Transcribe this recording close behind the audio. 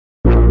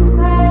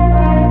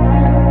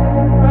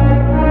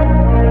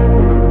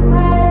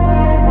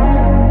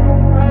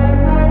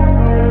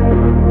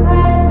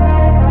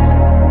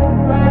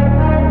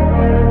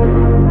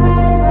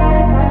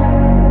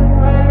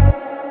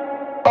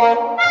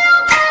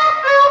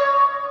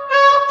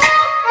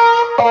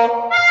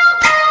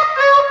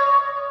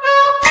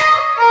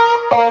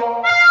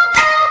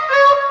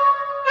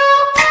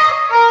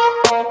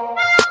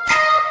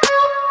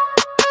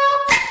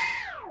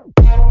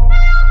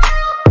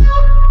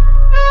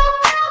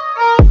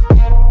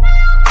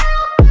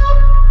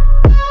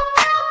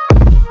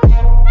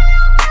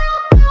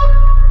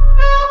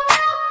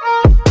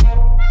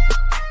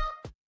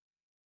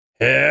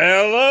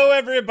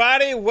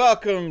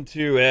Welcome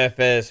to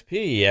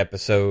FSP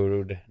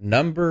episode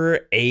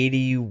number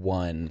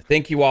 81.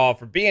 Thank you all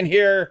for being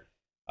here.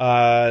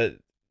 I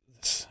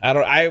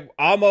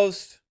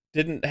almost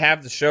didn't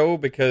have the show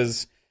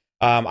because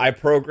I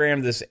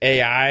programmed this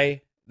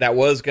AI that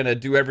was going to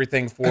do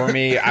everything for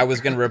me. I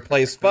was going to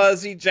replace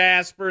Fuzzy,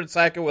 Jasper, and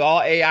Psycho with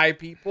all AI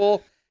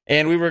people,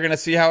 and we were going to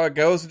see how it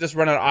goes and just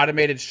run an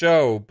automated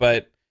show.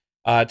 But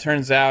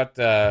turns out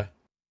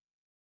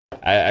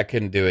I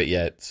couldn't do it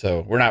yet,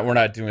 so we're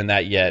not doing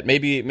that yet.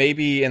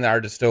 Maybe in our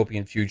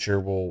dystopian future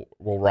we'll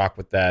rock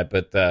with that.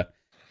 But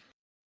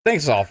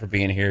thanks all for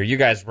being here. You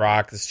guys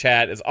rock. This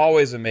chat is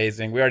always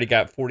amazing. We already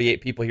got 48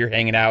 people here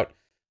hanging out.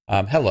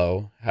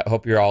 Hello. I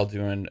hope you're all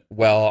doing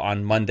well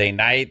on Monday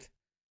night.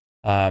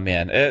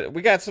 Man,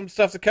 we got some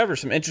stuff to cover,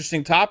 some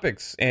interesting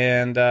topics,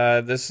 and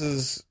this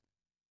has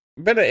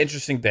been an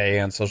interesting day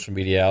on social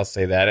media. I'll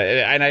say that,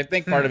 and I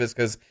think part of it's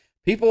because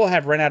people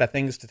have run out of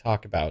things to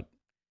talk about.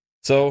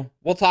 So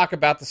we'll talk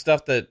about the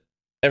stuff that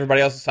everybody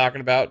else is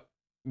talking about,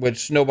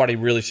 which nobody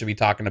really should be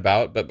talking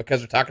about. But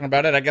because we're talking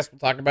about it, I guess we'll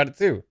talk about it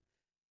too.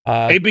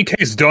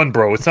 ABK's done,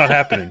 bro. It's not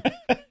happening.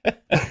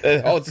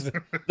 It's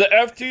the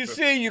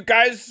FTC. You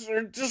guys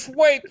just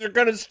wait. They're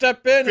going to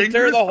step in and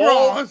tear the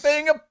whole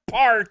thing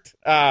apart.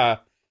 Yeah.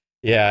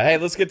 Hey,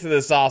 let's get to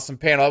this awesome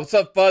panel. What's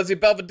up, Fuzzy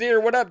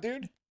Belvedere? What up,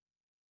 dude?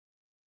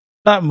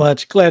 Not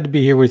much. Glad to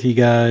be here with you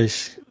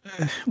guys.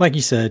 Like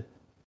you said,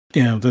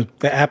 you know, the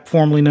app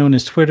formerly known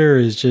as Twitter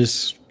is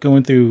just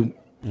going through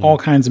all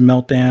kinds of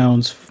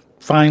meltdowns.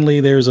 Finally,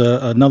 there's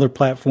another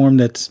platform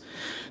that's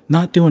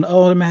not doing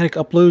automatic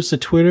uploads to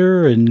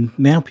Twitter, and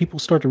now people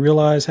start to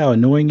realize how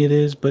annoying it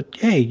is. But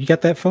hey, you got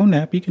that phone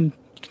app, you can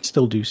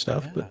still do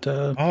stuff. Yeah. But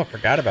I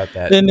forgot about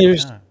that. Then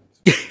there's,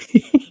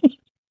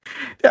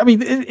 I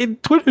mean,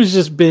 Twitter's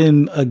just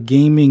been a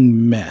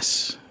gaming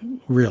mess,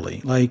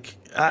 really. Like,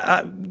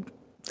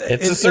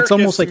 it's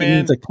almost like it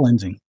needs a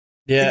cleansing.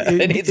 Yeah,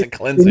 it needs a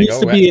cleansing. It needs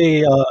to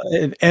be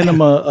an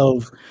enema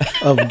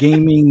of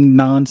gaming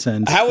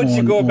nonsense. How would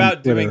you go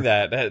about doing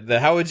that?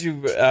 How would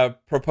you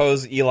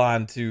propose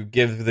Elon to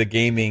give the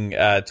gaming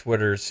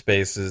Twitter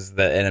spaces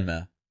the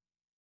enema?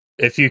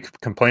 If you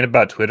complain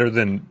about Twitter,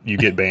 then you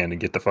get banned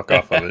and get the fuck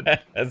off of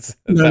it.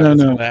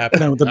 No.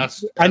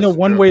 I know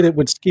one way that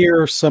would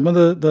scare some of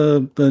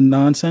the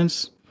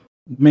nonsense.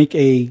 Make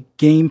a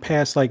Game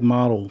Pass like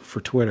model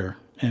for Twitter.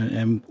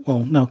 And well,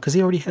 no, because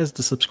he already has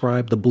to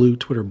subscribe the blue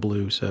Twitter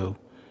Blue. So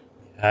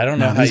I don't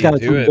know how you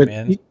do it,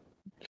 man.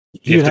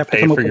 You'd have to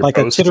come up with like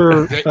a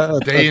Twitter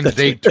day and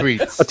date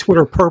tweets, a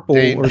Twitter purple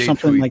or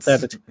something like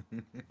that.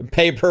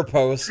 Pay per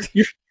post.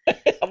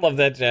 I love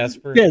that,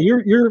 Jasper. Yeah,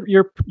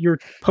 your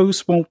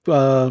post won't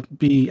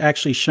be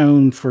actually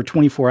shown for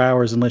 24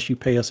 hours unless you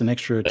pay us an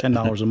extra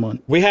 $10 a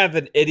month. We have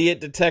an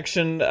idiot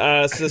detection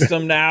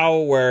system now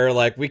where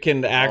like we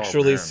can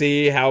actually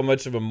see how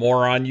much of a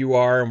moron you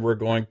are, and we're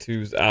going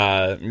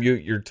to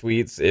mute your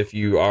tweets if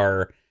you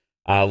are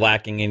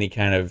lacking any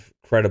kind of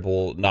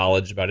credible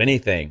knowledge about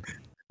anything.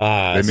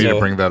 They need to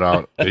bring that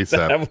out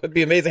ASAP. That would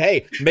be amazing.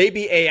 Hey,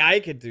 maybe AI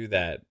could do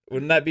that.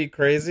 Wouldn't that be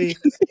crazy?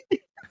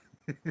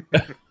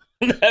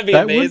 That'd be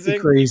amazing. Would be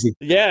crazy.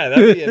 Yeah,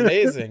 that'd be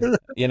amazing.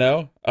 You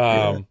know.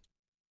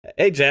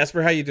 Hey,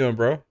 Jasper, how you doing,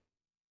 bro?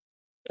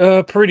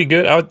 Pretty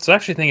good. I was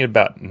actually thinking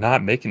about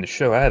not making the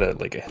show. I had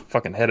a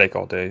fucking headache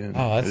all day.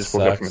 I just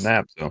woke up from a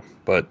nap. So,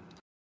 but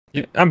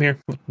I'm here.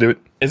 We'll do it.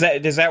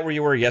 Is that where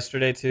you were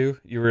yesterday too?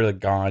 You were like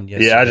gone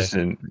yesterday. Yeah, I just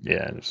didn't.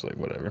 Yeah, just like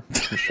whatever.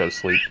 Just try to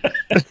sleep.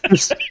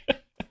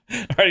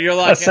 You're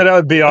like, I said I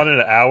would be on in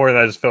an hour, and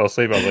I just fell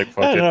asleep. I was like,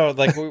 "Fuck I it." don't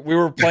know, like we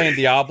were playing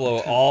Diablo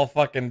all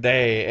fucking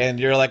day, and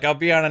you're like, "I'll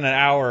be on in an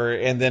hour,"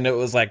 and then it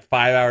was like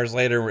 5 hours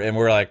later, and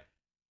we're like,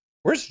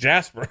 "Where's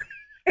Jasper?"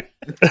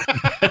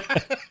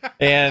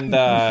 And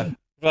we're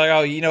like,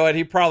 "Oh, you know what?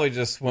 He probably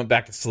just went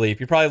back to sleep.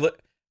 He probably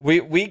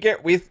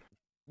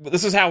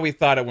This is how we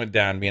thought it went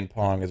down. Me and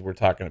Pong, as we're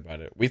talking about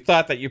it, we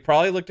thought that you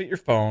probably looked at your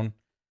phone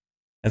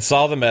and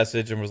saw the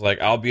message and was like,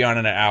 "I'll be on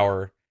in an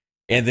hour,"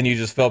 and then you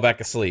just fell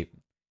back asleep.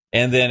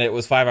 And then it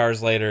was 5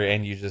 hours later,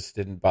 and you just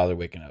didn't bother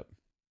waking up.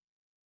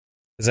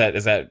 Is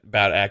that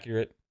about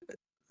accurate?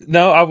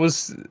 No, I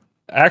was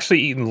actually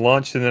eating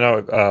lunch, and then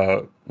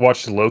I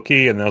watched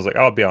Loki, and then I was like,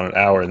 I'll be on an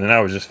hour, and then I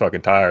was just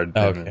fucking tired.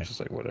 Okay. And it was just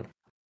like, whatever.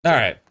 All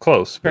right.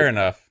 Close. Fair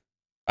enough.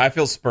 I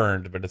feel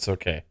spurned, but it's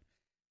okay.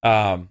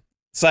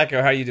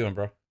 Psycho, how you doing,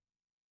 bro?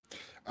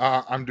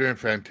 I'm doing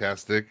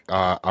fantastic.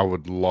 I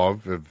would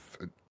love if,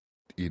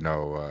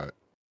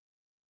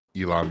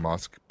 Elon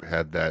Musk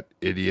had that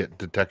idiot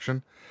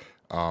detection.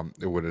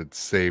 It would have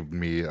saved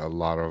me a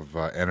lot of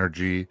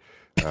energy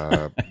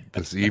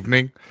this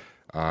evening,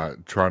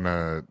 trying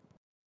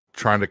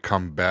to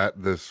combat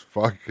this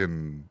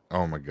fucking.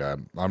 Oh my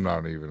god, I'm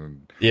not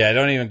even. Yeah,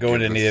 don't even go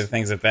into any of the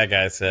things that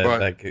guy said.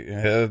 Like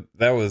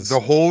that was the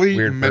holy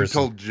weird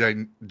mental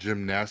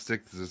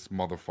gymnastics. This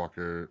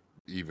motherfucker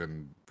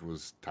even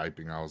was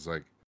typing. I was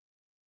like,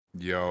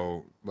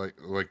 "Yo,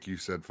 like you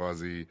said,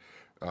 Fuzzy."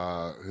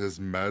 His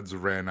meds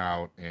ran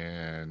out,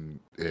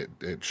 and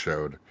it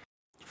showed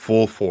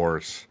full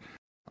force.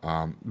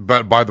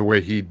 But by the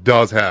way, he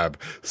does have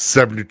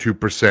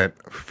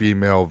 72%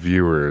 female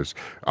viewers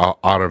out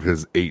of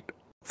his 8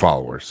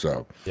 followers.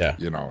 So, Yeah.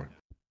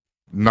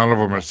 None of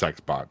them are sex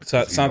bots.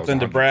 So something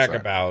to brag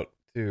about,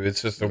 too.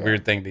 It's just a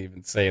weird thing to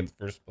even say in the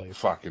first place.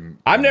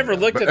 I've never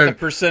looked at the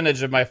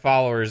percentage of my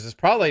followers. It's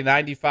probably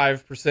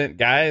 95%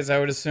 guys, I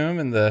would assume,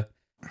 and the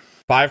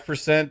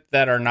 5%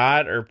 that are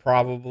not are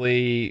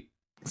probably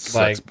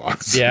sex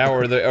bots.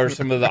 or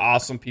some of the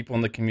awesome people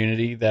in the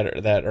community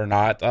that are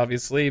not,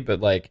 obviously.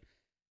 But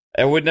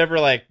I would never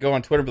go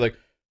on Twitter and be like,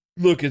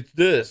 look at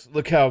this.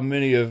 Look how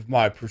many of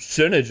my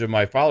percentage of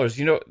my followers.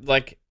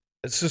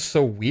 It's just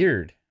so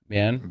weird,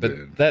 man.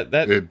 But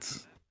that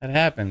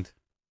happened.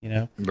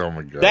 Oh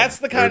my god. That's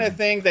the kind of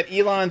thing that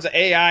Elon's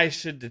AI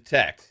should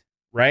detect,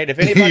 right? If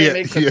anybody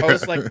makes a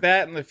post like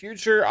that in the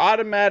future,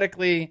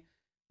 automatically,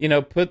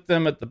 put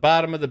them at the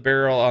bottom of the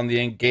barrel on the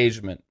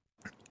engagement.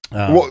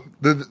 Well,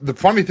 the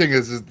funny thing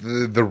is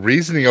the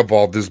reasoning of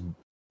all this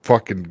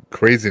fucking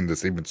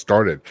craziness even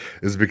started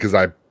is because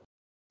I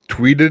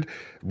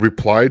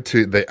replied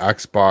to the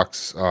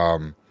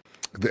Xbox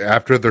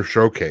after they're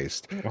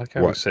showcased. Like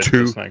I said,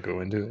 let's not go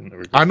into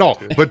it. I know,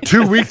 but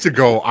 2 weeks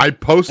ago I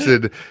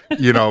posted,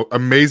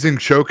 amazing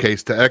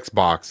showcase to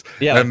Xbox,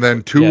 and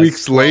then 2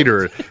 weeks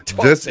later,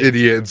 this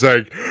idiot's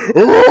like,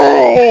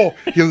 oh!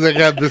 He's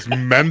had this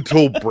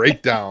mental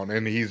breakdown,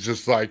 and he's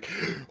just like,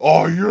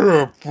 oh,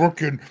 you're a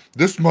freaking,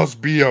 this must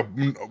be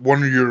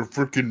one of your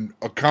freaking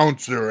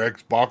accounts there,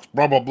 Xbox,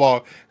 blah blah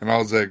blah, and I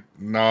was like,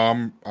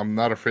 no, I'm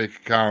not a fake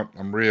account,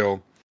 I'm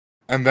real.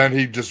 And then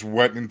he just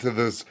went into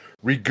this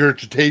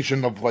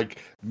regurgitation of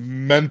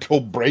mental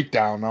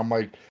breakdown. I'm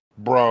like,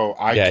 bro,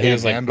 I can't he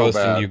was handle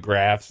posting that. You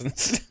graphs and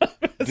stuff.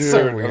 It's Dude,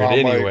 so weird. And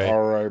I'm anyway,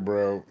 all right,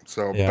 bro.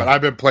 So, but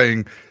I've been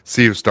playing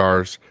Sea of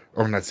Stars,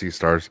 or not Sea of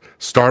Stars,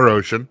 Star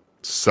Ocean,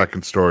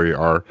 Second Story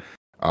R.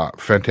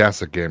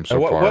 Fantastic game so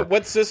far.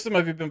 What system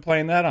have you been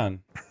playing that on,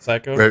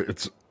 Psycho?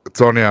 It's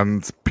only on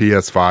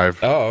PS5.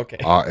 Oh, okay.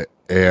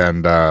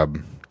 And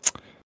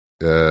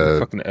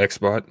fucking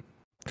Xbot.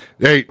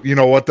 Hey, you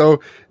know what though?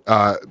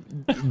 I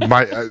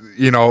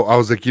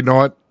was like, you know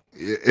what?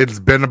 It's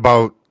been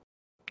about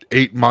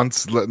 8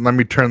 months. Let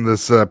me turn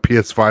this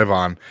PS5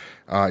 on.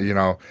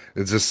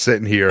 It's just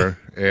sitting here,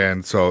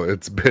 and so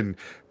it's been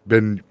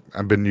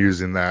I've been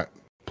using that,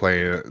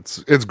 playing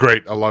it. It's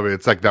great. I love it.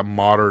 It's like that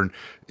modern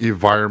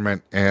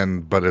environment,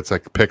 but it's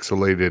like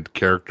pixelated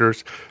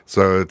characters.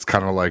 So it's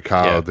kind of like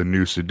how the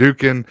new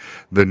Sudoku,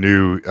 the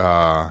new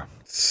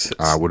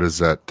what is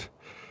that?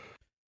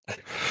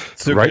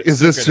 Right?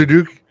 Is this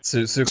Sudoku?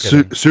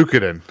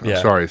 Suikoden.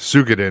 Yeah. Sorry,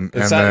 Suikoden.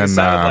 It sounded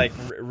like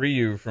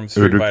Ryu from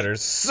Street Fighter.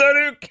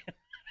 Sudoku!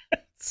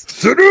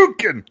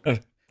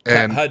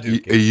 And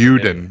Hadouken.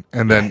 Euden.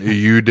 And then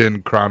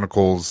Euden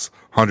Chronicles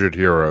 100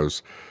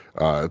 Heroes.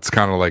 It's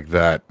kind of like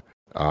that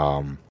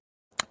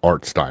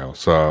art style.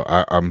 So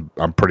I'm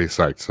pretty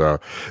psyched.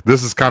 So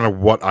this is kind of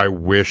what I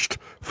wished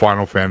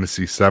Final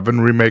Fantasy VII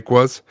Remake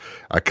was.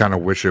 I kind of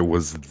wish it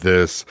was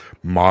this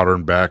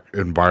modern back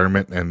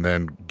environment, and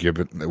then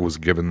it was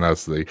given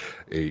us a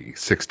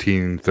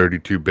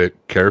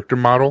 1632-bit character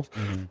model.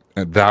 Mm-hmm.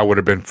 And that would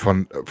have been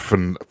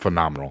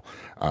phenomenal.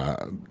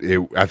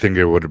 I think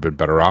it would have been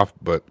better off,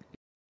 but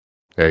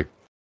hey,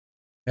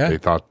 they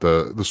thought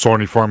the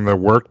Sony formula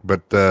worked,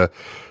 but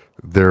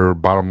their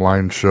bottom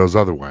line shows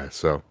otherwise.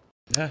 So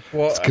yeah,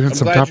 well, I'm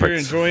glad you're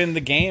enjoying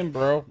the game,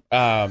 bro.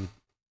 I'm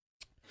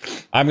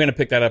gonna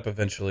pick that up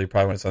eventually,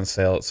 probably when it's on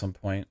sale at some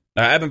point.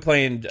 I've been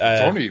playing.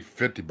 It's only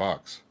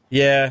 $50.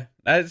 Yeah,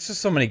 it's just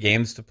so many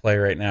games to play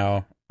right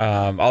now.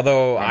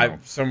 Although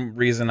for some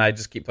reason I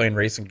just keep playing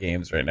racing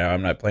games right now.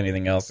 I'm not playing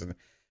anything else. I've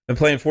been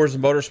playing Forza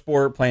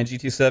Motorsport, playing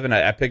GT7.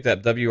 I picked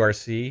up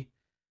WRC,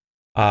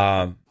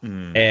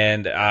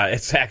 and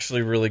it's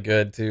actually really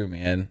good too,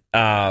 man.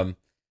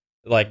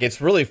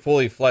 It's really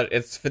fully fledged.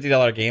 It's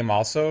 $50 game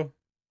also,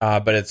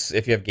 but it's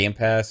if you have Game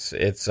Pass,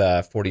 it's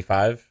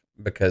 $45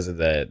 because of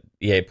the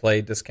EA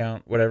Play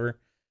discount, whatever.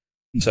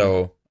 Mm-hmm.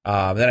 So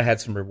then I had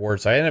some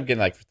rewards, so I ended up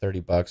getting for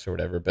 $30 or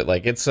whatever. But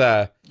it's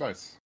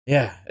nice.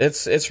 Yeah,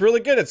 it's really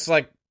good. It's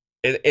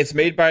it's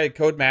made by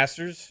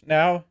Codemasters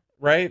now,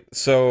 right?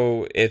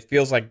 So it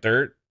feels like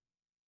dirt,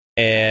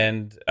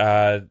 and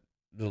that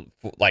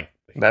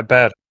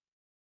bad.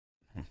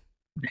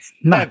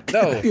 No,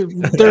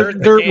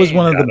 dirt was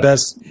one of the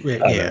best.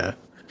 Yeah.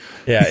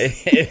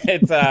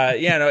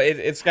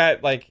 It's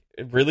got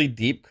really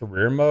deep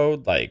career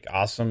mode,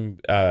 awesome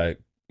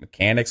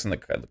mechanics in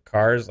the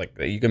cars.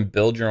 You can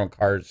build your own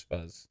cars,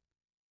 Fuzz.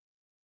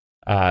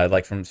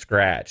 From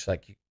scratch. You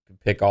can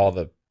pick all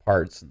the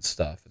parts and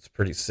stuff. It's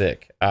pretty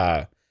sick.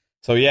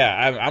 So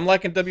yeah, I'm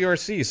liking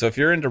WRC. So if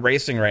you're into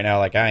racing right now,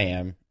 like I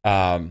am,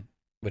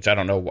 which I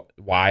don't know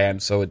why I'm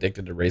so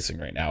addicted to racing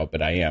right now,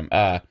 but I am.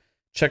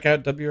 Check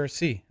out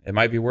WRC. It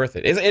might be worth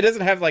it. It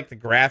doesn't have the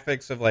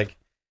graphics of a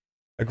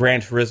Gran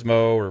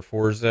Turismo or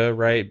Forza,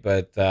 right?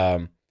 But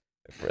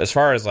as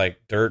far as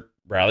dirt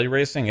rally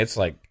racing, it's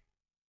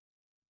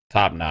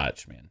top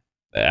notch, man.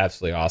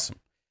 Absolutely awesome.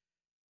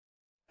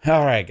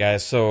 All right,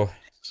 guys. So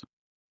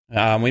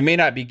We may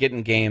not be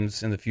getting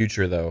games in the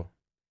future, though.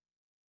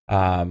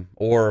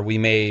 Or we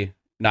may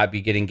not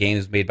be getting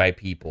games made by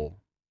people.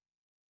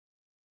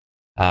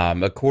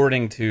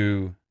 According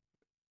to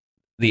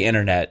the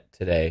internet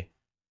today,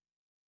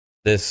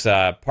 this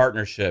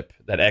partnership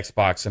that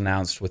Xbox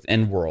announced with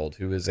InWorld,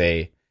 who is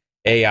a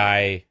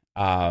AI,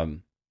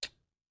 and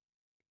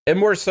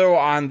more so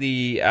on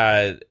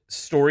the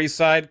story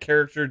side,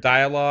 character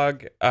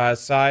dialogue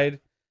side,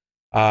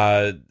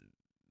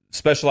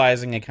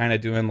 specializing in kind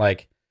of doing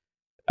like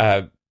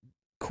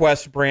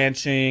quest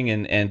branching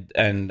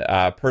and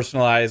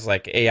personalized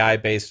like AI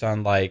based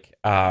on like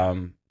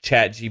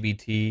chat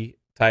GBT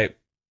type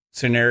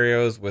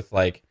scenarios with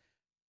like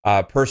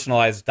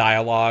personalized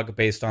dialogue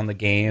based on the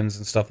games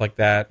and stuff like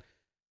that.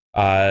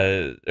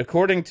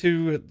 According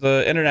to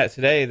the internet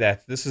today,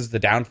 that this is the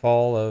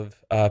downfall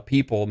of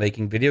people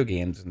making video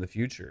games in the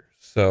future.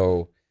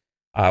 So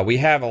we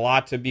have a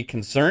lot to be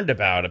concerned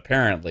about,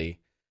 apparently,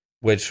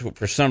 which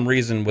for some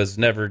reason was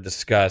never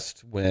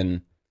discussed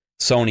when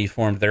Sony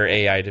formed their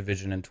AI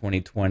division in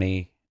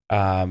 2020,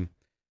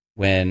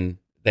 when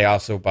they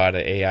also bought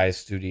an AI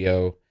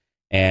studio,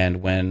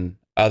 and when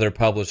other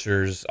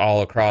publishers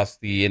all across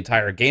the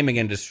entire gaming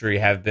industry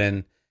have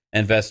been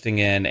investing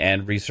in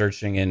and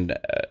researching and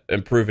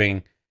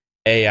improving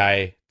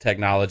AI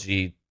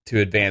technology to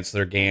advance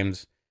their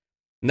games.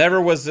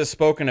 Never was this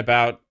spoken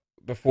about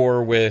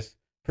before with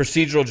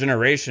procedural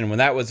generation, when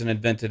that was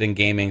invented in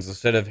gaming.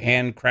 Instead of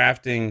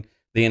handcrafting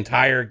the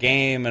entire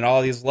game and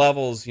all these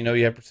levels, you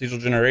have procedural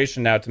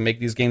generation now to make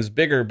these games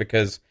bigger,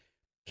 because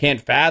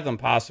can't fathom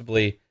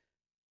possibly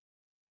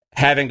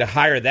having to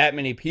hire that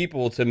many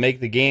people to make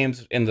the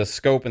games in the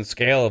scope and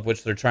scale of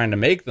which they're trying to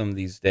make them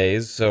these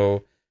days.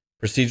 So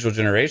procedural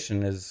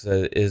generation is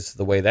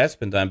the way that's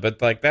been done.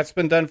 But like that's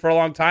been done for a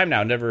long time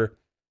now. Never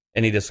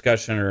any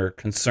discussion or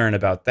concern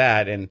about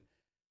that. And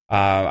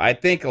I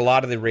think a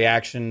lot of the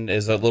reaction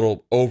is a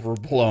little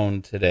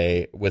overblown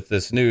today with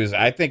this news.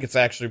 I think it's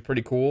actually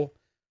pretty cool.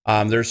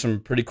 There's some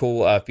pretty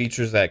cool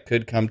features that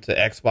could come to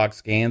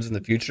Xbox games in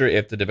the future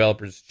if the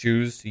developers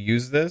choose to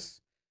use this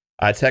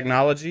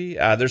technology.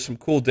 There's some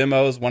cool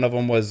demos. One of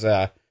them was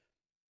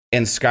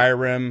in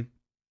Skyrim,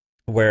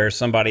 where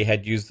somebody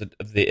had used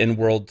the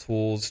in-world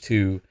tools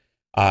to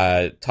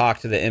talk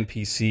to the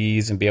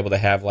NPCs and be able to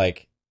have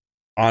like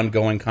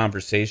ongoing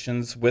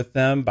conversations with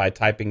them by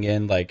typing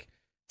in like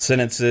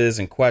sentences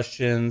and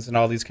questions and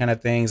all these kind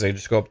of things. They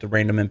just go up to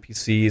random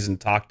NPCs and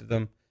talk to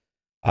them.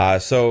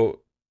 So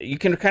you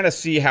can kind of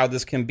see how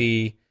this can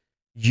be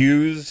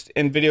used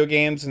in video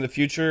games in the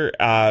future.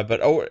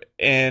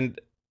 And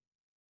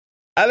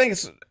I think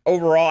it's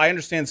overall, I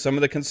understand some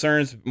of the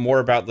concerns more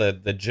about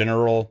the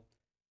general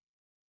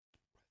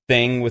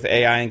thing with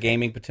AI and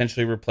gaming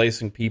potentially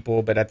replacing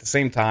people, but at the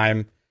same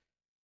time,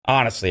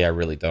 honestly, I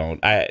really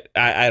don't.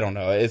 I don't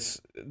know.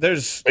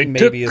 There's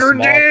maybe a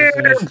small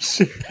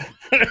percentage.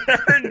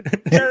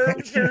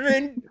 Nerves are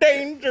in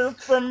danger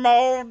from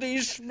all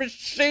these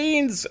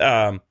machines.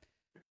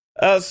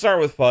 Let's start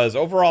with Fuzz.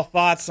 Overall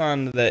thoughts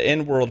on the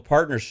in-world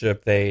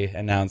partnership they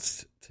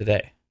announced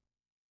today?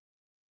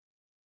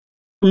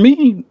 For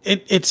me,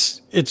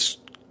 it's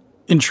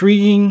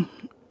intriguing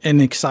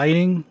and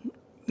exciting.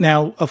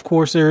 Now, of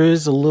course, there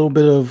is a little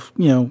bit of,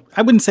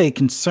 I wouldn't say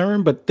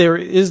concern, but there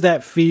is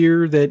that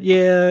fear that,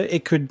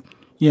 it could,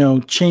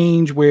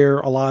 change where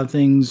a lot of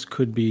things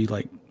could be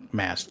like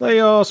mass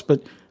layoffs.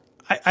 But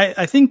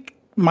I think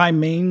my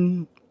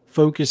main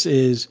focus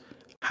is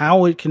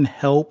how it can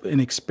help and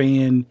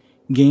expand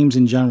games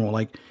in general.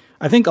 Like,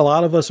 I think a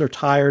lot of us are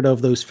tired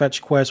of those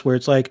fetch quests where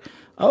it's like,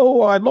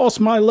 oh, I lost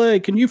my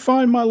leg. Can you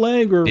find my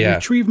leg or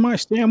retrieve my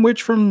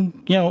sandwich from,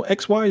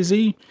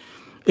 XYZ?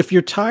 If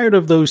you're tired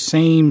of those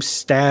same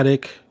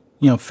static,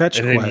 fetch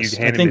and then quests,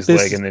 you hand him his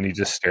leg, and then he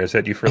just stares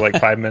at you for like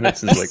 5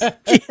 minutes. And is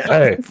like,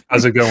 "Hey,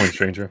 how's it going,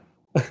 stranger?"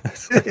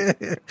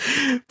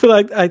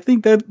 But I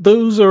think that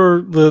those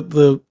are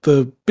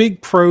the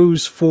big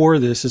pros for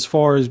this, as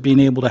far as being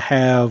able to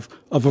have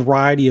a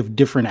variety of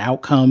different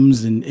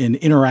outcomes and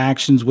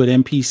interactions with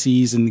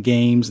NPCs in the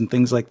games and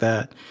things like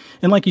that.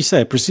 And like you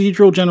said,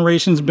 procedural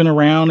generation's been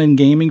around in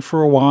gaming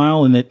for a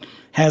while, and it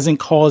hasn't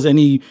caused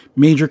any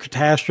major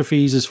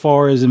catastrophes as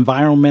far as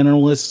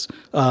environmentalists,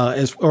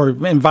 or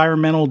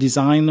environmental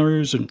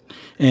designers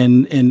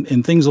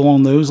and things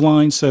along those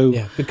lines. So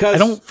because I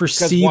don't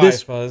foresee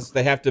this. Fuzz?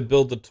 They have to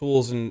build the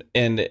tools and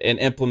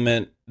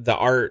implement the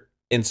art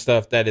and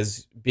stuff that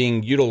is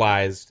being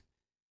utilized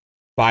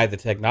by the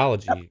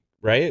technology,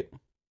 right?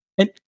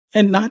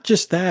 And not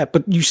just that,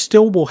 but you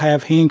still will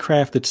have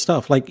handcrafted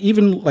stuff. Like,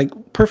 even like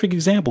perfect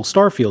example,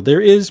 Starfield.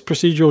 There is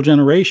procedural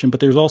generation,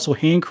 but there's also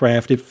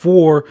handcrafted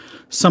for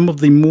some of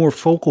the more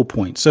focal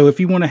points. So if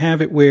you want to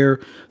have it where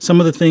some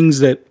of the things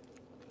that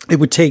it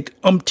would take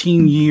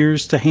umpteen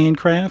years to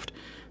handcraft,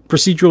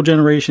 procedural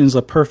generation is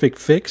a perfect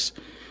fix.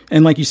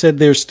 And like you said,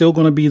 there's still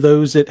going to be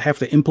those that have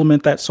to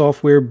implement that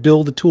software,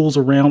 build the tools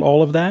around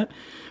all of that.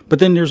 But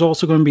then there's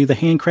also going to be the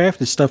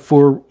handcrafted stuff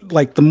for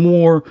like the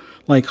more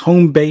like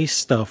home-based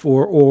stuff,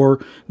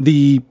 or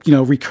the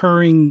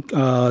recurring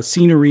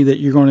scenery that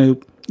you're going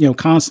to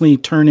constantly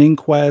turn in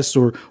quests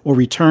or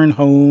return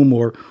home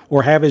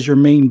or have as your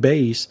main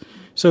base.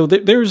 So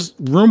there's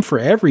room for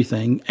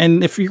everything.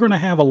 And if you're going to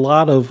have a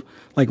lot of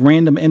like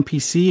random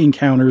NPC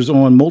encounters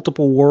on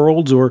multiple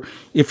worlds, or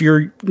if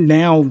you're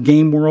now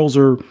game worlds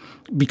are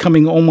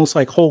becoming almost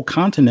like whole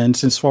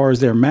continents as far as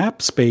their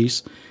map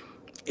space,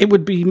 it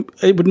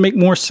would make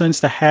more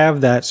sense to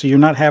have that. So you're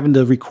not having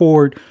to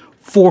record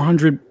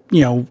 400,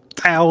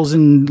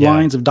 1,000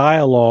 lines of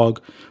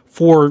dialogue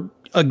for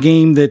a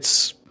game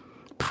that's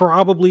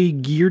probably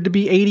geared to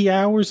be 80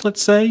 hours,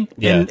 let's say.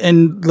 Yeah.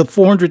 And the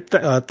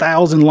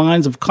 400,000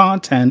 lines of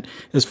content,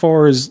 as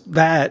far as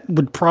that,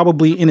 would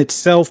probably in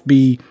itself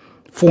be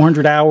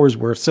 400 hours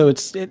worth. So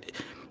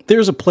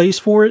there's a place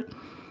for it.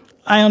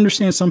 I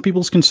understand some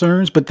people's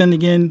concerns, but then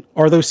again,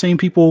 are those same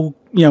people,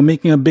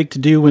 making a big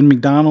to-do when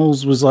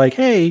McDonald's was like,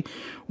 hey,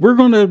 we're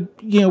going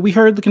to, we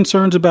heard the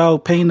concerns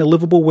about paying the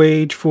livable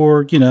wage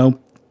for,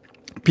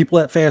 people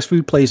at fast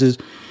food places.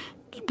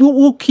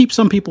 We'll keep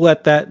some people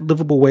at that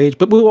livable wage,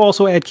 but we'll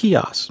also add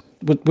kiosks.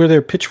 Were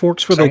there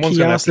pitchforks for the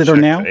kiosks that are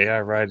now?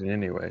 AI writing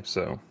anyway,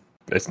 so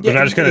they're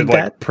not just going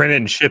to print it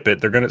and ship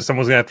it. Someone's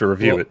going to have to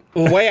review it.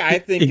 The way I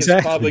think Exactly.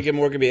 it's probably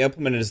going to be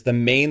implemented is the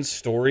main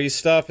story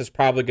stuff is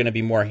probably going to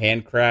be more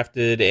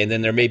handcrafted, and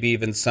then there may be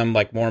even some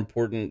like more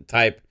important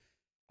type.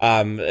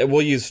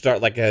 We'll use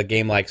a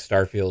game like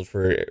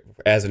Starfield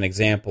as an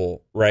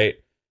example, right?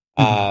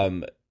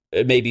 Mm-hmm.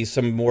 Maybe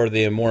some more of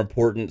the more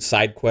important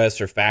side quests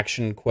or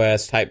faction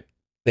quest type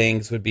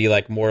things would be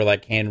like more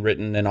like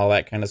handwritten and all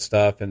that kind of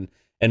stuff, and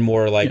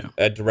more like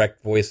a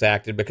direct voice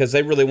acted, because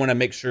they really want to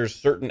make sure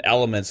certain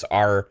elements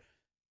are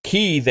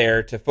key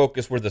there to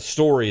focus where the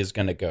story is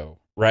going to go,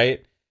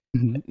 right?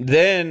 Mm-hmm.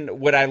 Then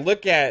when I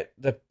look at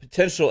the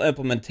potential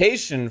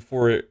implementation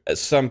for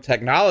some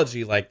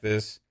technology like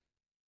this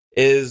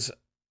is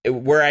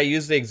where I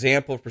used the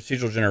example of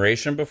procedural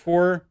generation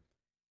before.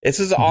 This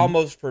is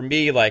almost for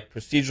me like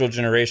procedural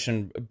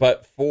generation,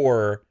 but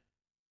for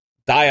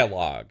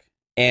dialogue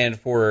and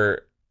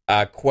for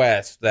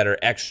quests that are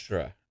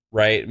extra,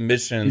 right?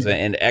 Missions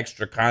and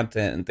extra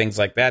content and things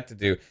like that to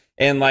do.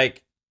 And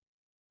like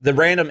the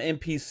random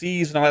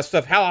NPCs and all that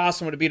stuff, how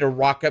awesome would it be to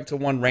walk up to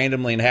one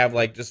randomly and have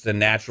like just a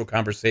natural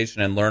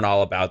conversation and learn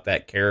all about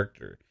that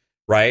character,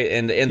 right?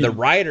 And the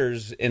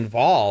writers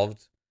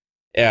involved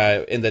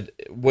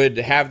would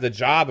have the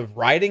job of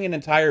writing an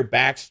entire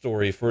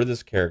backstory for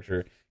this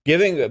character,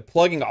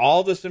 plugging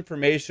all this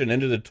information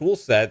into the tool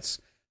sets,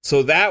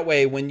 so that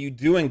way when you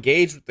do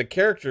engage with the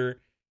character,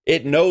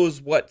 it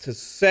knows what to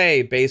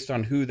say based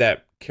on who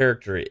that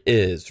character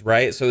is,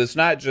 right? So it's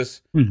not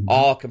just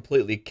all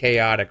completely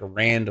chaotic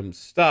random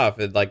stuff.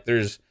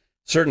 There's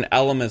certain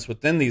elements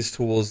within these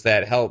tools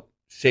that help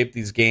shape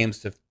these games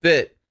to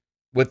fit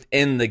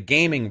within the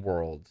gaming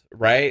world,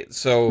 right?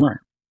 So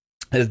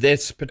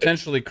this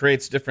potentially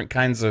creates different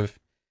kinds of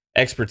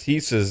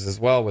expertises as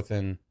well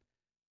within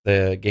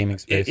the gaming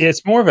space.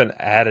 It's more of an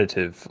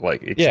additive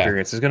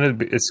experience.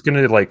 It's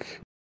gonna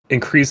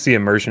increase the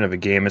immersion of a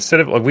game,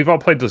 instead of we've all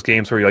played those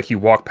games where you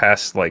walk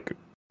past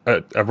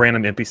a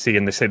random NPC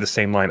and they say the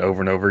same line over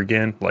and over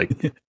again.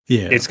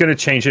 It's gonna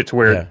change it to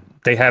where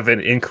they have an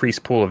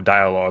increased pool of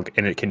dialogue,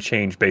 and it can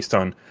change based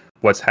on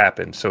what's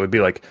happened. So it'd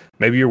be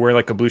maybe you're wearing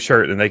a blue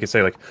shirt, and they could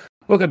say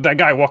look at that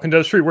guy walking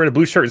down the street wearing a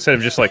blue shirt, instead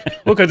of just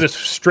look at this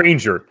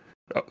stranger.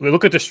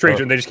 Look at the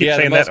stranger, and they just keep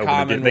saying that over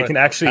again. They can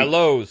actually,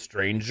 hello,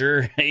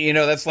 stranger.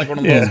 That's one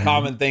of the most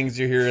common things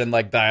you hear in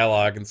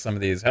dialogue in some of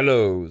these.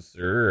 Hello,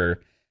 sir.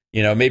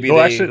 Maybe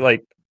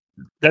actually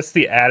that's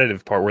the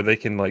additive part where they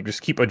can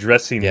just keep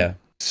addressing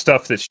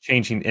stuff that's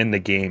changing in the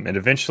game, and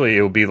eventually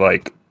it will be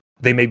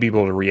they may be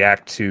able to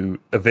react to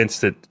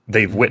events that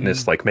they've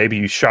witnessed. Maybe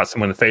you shot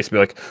someone in the face and be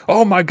like,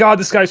 oh my god,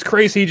 this guy's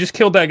crazy, he just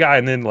killed that guy,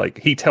 and then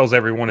he tells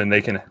everyone, and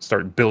they can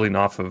start building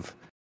off of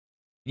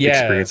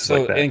experiences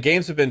like that. And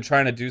games have been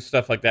trying to do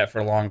stuff like that for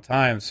a long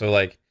time, so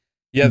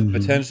you have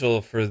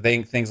potential for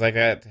things like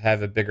that to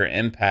have a bigger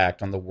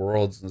impact on the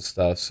worlds and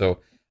stuff. So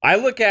I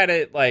look at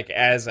it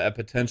as a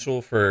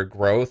potential for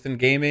growth in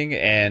gaming,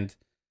 and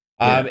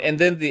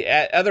then the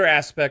other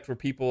aspect where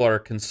people are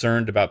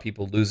concerned about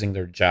people losing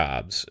their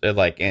jobs,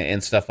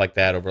 and stuff like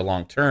that over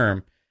long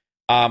term.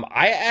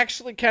 I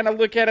actually kind of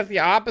look at it the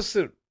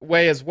opposite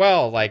way as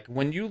well.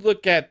 When you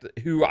look at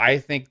who I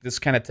think this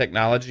kind of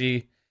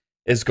technology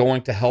is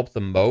going to help the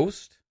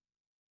most,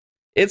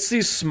 it's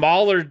these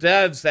smaller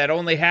devs that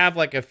only have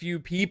a few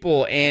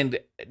people, and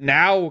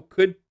now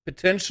could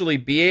potentially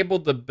be able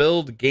to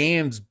build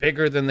games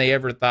bigger than they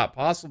ever thought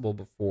possible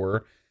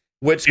before,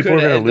 which people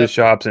are going to lose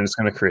jobs, and it's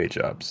going to create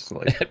jobs.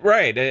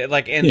 Right.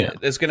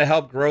 It's going to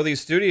help grow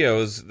these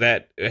studios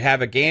that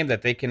have a game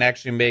that they can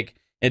actually make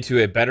into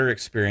a better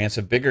experience,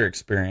 a bigger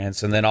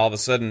experience. And then all of a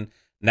sudden,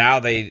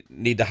 now they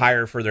need to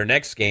hire for their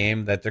next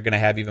game that they're going to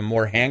have even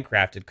more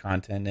handcrafted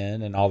content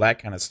in and all that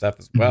kind of stuff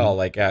as well.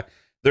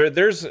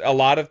 There's a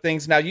lot of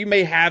things. Now, you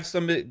may have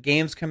some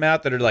games come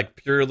out that are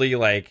purely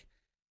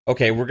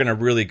okay, we're going to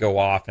really go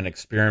off and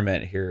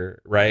experiment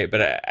here, right?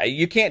 But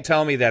you can't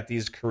tell me that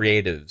these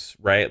creatives,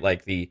 right,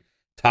 the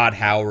Todd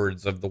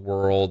Howards of the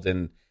world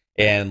and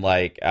and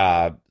like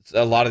a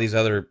lot of these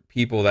other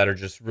people that are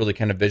just really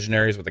kind of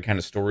visionaries with the kind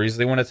of stories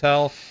they want to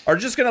tell are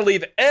just going to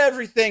leave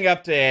everything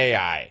up to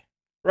AI,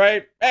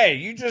 right? Hey,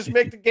 you just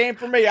make the game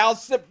for me. I'll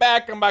sit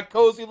back on my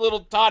cozy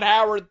little Todd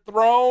Howard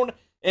throne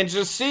and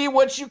just see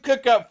what you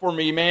cook up for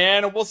me,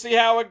 man, and we'll see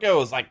how it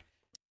goes. Like,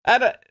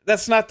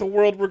 that's not the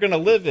world we're gonna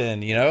live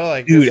in, you know.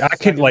 Like, dude,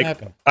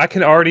 I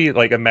can already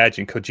like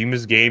imagine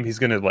Kojima's game. He's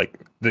gonna like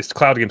this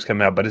cloud game's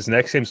coming out, but his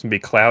next game's gonna be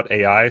cloud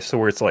AI. So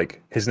where it's like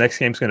his next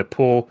game's gonna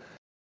pull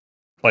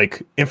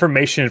like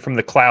information from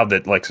the cloud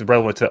that like is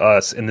relevant to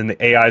us, and then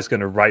the AI is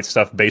gonna write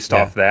stuff based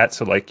off that.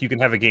 So like you can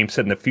have a game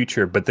set in the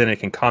future, but then it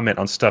can comment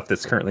on stuff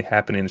that's currently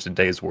happening in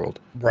today's world.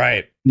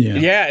 Right.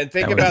 Yeah, and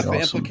think about the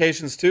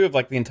implications too of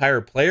like the entire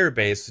player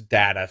base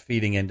data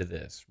feeding into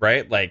this,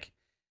 right? Like,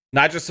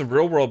 not just the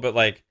real world, but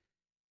like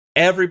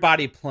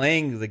everybody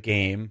playing the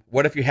game.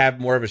 What if you have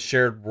more of a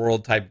shared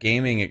world type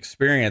gaming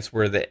experience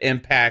where the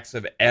impacts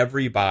of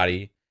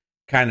everybody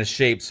kind of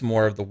shapes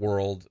more of the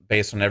world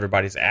based on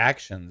everybody's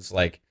actions?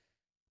 Like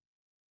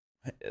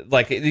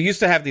they used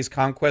to have these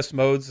conquest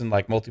modes in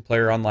like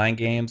multiplayer online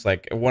games.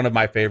 Like one of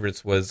my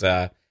favorites was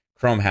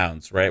Chrome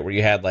Hounds, right? Where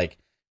you had like,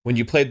 when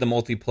you played the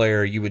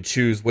multiplayer, you would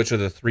choose which of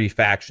the 3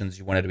 factions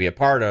you wanted to be a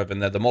part of. And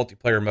then the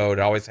multiplayer mode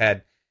always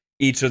had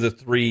each of the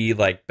 3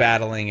 like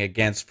battling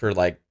against for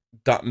like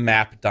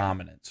map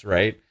dominance,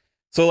 right?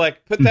 So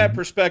like put that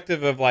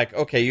perspective of like,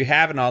 okay, you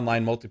have an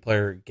online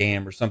multiplayer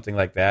game or something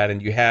like that,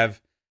 and you have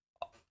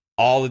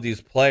all of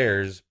these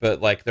players, but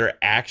like their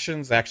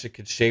actions actually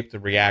could shape the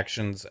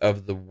reactions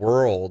of the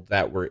world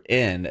that we're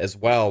in as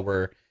well,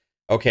 where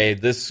okay,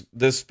 this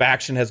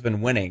faction has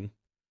been winning,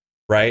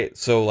 right?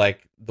 So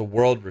like the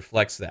world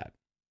reflects that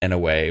in a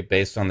way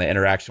based on the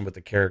interaction with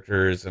the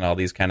characters and all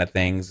these kind of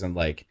things. And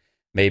like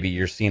maybe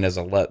you're seen as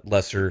a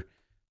lesser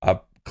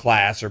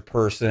class or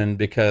person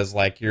because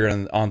like you're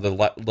on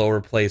the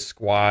lower place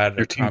squad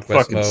or team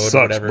conquest mode sucks,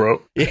 or whatever,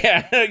 bro.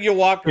 Yeah, you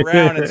walk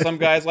around and some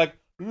guy's like,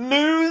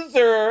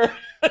 loser.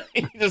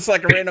 Just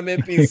like a random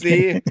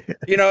NPC,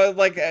 you know,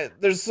 like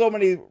there's so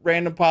many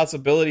random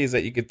possibilities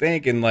that you could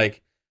think. And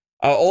like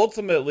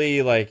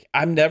ultimately, like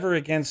I'm never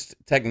against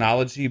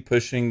technology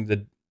pushing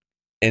the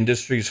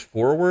industries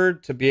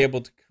forward to be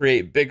able to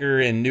create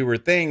bigger and newer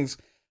things.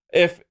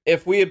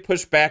 If we had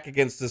pushed back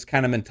against this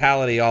kind of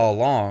mentality all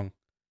along,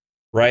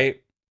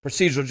 right?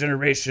 Procedural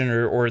generation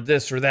or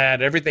this or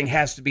that, everything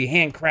has to be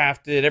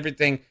handcrafted,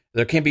 everything,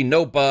 there can be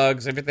no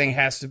bugs, everything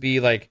has to be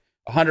like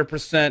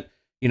 100%,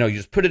 you know, you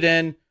just put it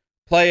in,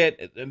 play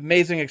it,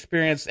 amazing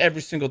experience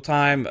every single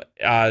time,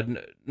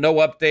 no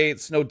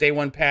updates, no day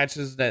one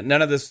patches,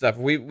 none of this stuff.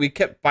 We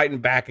kept fighting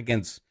back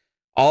against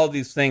all of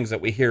these things that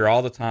we hear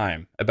all the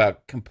time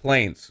about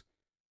complaints.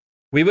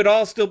 We would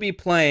all still be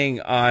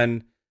playing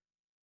on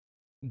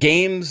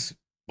games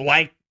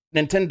like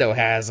Nintendo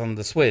has on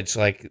the Switch,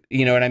 like,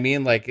 you know what I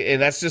mean? Like,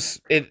 that's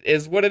just, it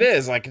is what it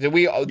is. Like, do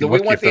we want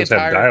the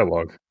entire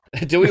dialogue?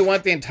 Do we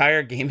want the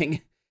entire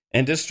gaming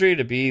industry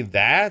to be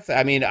that?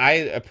 I mean, I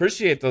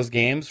appreciate those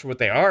games for what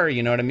they are,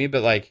 you know what I mean?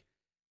 But like,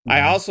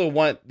 I also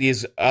want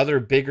these other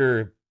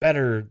bigger,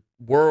 better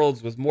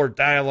worlds with more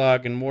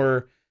dialogue and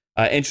more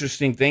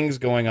interesting things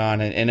going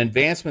on, and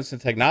advancements in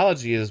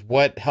technology is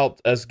what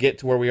helped us get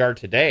to where we are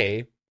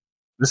today.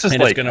 This is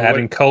like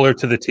adding color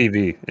to the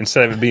TV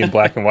instead of it being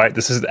black and white.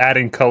 This is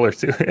adding color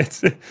to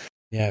it.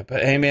 Yeah,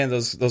 but hey, man,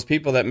 those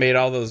people that made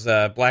all those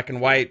black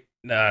and white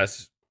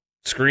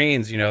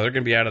screens, you know, they're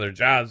gonna be out of their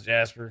jobs,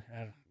 Jasper.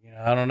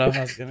 I don't know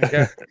how it's gonna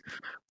go.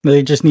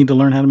 They just need to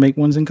learn how to make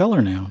ones in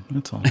color now.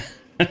 That's all.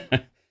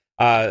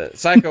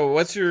 Psycho,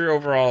 what's your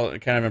overall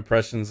kind of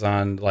impressions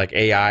on like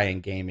AI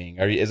and gaming?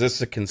 Is this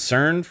a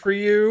concern for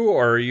you,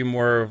 or are you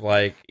more of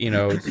like, you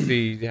know,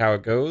 see how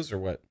it goes, or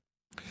what?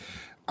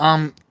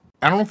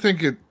 I don't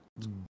think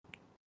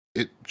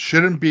it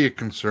shouldn't be a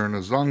concern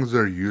as long as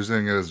they're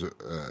using it as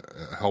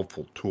a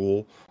helpful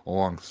tool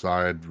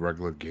alongside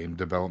regular game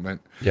development.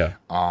 Yeah.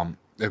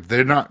 If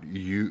they're not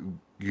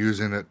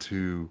using it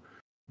to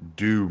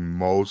do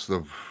most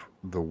of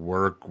the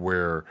work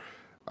where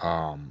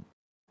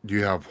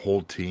you have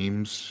whole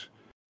teams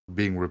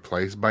being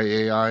replaced by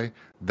AI,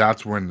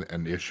 that's when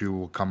an issue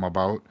will come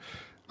about.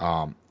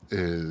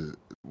 Is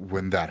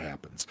when that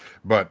happens.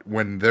 But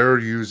when they're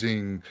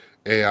using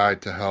AI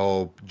to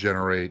help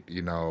generate,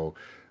 you know,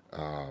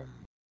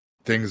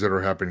 things that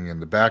are happening in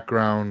the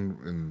background,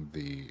 in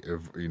the,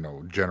 you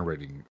know,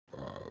 generating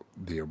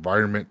the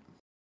environment,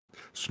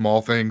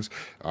 small things,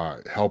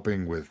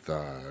 helping with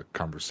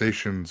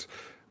conversations,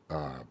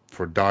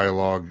 for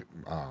dialogue,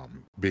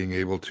 being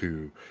able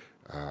to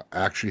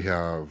actually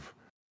have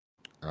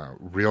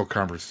real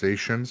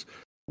conversations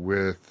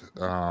with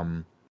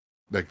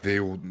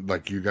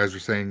like you guys are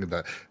saying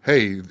that,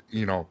 hey,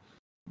 you know,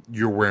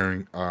 you're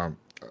wearing a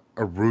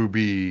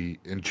ruby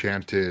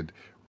enchanted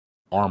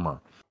armor,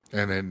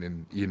 and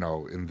then you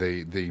know, and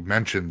they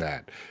mention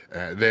that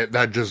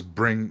that just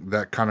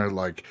kind of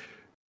like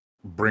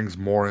brings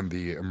more in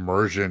the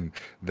immersion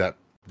that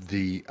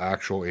the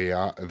actual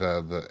AI,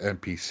 the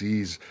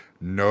NPCs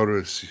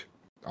notice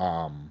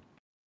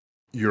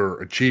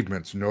your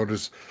achievements,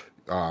 notice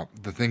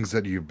the things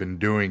that you've been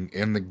doing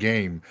in the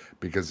game,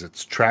 because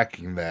it's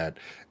tracking that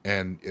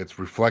and it's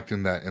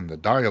reflecting that in the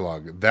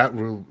dialogue.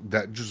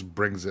 That just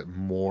brings it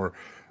more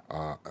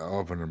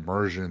of an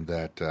immersion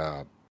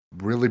that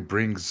really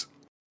brings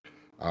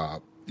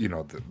the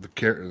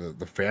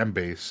fan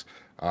base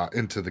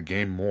into the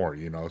game more.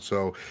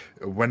 So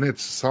when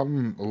it's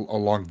something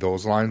along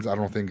those lines, I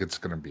don't think it's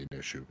going to be an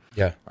issue.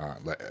 Yeah.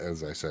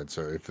 As I said,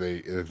 so if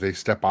they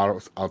step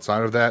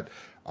outside of that,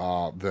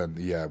 then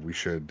yeah, we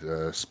should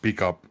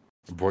speak up,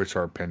 voice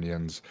our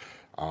opinions,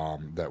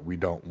 that we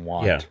don't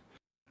want. Yeah.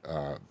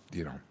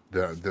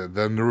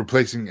 Then they're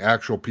replacing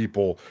actual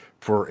people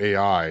for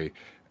AI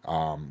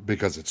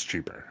because it's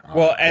cheaper.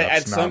 Well,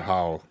 that's not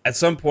how. At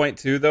some point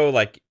too, though,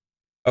 like,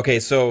 okay,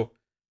 so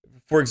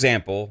for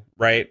example,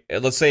 right?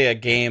 Let's say a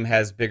game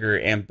has bigger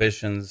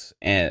ambitions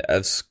and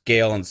of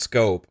scale and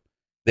scope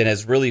than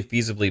is really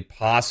feasibly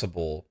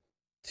possible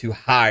to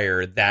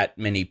hire that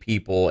many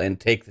people and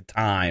take the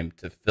time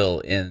to fill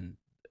in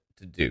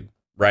to do,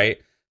 right?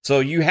 So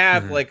you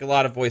have like a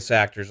lot of voice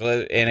actors,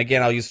 and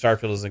again, I'll use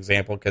Starfield as an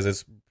example because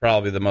it's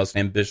probably the most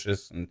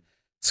ambitious and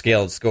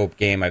scale and scope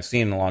game I've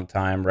seen in a long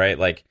time, right?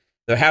 Like,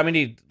 so how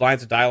many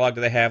lines of dialogue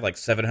do they have? Like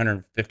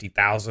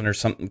 750,000 or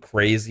something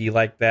crazy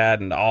like that,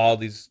 and all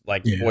these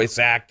like voice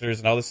actors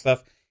and all this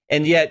stuff.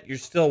 And yet you're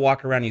still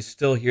walking around, you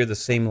still hear the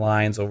same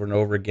lines over and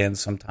over again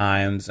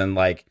sometimes, and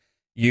like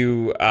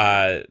you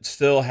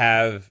still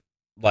have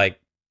like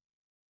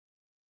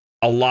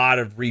a lot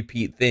of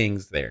repeat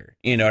things there.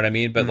 You know what I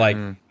mean? But like,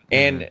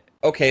 and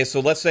okay, so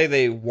let's say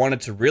they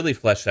wanted to really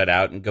flesh that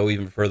out and go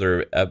even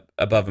further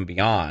above and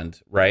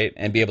beyond, right?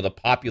 And be able to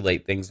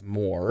populate things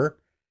more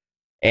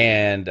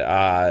and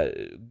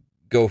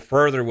go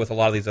further with a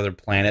lot of these other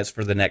planets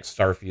for the next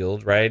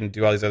Starfield, right? And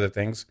do all these other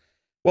things.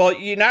 Well,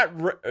 you're not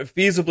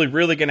feasibly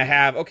really going to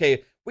have,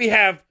 okay, we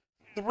have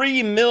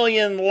 3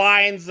 million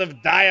lines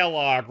of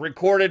dialogue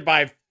recorded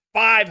by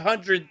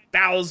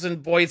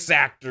 500,000 voice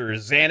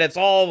actors, and it's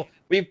all,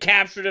 we've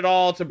captured it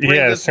all to bring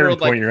this world.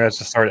 Point, you're going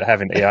to start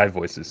having AI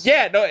voices.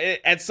 Yeah, no.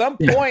 At some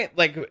point,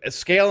 like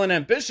scale and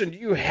ambition,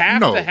 you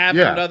have to have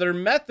another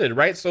method,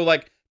 right? So,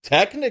 like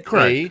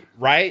technically,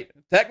 right?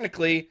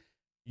 Technically,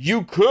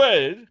 you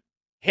could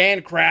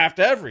handcraft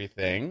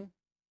everything,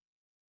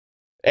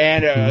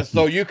 and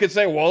so you could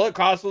say, well, it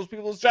costs those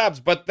people's jobs,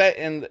 but that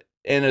in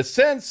a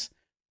sense.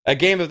 A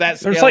game of that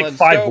scale. There's like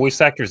 5 voice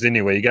actors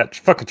anyway. You got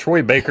fucking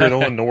Troy Baker,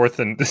 Nolan North,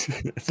 and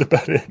that's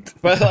about it.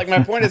 But like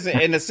my point is,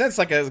 in a sense,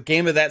 like a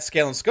game of that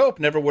scale and scope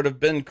never would have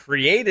been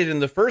created in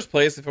the first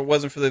place if it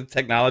wasn't for the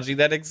technology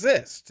that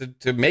exists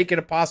to make it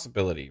a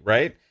possibility,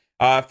 right?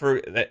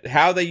 For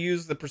how they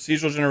use the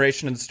procedural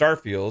generation in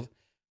Starfield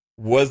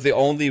was the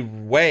only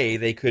way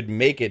they could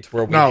make it to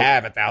where we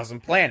have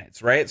 1,000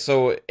 planets, right?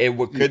 So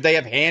could they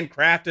have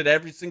handcrafted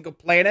every single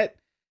planet?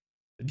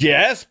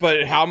 Yes,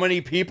 but how many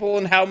people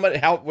and how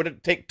would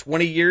it take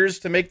 20 years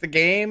to make the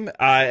game?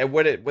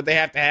 Would they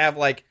have to have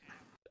like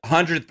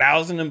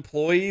 100,000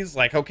 employees?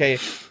 Like, okay,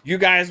 you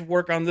guys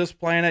work on this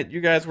planet, you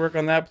guys work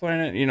on that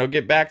planet.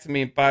 Get back to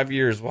me in 5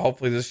 years. Well,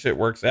 hopefully this shit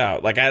works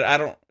out. Like, I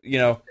don't,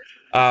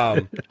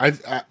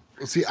 I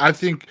see. I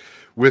think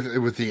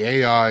with the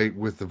AI,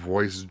 with the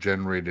voice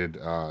generated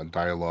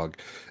dialogue,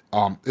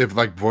 if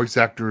like voice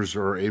actors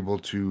are able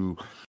to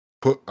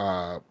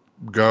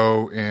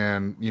go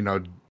and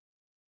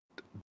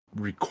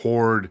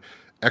record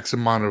X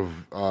amount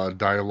of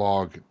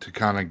dialogue to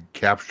kind of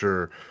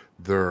capture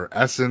their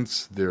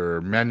essence, their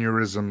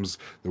mannerisms,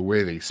 the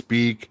way they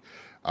speak,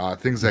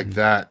 things like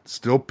that.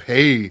 Still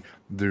pay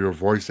their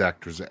voice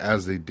actors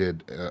as they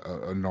did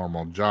a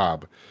normal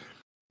job,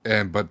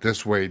 but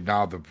this way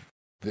now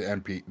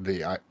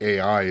the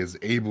AI is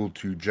able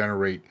to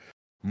generate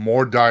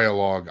more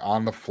dialogue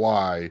on the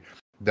fly.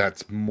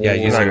 That's more. Yeah,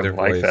 you're not going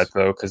to like that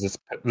though, because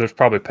there's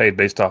probably paid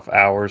based off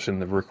hours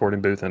in the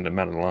recording booth and the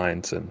amount of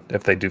lines. And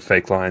if they do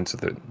fake lines,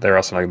 they're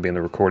also not going to be in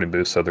the recording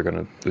booth, so they're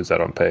going to lose that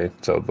on pay.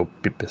 So they'll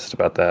be pissed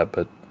about that.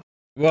 But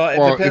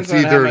it depends it's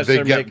on how either much they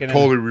they're get making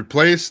totally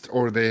replaced,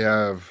 or they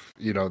have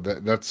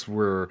that's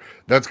where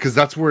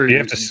you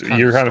have to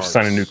you're kind of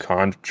sign a new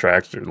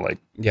contract or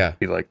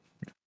be like.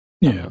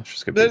 Yeah,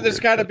 there's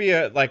got to be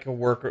a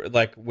worker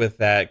like with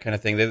that kind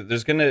of thing.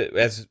 There's gonna,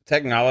 as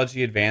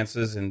technology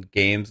advances and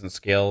games and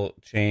scale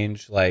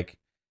change,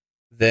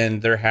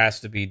 then there has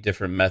to be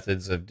different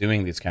methods of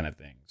doing these kind of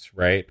things,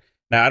 right?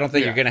 Now, I don't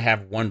think you're gonna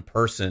have one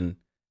person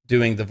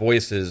doing the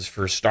voices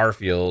for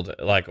Starfield,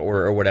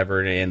 or whatever,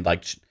 and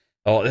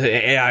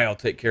AI will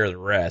take care of the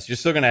rest. You're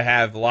still gonna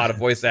have a lot of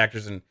voice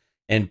actors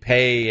and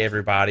pay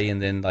everybody, and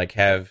then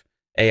have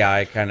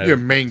AI kind of your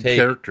main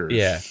characters.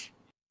 Yeah.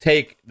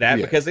 Take that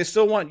because they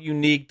still want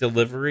unique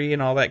delivery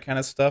and all that kind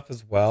of stuff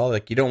as well.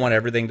 Like, you don't want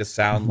everything to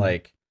sound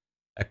like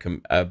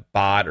a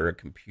bot or a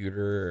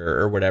computer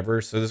or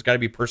whatever. So there's got to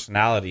be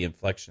personality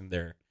inflection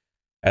there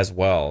as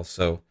well.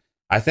 So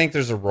I think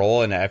there's a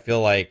role, and I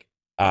feel like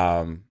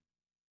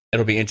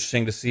it'll be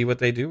interesting to see what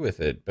they do with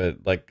it. But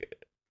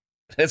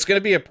it's going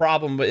to be a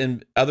problem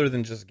in other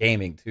than just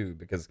gaming too,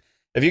 because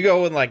if you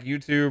go in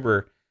YouTube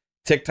or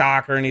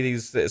TikTok or any of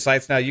these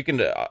sites now, you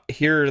can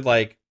hear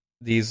like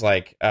these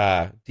like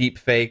deep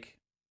fake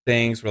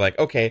things. Where like,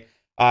 okay,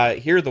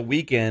 hear The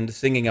Weeknd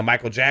singing a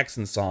Michael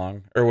Jackson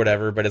song or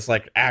whatever, but it's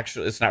like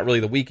actually, it's not really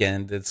The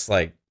Weeknd. It's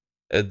like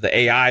the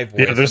AI voice.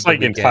 Yeah, there's of The like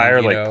Weeknd,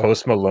 entire like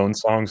Post Malone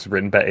songs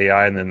written by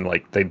AI, and then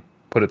like they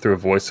put it through a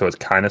voice so it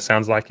kind of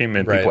sounds like him,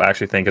 and people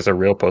actually think it's a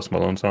real Post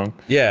Malone song.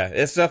 Yeah,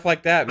 it's stuff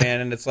like that,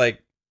 man. And it's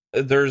like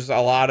there's a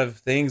lot of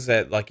things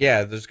that like,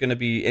 yeah, there's going to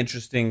be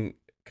interesting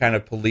kind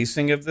of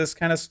policing of this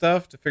kind of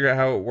stuff to figure out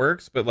how it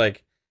works. But like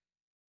at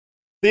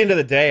the end of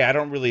the day, I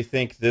don't really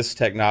think this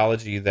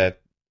technology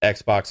that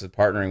Xbox is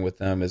partnering with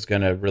them is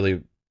going to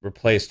really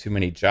replace too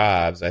many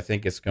jobs. I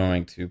think it's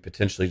going to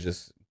potentially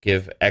just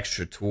give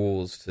extra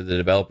tools to the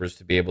developers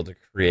to be able to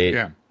create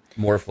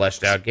more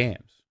fleshed out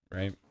games.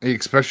 Right,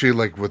 especially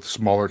like with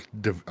smaller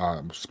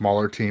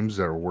teams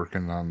that are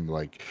working on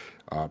like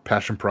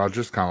passion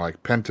projects, kind of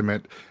like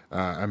Pentiment.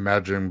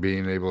 Imagine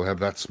being able to have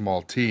that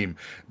small team,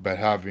 but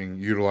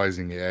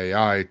utilizing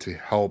AI to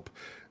help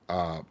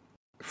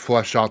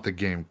flesh out the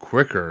game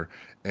quicker,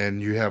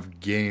 and you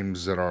have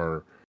games that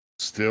are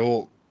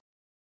still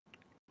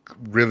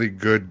really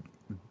good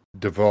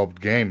developed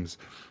games,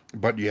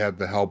 but you have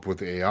the help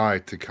with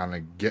AI to kind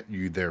of get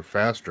you there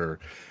faster.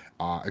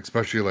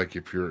 Especially like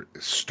if you're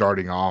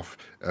starting off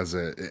as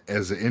an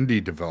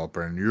indie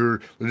developer, and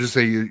let's just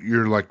say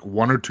you're like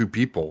one or two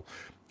people,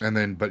 and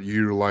then but you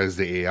utilize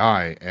the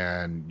AI,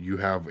 and you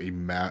have a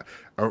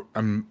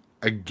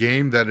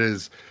game that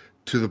is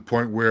to the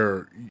point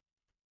where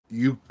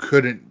you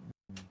couldn't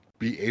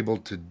be able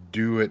to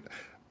do it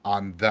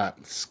on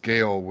that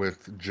scale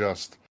with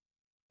just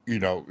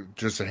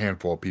a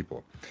handful of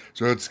people.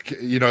 So it's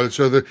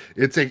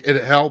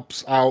it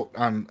helps out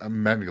on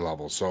many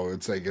levels. So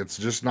it's like it's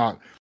just not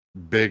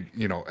big.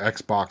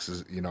 Xbox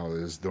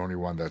is the only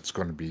one that's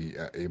going to be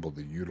able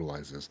to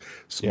utilize this.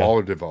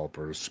 Smaller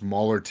developers,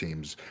 smaller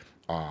teams,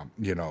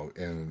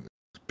 and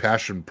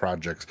passion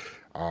projects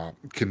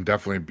can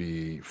definitely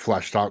be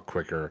fleshed out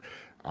quicker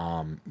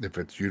if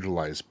it's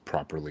utilized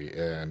properly,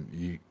 and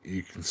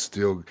you can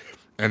still.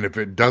 And if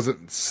it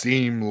doesn't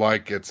seem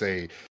like it's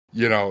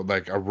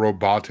like a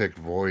robotic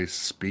voice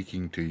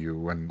speaking to you,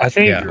 when I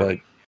think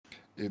like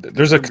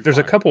there's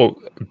a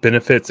couple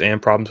benefits and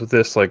problems with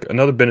this. Like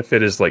another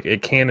benefit is like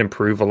it can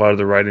improve a lot of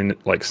the writing.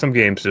 Like some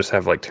games just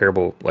have like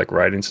terrible like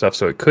writing stuff,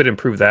 so it could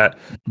improve that.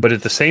 But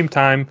at the same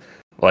time,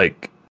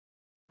 like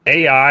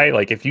AI,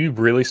 like if you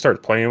really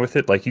start playing with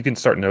it, like you can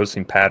start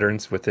noticing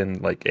patterns within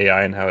like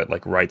AI and how it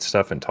like writes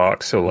stuff and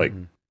talks. So like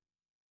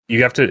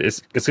you have to.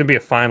 It's gonna be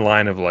a fine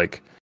line of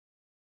like.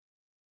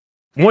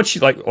 Once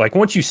you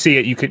once you see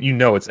it,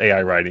 it's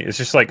AI writing. It's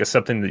just like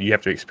something that you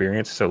have to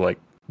experience. So like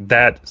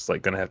that's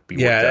like gonna have to be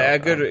worked out. A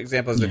good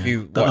example is if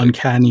you the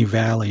uncanny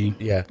valley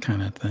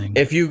kind of thing.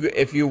 If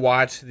you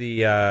watch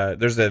the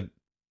there's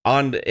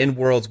on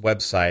In-World's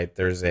website,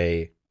 there's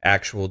a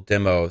actual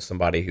demo of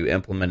somebody who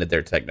implemented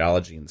their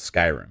technology in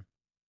Skyrim.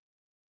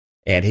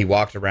 And he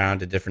walked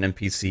around to different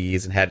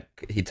NPCs and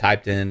he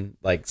typed in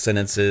like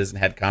sentences and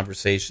had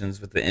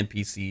conversations with the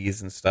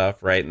NPCs and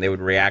stuff, right? And they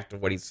would react to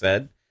what he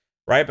said.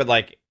 Right, but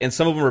like, and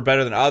some of them were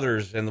better than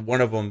others, and one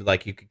of them,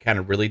 like, you could kind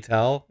of really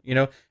tell,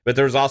 But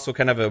there was also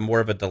kind of more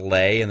of a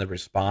delay in the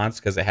response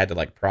because it had to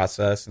like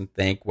process and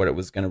think what it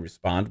was going to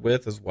respond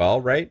with as well,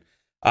 right?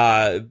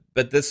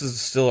 But this is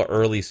still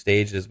early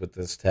stages with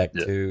this tech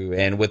too,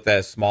 and with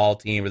that small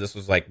team, this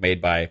was like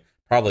made by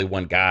probably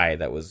one guy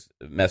that was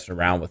messing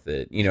around with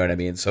it. You know what I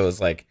mean? So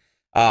it's like.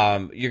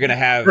 You're gonna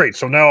have great.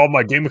 So now all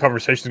my game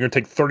conversations are gonna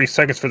take 30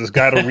 seconds for this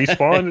guy to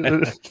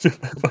respawn.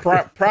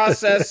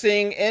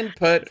 Processing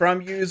input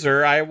from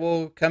user. I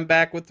will come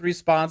back with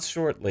response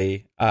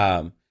shortly.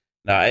 No,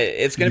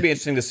 it's gonna be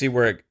interesting to see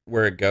where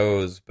it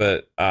goes,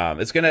 but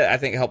it's gonna, I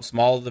think, help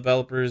small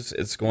developers.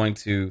 It's going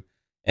to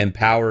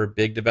empower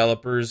big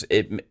developers.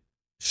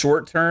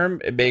 Short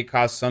term, it may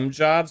cost some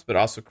jobs, but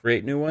also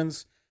create new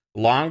ones.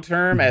 Long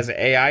term, as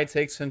AI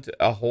takes into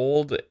a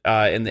hold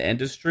in the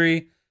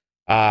industry.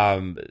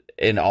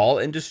 In all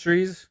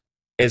industries,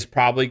 is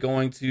probably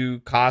going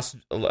to cost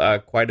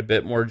quite a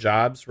bit more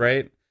jobs,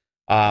 right?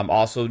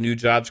 Also, new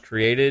jobs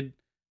created,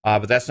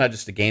 but that's not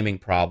just a gaming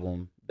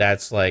problem.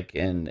 That's like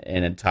an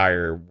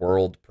entire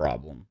world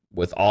problem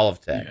with all of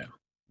tech,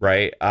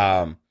 right?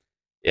 I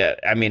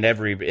mean,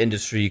 every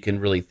industry you can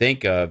really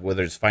think of,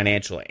 whether it's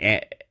financial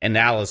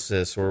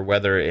analysis or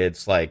whether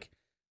it's like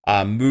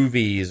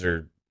movies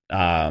or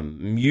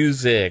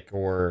music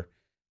or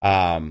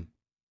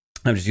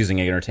I'm just using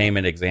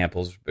entertainment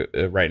examples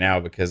right now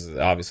because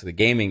obviously the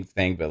gaming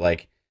thing, but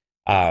like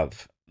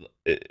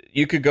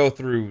you could go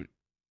through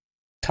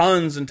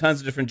tons and tons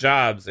of different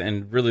jobs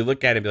and really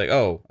look at it and be like,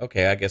 oh,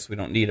 okay, I guess we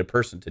don't need a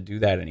person to do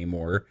that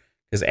anymore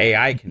because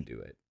AI can do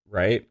it,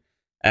 right?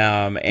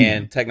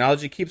 And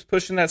technology keeps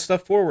pushing that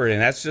stuff forward,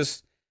 and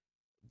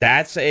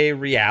that's a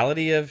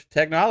reality of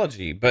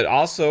technology, but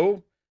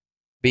also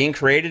being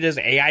created as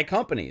AI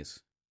companies.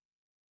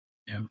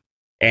 Yeah.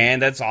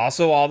 And that's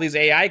also all these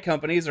AI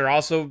companies are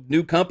also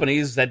new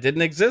companies that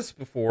didn't exist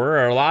before,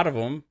 or a lot of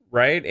them,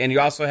 right? And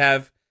you also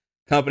have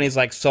companies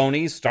like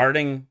Sony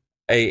starting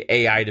a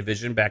AI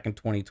division back in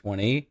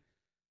 2020.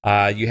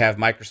 You have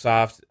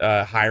Microsoft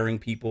hiring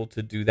people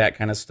to do that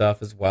kind of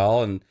stuff as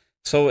well, and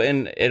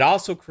it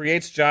also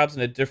creates jobs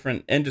in a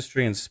different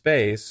industry and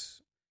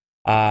space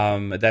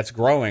that's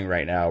growing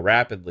right now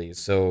rapidly.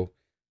 So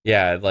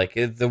yeah, like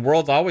the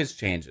world always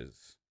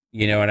changes.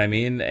 You know what I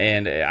mean?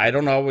 And I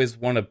don't always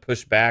want to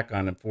push back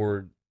on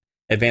forward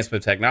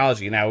advancement of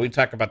technology. Now, we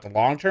talk about the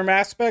long-term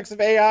aspects of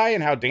AI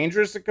and how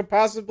dangerous it could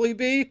possibly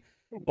be.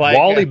 Like,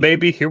 Wally,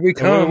 baby, here we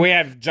come. When we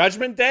have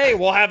Judgment Day,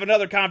 we'll have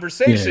another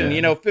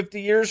conversation,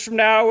 50 years from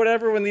now,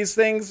 whatever, when these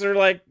things are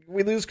like,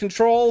 we lose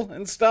control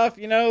and stuff,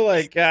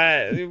 like,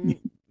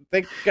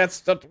 they got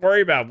stuff to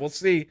worry about. We'll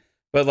see.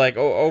 But like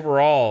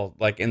overall,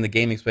 like in the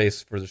gaming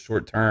space for the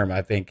short term,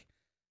 I think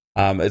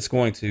it's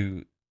going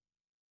to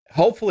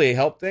hopefully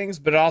help things,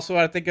 but also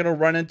I think it'll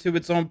run into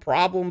its own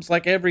problems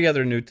like every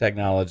other new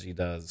technology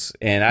does.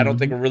 And I don't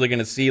think we're really going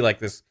to see like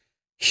this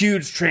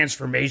huge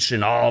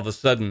transformation all of a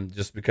sudden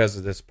just because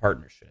of this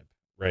partnership,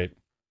 right?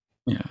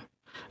 Yeah.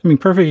 I mean,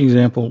 perfect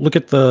example. Look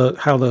at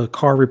how the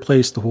car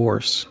replaced the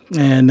horse.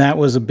 And that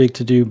was a big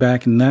to-do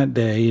back in that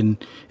day.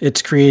 And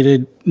it's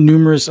created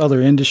numerous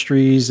other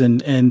industries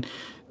and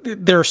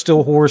there are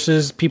still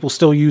horses. People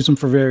still use them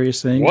for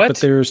various things. What? But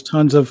there's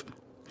tons of...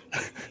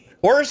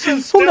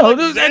 Horses still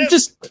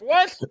exist?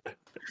 What?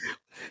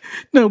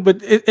 No,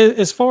 but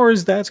as far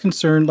as that's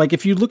concerned, like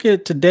if you look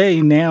at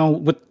today now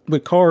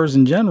with cars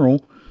in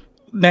general,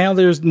 now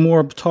there's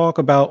more talk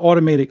about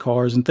automated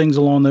cars and things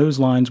along those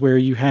lines where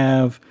you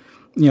have,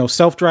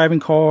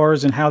 self-driving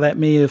cars and how that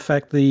may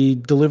affect the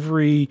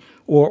delivery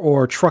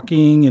or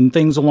trucking and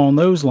things along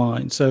those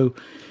lines. So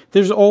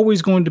there's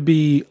always going to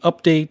be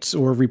updates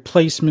or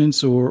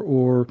replacements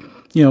or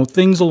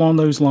things along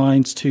those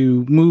lines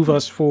to move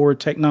us forward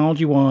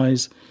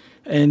technology-wise,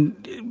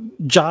 and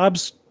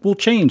jobs will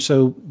change.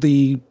 So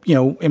the,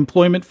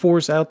 employment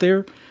force out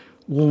there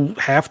will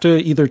have to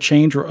either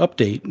change or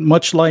update,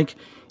 much like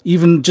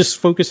even just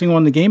focusing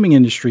on the gaming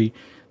industry.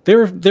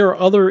 There are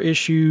other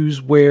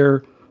issues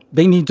where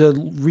they need to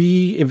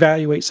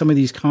reevaluate some of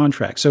these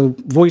contracts. So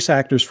voice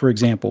actors, for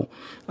example,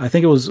 I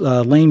think it was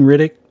Lane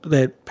Riddick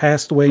that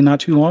passed away not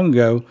too long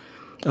ago.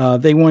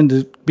 They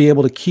wanted to be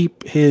able to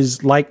keep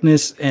his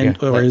likeness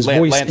or his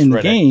voice Lance in the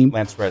Reddick. game.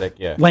 Lance Reddick,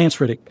 yeah. Lance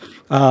Reddick.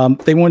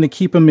 They wanted to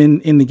keep him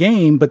in the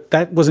game, but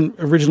that wasn't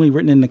originally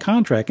written in the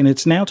contract. And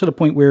it's now to the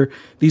point where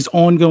these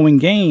ongoing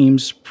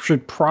games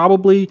should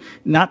probably,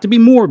 not to be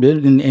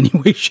morbid in any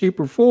way, shape,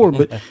 or form,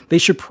 but they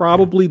should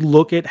probably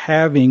look at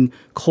having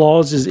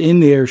clauses in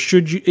there.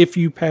 If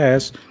you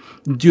pass,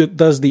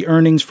 does the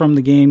earnings from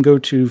the game go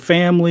to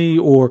family,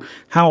 or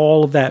how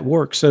all of that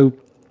works? So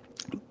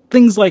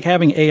things like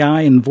having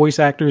AI and voice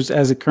actors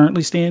as it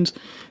currently stands,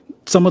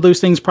 some of those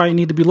things probably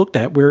need to be looked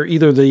at, where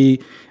either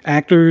the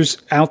actors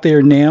out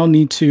there now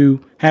need to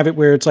have it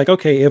where it's like,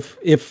 okay,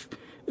 if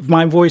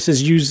my voice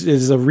is used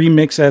as a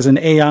remix as an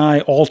AI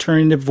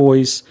alternative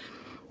voice,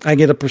 I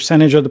get a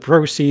percentage of the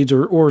proceeds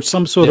or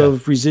some sort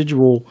of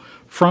residual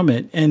from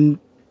it. And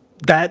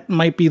that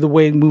might be the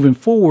way moving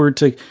forward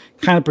to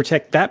kind of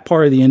protect that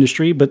part of the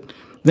industry. But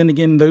then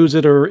again, those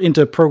that are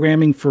into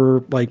programming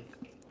for like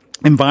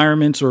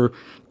environments or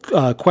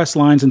quest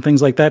lines and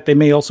things like that, they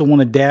may also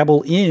want to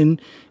dabble in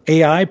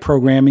AI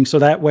programming, so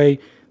that way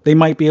they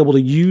might be able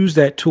to use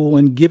that tool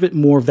and give it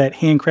more of that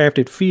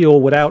handcrafted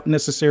feel without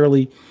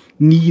necessarily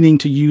needing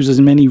to use as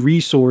many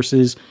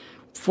resources.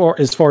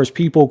 As far as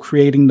people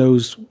creating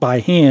those by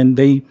hand,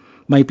 they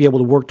might be able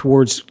to work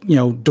towards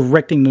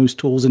directing those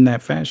tools in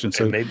that fashion.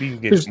 So and maybe you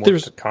get more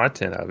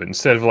content out of it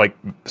instead of like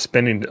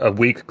spending a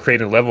week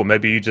creating a level.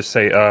 Maybe you just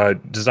say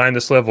design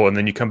this level, and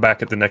then you come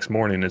back at the next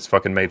morning and it's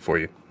fucking made for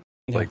you.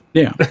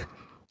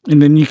 And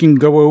then you can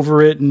go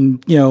over it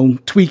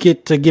and tweak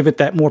it to give it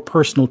that more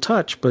personal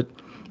touch. But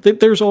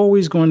there's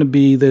always going to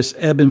be this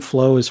ebb and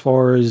flow as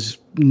far as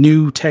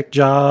new tech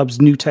jobs,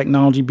 new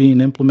technology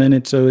being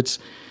implemented. So it's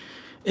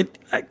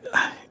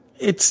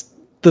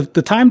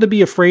the time to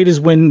be afraid is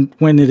when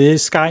it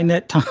is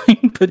Skynet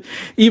time. But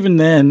even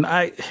then,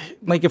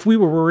 if we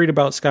were worried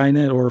about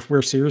Skynet, or if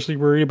we're seriously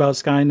worried about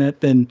Skynet,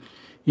 then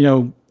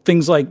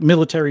things like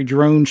military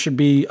drones should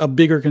be a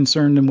bigger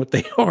concern than what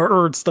they are,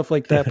 or stuff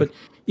like that. But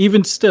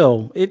even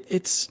still,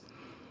 it's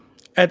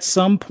at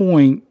some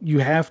point you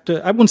have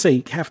to, I wouldn't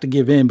say have to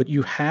give in, but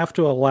you have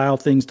to allow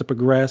things to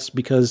progress,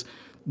 because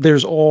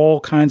there's all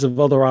kinds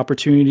of other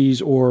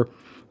opportunities or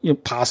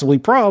possibly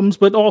problems,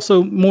 but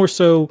also more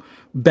so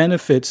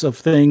benefits of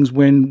things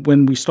when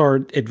we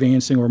start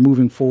advancing or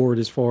moving forward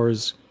as far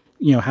as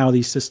how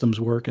these systems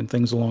work and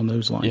things along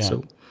those lines.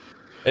 So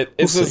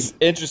it's just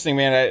interesting,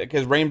 man,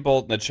 because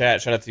Rainbolt in the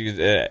chat, shout out to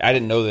you. I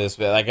didn't know this,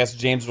 but I guess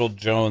James Earl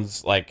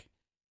Jones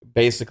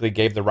basically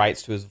gave the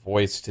rights to his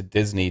voice to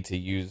Disney to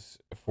use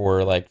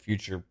for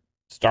future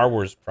Star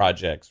Wars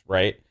projects,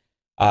 right?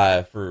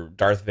 For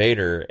Darth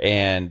Vader,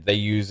 and they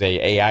use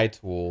a AI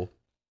tool,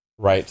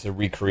 right, to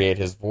recreate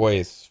his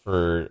voice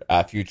for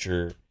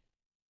future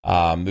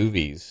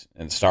movies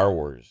and Star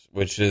Wars,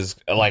 which is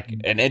like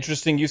an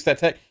interesting use of that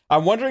tech.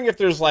 I'm wondering if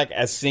there's like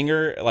a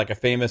singer, like a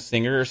famous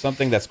singer or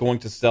something, that's going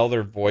to sell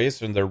their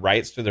voice and their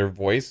rights to their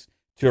voice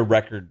to a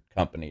record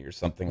company or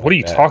something. What are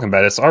you talking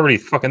about? It's already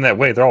fucking that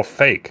way. They're all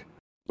fake.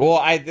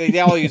 Well, they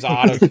all use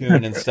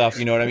auto-tune and stuff,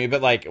 you know what I mean?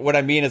 But like, what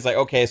I mean is like,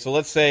 okay, so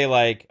let's say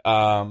like,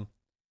 Taylor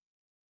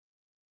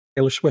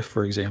Swift,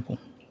 for example.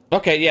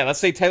 Okay, yeah, let's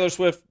say Taylor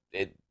Swift,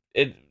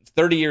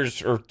 30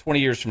 years or 20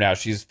 years from now,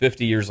 she's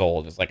 50 years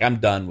old. It's like, I'm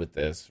done with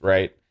this,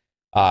 right?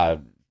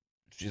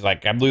 She's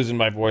like, I'm losing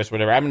my voice,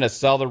 whatever. I'm going to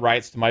sell the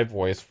rights to my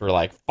voice for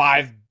like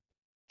 $5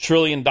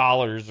 trillion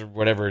or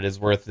whatever it is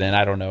worth then,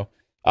 I don't know,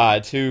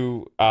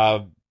 to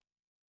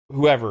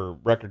whoever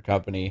record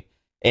company.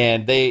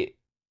 And they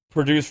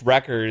produce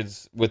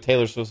records with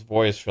Taylor Swift's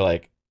voice for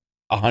like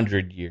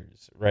 100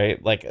 years,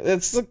 right? Like,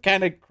 it's a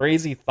kind of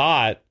crazy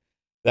thought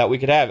that we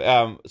could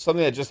have.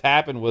 Something that just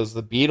happened was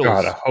the Beatles.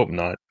 God, I hope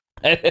not.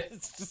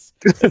 It's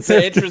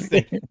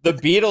interesting. The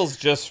Beatles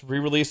just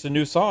re-released a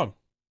new song.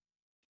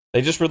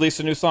 They just released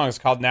a new song. It's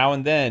called Now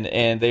and Then,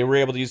 and they were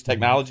able to use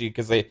technology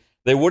because they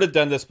would have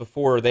done this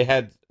before. They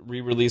had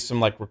re-released some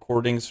like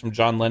recordings from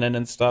John Lennon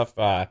and stuff,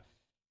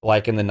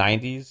 like in the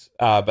 90s,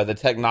 but the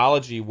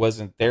technology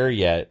wasn't there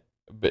yet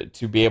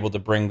to be able to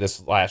bring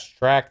this last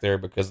track there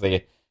because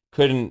they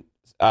couldn't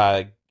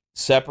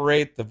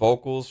separate the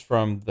vocals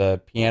from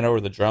the piano or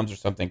the drums or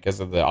something because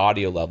of the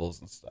audio levels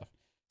and stuff.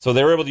 So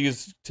they were able to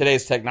use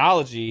today's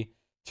technology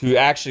to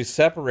actually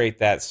separate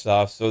that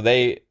stuff. So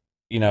they,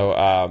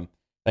 I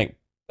think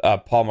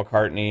Paul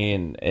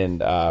McCartney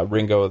and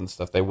Ringo and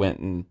stuff, they went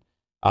and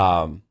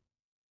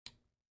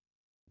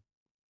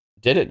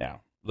did it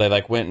now. They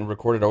like went and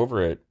recorded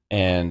over it,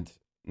 and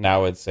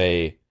now it's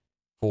a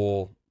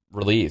full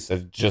release.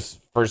 It's just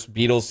first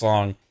Beatles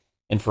song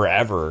in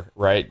forever,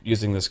 right?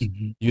 Using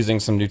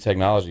some new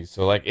technology.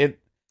 So like it.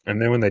 And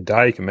then when they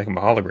die, you can make them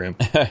a hologram.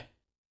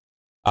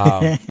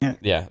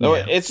 Yeah.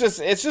 It's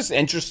just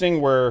interesting.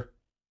 Where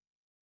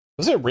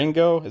was it?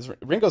 Ringo? Is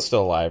Ringo's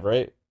still alive,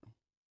 right?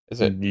 Is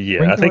it? Yeah,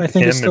 Ringo, I think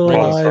him and still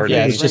Paul alive. started.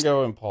 Yeah, He's it's just-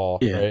 Ringo and Paul.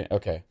 yeah. Right?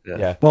 Okay. Yeah.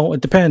 Yeah. Well,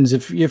 it depends.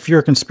 If you're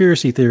a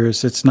conspiracy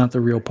theorist, it's not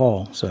the real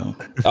Paul. So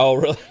Oh,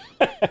 really?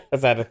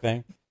 Is that a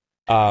thing?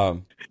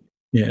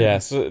 Yeah.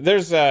 So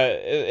there's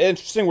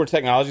interesting where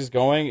technology is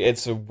going.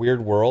 It's a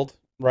weird world,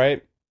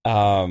 right?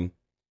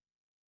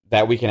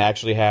 That we can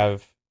actually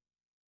have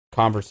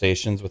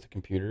conversations with a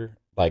computer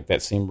like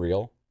that seem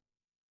real,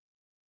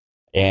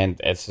 and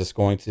it's just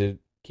going to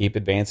keep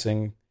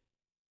advancing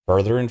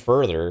further and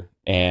further.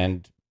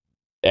 And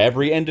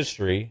every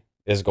industry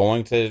is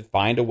going to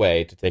find a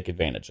way to take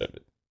advantage of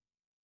it.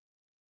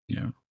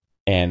 Yeah.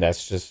 And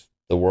that's just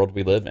the world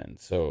we live in.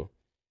 So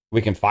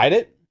we can fight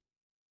it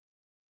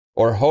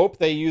or hope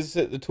they use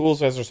the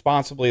tools as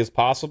responsibly as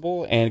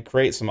possible and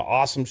create some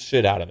awesome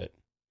shit out of it.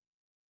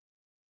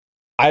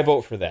 I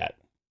vote for that.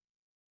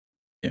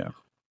 Yeah.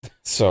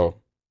 So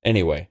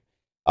anyway,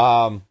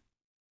 good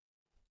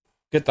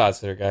thoughts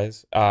there,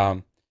 guys.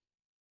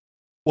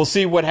 We'll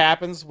see what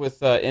happens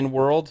with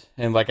in-world,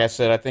 and like I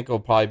said, I think it'll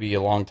probably be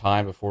a long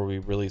time before we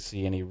really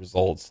see any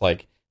results.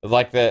 Like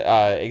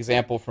the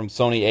example from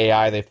Sony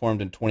AI, they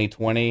formed in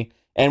 2020,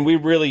 and we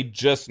really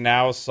just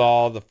now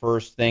saw the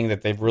first thing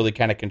that they've really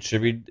kind of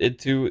contributed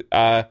to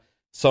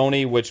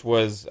Sony, which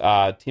was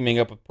teaming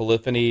up with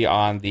Polyphony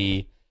on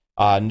the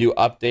new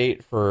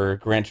update for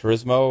Gran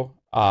Turismo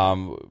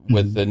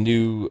with the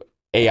new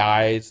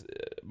AI's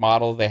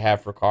model they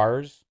have for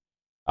cars.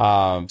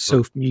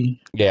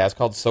 Sophie. Yeah, it's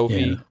called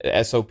Sophie,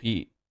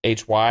 Sophy.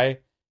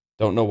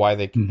 Don't know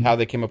why how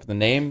they came up with the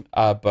name,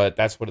 but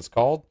that's what it's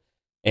called.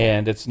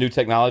 And it's new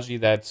technology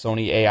that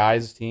Sony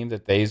AI's team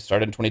that they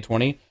started in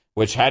 2020,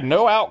 which had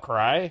no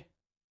outcry.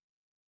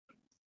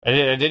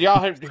 Did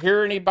y'all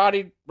hear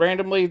anybody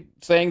randomly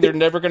saying they're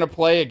never going to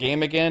play a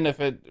game again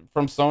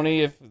from Sony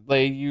if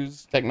they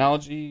use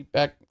technology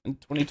back in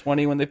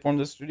 2020 when they formed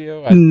the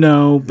studio?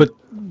 No,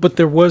 but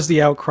there was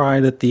the outcry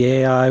that the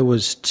AI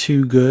was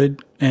too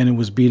good and it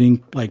was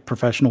beating like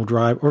professional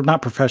or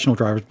not professional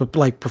drivers, but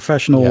like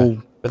professional.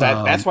 Yeah. But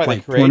that's why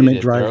like they created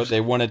it, bro. drivers.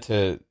 They wanted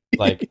to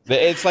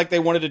it's like they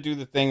wanted to do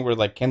the thing where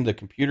like, can the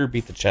computer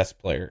beat the chess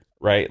player,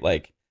 right?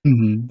 Like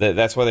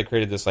that's why they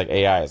created this like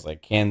AI. Is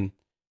like, can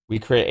we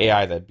create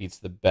AI that beats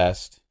the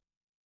best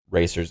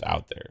racers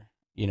out there?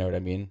 You know what I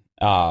mean?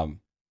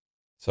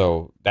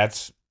 So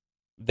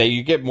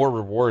you get more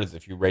rewards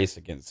if you race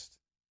against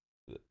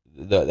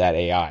that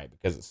AI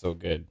because it's so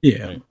good.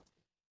 Yeah. Right?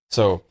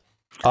 So,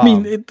 I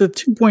mean, the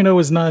 2.0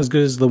 is not as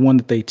good as the one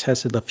that they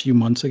tested a few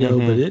months ago,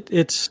 but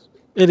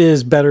it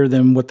is better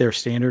than what their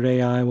standard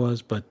AI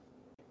was, but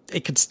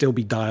it could still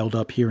be dialed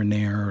up here and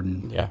there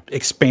and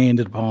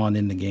expanded upon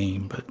in the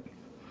game. But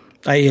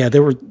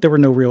there were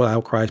no real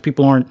outcries.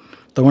 People aren't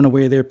throwing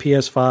away their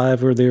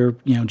PS5 or their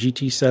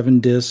GT7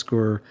 disc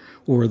or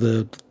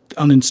the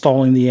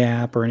uninstalling the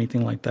app or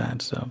anything like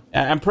that. So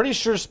I'm pretty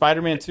sure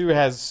Spider-Man 2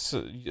 has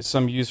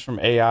some use from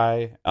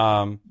AI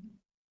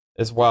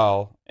as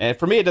well. And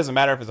for me, it doesn't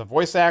matter if it's a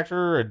voice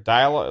actor or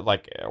dialogue,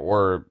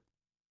 or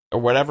or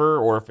whatever,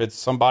 or if it's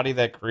somebody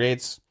that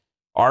creates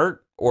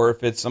art, or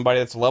if it's somebody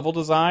that's level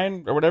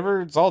design or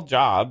whatever. It's all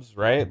jobs,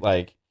 right?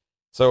 Like,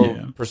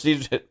 so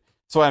procedure.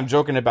 That's why I'm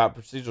joking about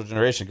procedural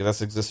generation, because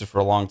that's existed for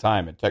a long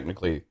time, and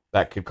technically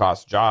that could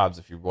cost jobs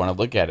if you want to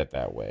look at it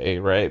that way,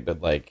 right?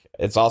 But like,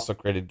 it's also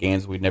created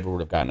games we never would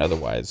have gotten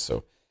otherwise.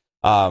 So,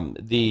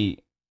 the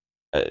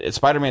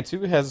Spider-Man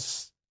 2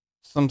 has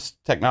some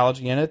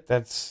technology in it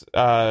that's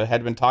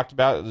had been talked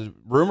about. The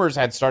rumors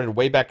had started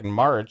way back in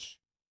March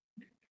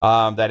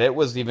that it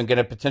was even going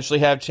to potentially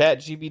have Chat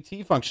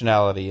GPT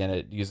functionality in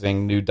it,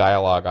 using new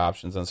dialogue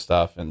options and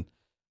stuff. And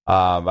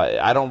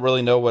I don't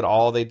really know what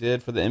all they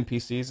did for the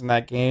NPCs in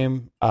that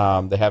game.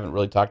 They haven't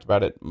really talked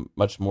about it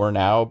much more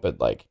now, but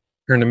like,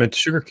 turn them into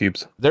sugar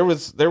cubes. There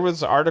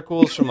was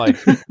articles from like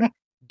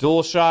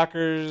Dual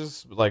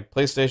Shockers, like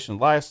PlayStation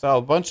Lifestyle,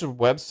 a bunch of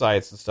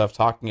websites and stuff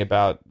talking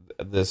about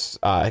this.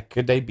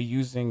 Could they be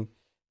using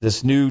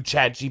this new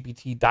Chat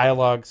GPT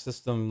dialogue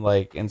system,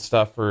 like, and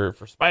stuff for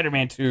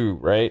Spider-Man 2,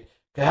 right?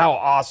 How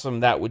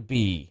awesome that would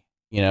be,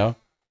 you know?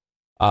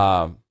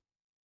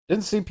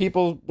 Didn't see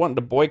people wanting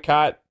to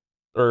boycott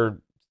or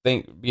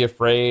be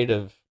afraid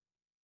of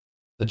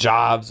the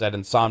jobs at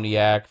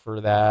Insomniac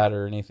for that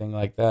or anything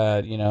like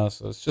that, you know?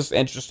 So it's just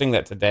interesting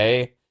that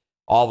today,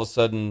 all of a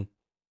sudden,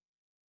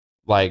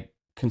 like,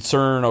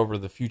 concern over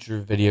the future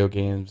of video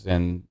games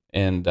and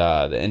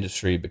the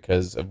industry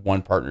because of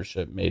one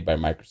partnership made by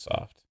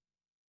Microsoft.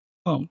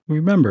 Well,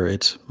 remember,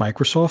 it's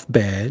Microsoft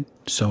bad,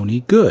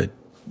 Sony good.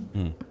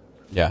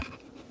 Yeah,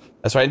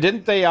 that's right.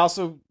 Didn't they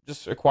also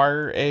just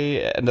acquire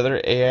another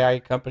AI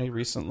company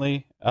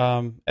recently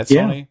at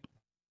Sony?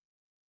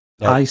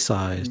 Yep.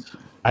 iSize.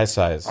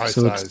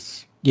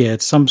 iSize.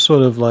 It's some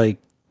sort of like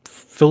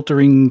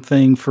filtering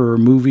thing for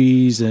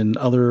movies and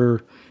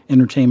other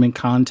entertainment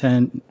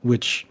content,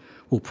 which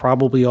will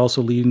probably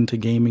also lead into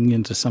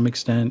gaming to some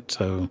extent.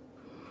 So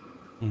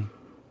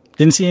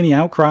didn't see any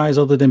outcries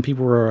other than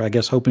people were, I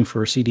guess, hoping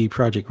for a CD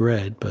Projekt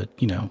Red, but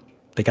you know,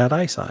 they got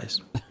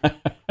iSize. A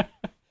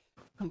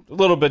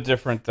little bit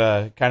different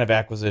kind of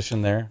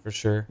acquisition there for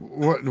sure.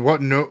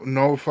 What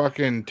no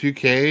fucking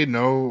 2K,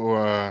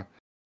 no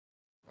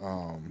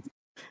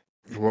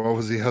what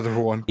was the other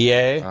one?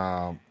 EA.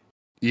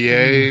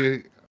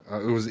 EA. It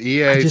was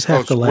EA. I just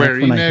have to laugh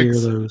when Enix, I hear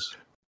those.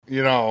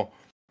 You know,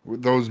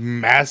 those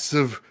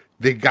massive.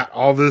 They got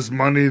all this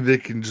money. They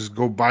can just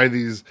go buy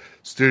these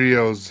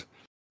studios,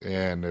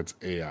 and it's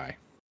AI.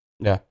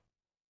 Yeah.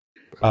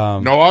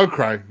 No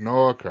outcry.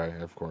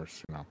 Of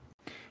course, you know.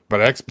 But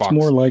Xbox. It's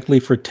more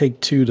likely for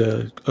Take-Two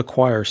to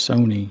acquire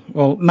Sony.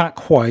 Well, not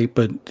quite,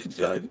 but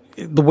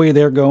the way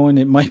they're going,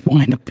 it might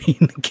wind up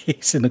being the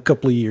case in a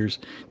couple of years.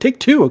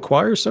 Take-Two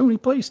acquires Sony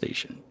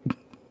PlayStation.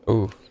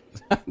 Ooh,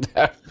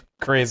 that's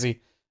crazy.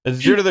 It's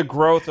due to the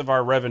growth of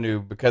our revenue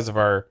because of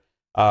our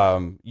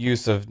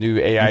use of new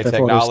AI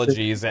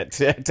technologies at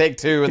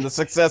Take-Two and the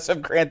success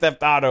of Grand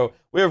Theft Auto.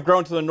 We have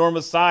grown to an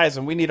enormous size,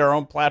 and we need our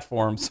own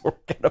platform, so we're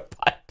going to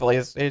buy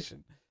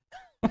PlayStation.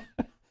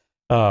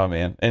 Oh,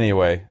 man.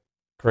 Anyway.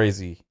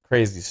 Crazy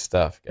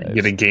stuff, guys.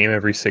 Get a game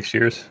every 6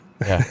 years.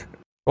 Yeah.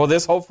 Well,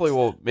 this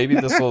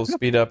will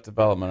speed up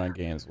development on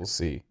games. We'll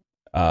see.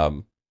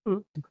 I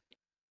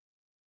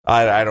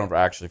don't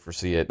actually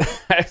foresee it.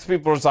 As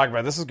people are talking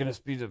about, this is going to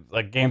speed up.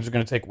 Like, games are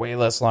going to take way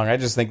less long. I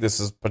just think this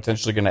is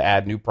potentially going to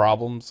add new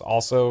problems.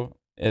 Also,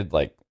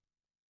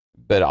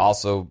 but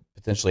also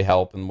potentially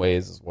help in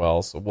ways as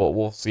well. So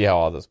we'll see how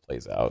all this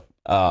plays out.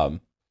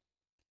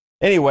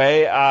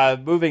 Anyway,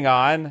 moving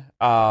on.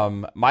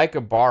 Mike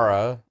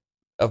Ibarra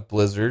of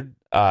Blizzard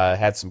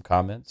had some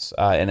comments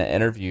in an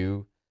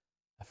interview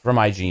from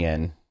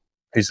IGN.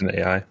 He's an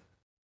AI.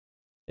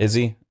 Is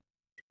he?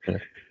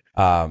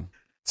 Yeah.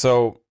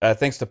 So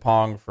thanks to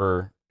Pong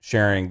for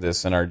sharing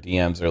this in our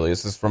DMs earlier.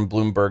 This is from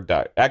Bloomberg.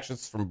 Actually,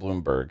 it's from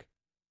Bloomberg.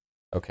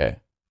 Okay.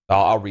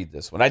 I'll read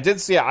this one. I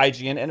did see an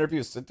IGN interview,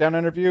 a sit-down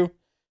interview,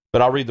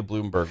 but I'll read the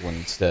Bloomberg one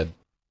instead.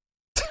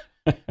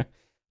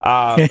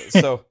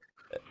 So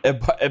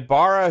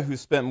Ibarra, who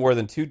spent more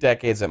than 2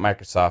 decades at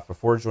Microsoft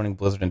before joining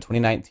Blizzard in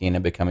 2019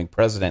 and becoming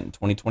president in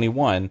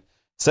 2021,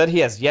 said he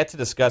has yet to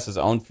discuss his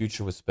own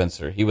future with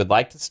Spencer. He would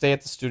like to stay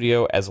at the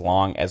studio as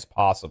long as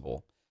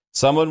possible.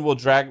 Someone will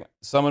drag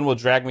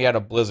me out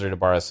of Blizzard,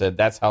 Ibarra said.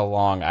 That's how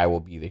long I will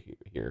be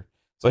here.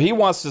 So he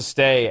wants to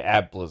stay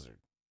at Blizzard,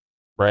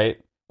 right?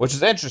 Which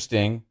is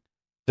interesting.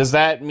 Does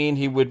that mean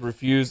he would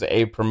refuse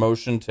a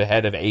promotion to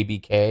head of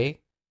ABK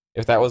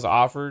if that was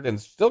offered and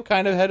still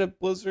kind of head of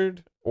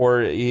Blizzard?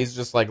 Or he's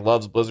just like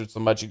loves Blizzard so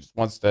much he just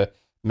wants to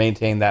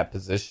maintain that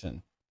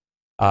position?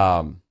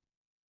 I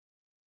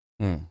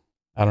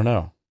don't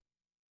know.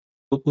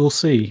 We'll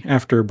see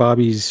after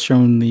Bobby's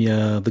shown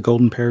the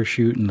golden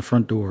parachute in the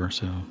front door.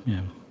 So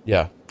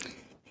yeah.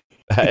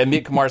 And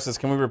Meet Kumar says,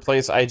 "Can we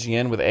replace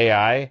IGN with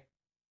AI?"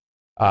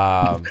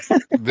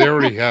 They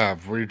already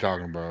have. What are you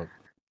talking about?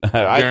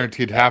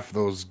 Guaranteed half of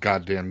those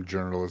goddamn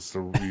journalists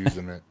are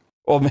using it.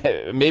 Well,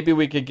 maybe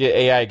we could get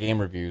AI game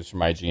reviews from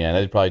IGN.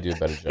 They'd probably do a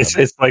better job.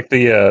 It's like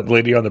the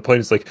lady on the plane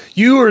is like,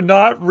 "You are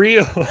not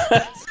real."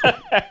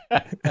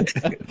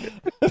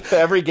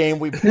 Every game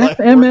we play, That's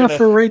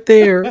MF right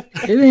there.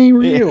 It ain't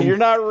real. You're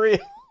not real.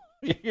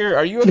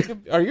 Are you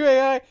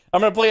AI?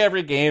 I'm gonna play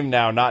every game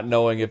now, not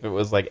knowing if it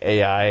was like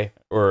AI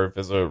or if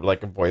it's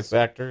like a voice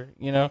actor.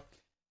 We'll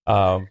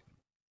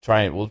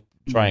try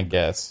and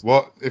guess.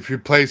 Well, if you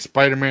play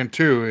Spider-Man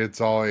 2, it's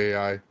all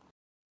AI.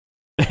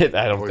 I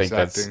don't think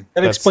acting.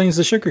 That explains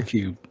the sugar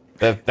cube.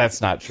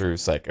 That's not true,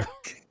 Psycho.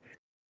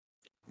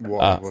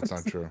 Well, what's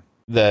not true?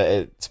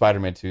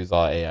 Spider-Man 2 is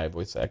all AI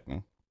voice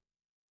acting.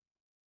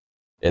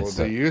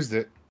 They used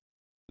it.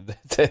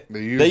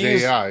 They used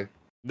AI.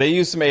 They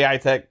use some AI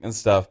tech and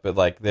stuff, but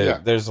like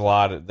there's a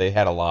lot of, they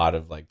had a lot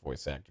of like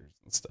voice actors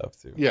and stuff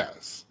too.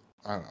 Yes,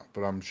 I know,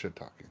 but I'm shit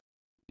talking.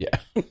 Yeah.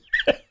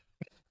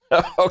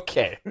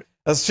 Okay.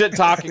 Shit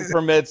talking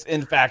permits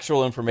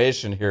infactual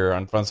information here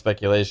on Fun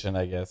Speculation,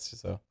 I guess.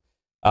 So,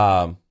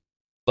 all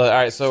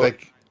right. So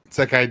it's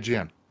like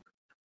IGN.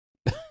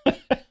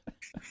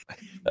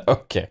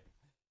 Okay.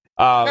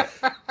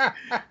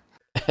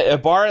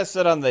 Ibarra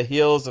said on the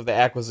heels of the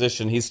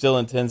acquisition, he still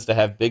intends to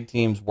have big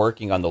teams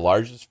working on the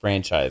largest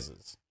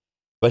franchises,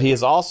 but he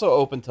is also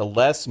open to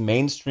less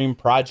mainstream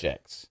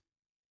projects,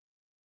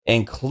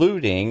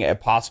 including a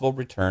possible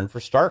return for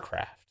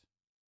StarCraft.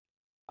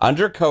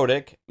 Under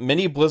Kotick,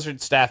 many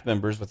Blizzard staff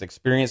members with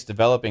experience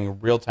developing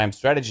real-time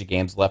strategy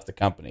games left the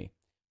company.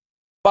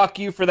 Fuck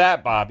you for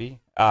that, Bobby.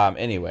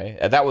 Anyway,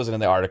 that wasn't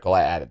in the article.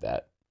 I added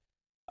that.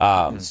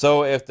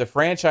 So if the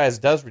franchise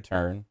does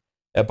return,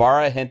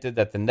 Ibarra hinted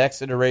that the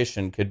next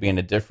iteration could be in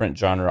a different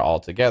genre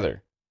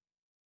altogether.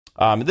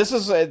 This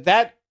is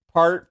that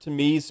part to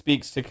me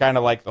speaks to kind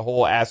of like the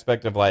whole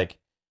aspect of like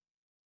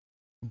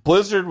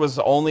Blizzard was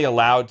only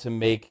allowed to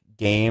make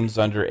games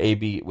under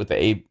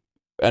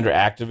under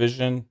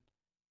Activision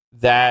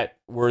that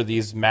were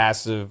these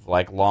massive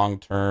like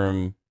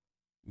long-term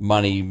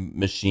money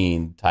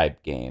machine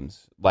type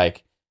games,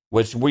 like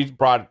which we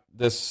brought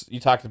this. You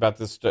talked about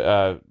this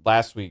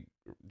last week,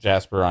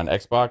 Jasper, on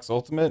Xbox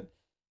Ultimate,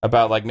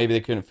 about like maybe they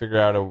couldn't figure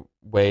out a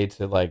way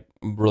to like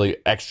really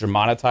extra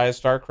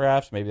monetize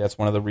StarCraft. Maybe that's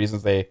one of the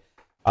reasons they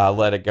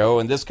let it go.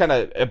 And this kind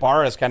of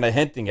Ibarra is kind of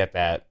hinting at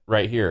that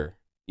right here.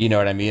 You know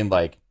what I mean?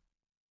 Like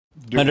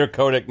under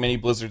Kotick, many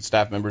Blizzard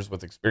staff members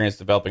with experience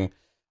developing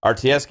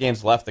RTS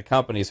games left the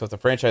company. So if the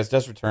franchise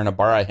does return,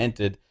 Ibarra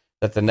hinted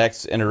that the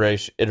next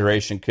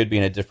iteration could be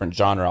in a different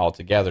genre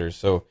altogether.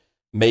 So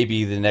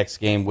maybe the next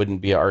game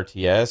wouldn't be a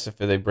RTS if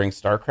they bring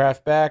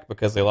StarCraft back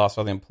because they lost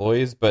all the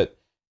employees, but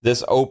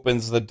this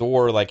opens the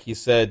door, like he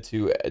said,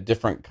 to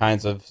different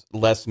kinds of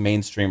less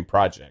mainstream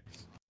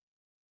projects.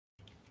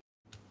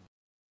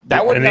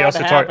 That would not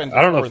have happened.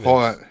 I don't know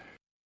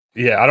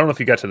if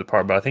you got to the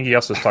part, but I think he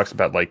also talks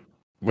about like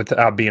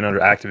without being under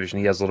Activision,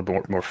 he has a little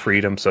bit more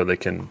freedom, so they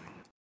can,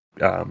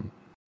 they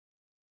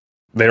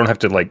don't have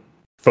to like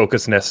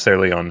focus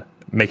necessarily on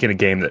making a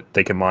game that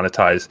they can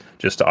monetize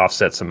just to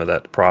offset some of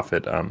that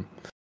profit.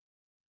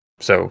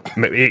 So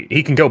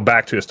he can go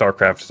back to a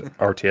StarCraft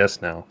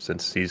RTS now,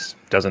 since he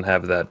doesn't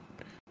have that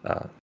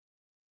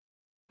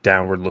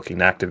downward-looking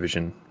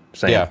Activision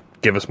saying,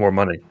 "Give us more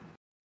money."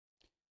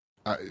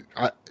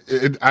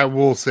 I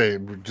will say,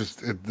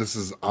 this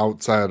is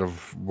outside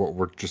of what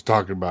we're just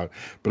talking about,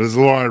 but it's a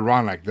little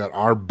ironic that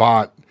our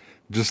bot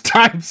just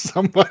timed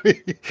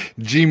somebody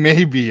G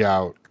maybe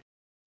out.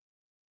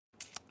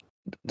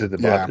 Did the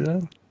bot do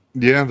that?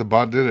 Yeah, the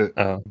bot did it.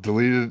 Oh.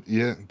 Deleted.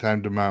 Yeah,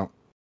 timed him out.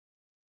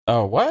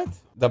 Oh, what?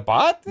 The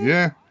bot?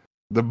 Yeah.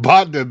 The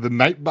bot did. The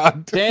night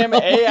bot did. Damn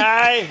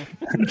AI.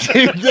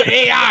 The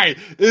AI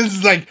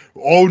is like,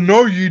 oh,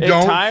 no, you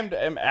don't. It timed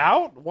him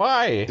out?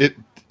 Why?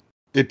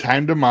 It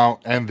timed him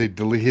out, and they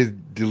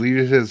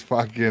deleted his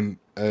fucking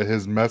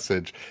his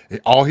message.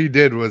 All he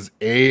did was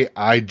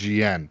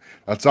AIGN.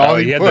 That's all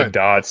he had put. the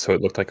dots, so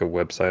it looked like a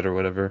website or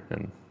whatever.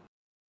 And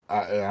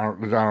I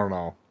don't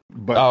know.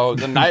 But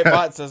the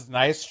Nightbot says,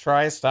 "Nice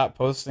try. Stop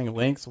posting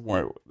links."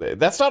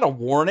 That's not a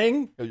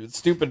warning,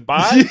 stupid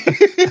bot.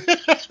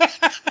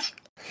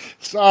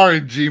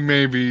 Sorry, G.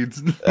 Maybe.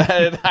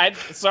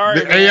 Sorry.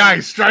 The AI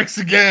strikes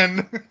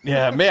again.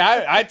 Yeah,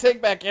 man. I take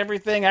back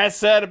everything I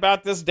said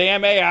about this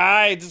damn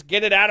AI. Just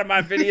get it out of my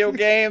video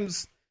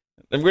games.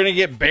 I'm gonna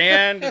get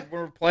banned if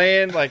we're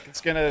playing. Like it's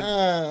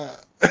gonna.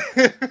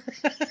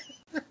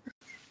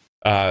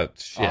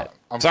 Shit.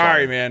 I'm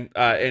sorry, man.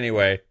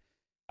 Anyway.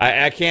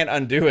 I can't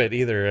undo it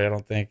either, I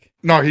don't think.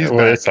 No, he's back.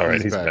 It's all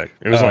right. He's back.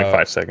 It was only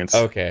 5 seconds.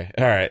 Okay.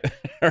 All right.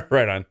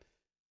 Right on.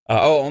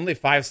 Only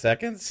 5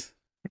 seconds?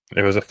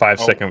 It was a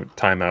 5-second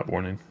timeout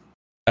warning.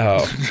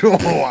 Oh. Oh,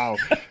 wow.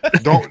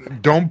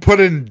 Don't put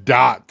in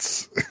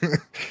dots.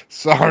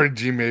 Sorry,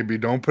 G maybe.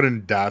 Don't put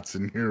in dots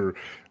in your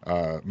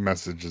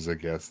messages, I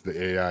guess.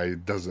 The AI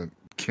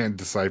can't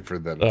decipher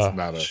that it's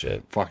not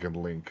a fucking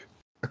link.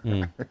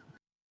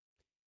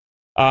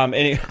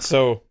 Anyway,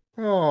 so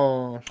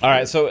all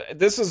right, so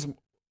this is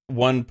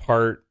one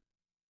part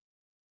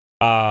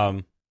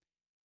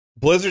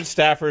Blizzard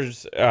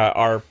staffers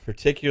are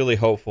particularly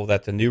hopeful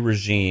that the new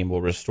regime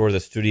will restore the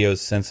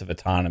studio's sense of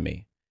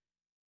autonomy.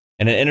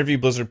 In an interview,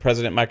 Blizzard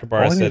president Mike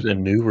Ibarra said, "A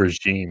new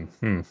regime."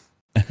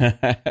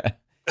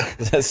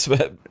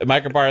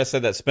 Mike Ibarra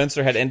said that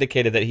Spencer had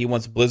indicated that he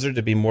wants Blizzard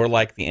to be more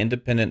like the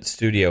independent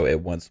studio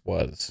it once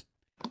was.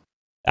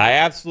 I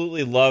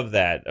absolutely love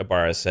that,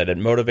 Ibarra said. It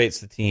motivates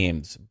the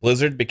teams.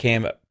 Blizzard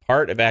became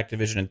part of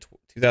Activision in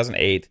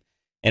 2008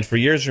 and for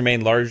years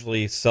remained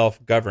largely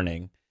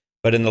self-governing.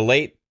 But in the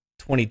late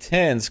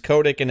 2010s,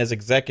 Kotick and his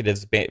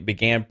executives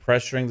began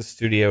pressuring the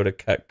studio to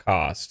cut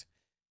costs.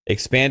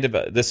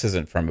 This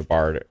isn't from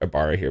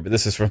Ibarra here, but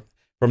this is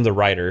from the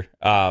writer.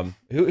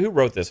 Who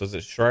wrote this? Was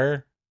it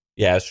Schreier?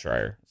 Yeah, it's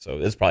Schreier. So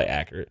it's probably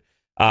accurate.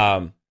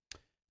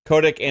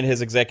 Kotick and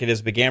his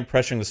executives began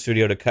pressuring the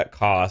studio to cut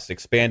costs,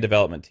 expand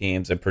development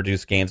teams, and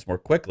produce games more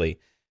quickly.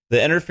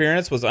 The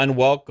interference was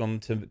unwelcome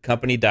to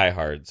company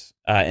diehards.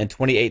 In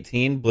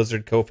 2018,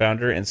 Blizzard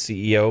co-founder and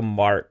CEO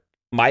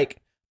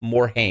Mike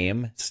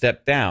Morhaime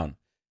stepped down.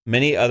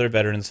 Many other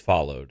veterans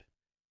followed.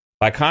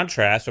 By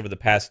contrast, over the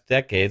past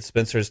decade,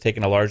 Spencer has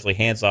taken a largely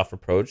hands-off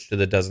approach to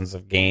the dozens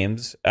of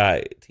teams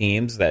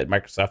that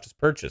Microsoft has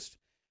purchased.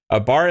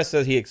 Ibarra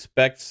says he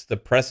expects the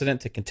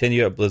precedent to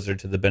continue at Blizzard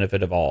to the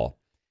benefit of all.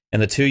 In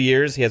the 2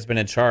 years he has been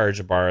in charge,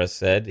 Ibarra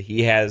said,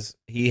 he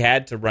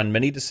had to run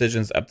many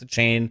decisions up the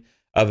chain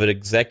of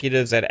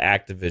executives at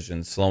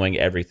Activision, slowing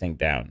everything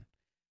down.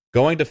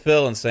 Going to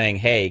Phil and saying,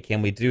 "Hey,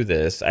 can we do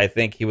this?" I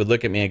think he would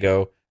look at me and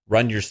go,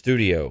 "Run your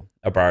studio,"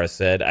 Ibarra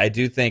said. "I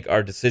do think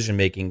our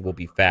decision-making will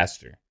be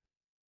faster."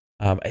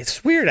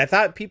 It's weird. I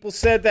thought people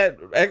said that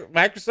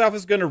Microsoft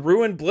was going to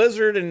ruin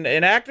Blizzard and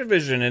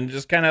Activision and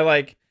just kind of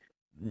like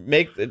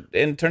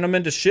and turn them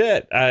into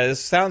shit. It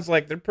sounds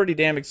like they're pretty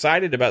damn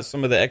excited about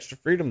some of the extra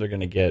freedom they're going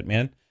to get,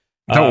 man.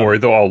 Don't worry,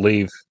 they'll all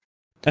leave.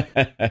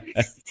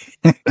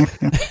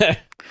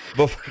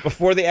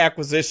 Before the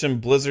acquisition,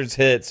 Blizzard's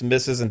hits,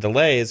 misses, and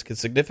delays could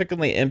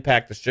significantly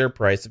impact the share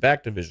price of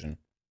Activision.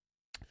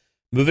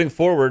 Moving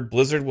forward,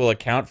 Blizzard will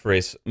account for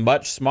a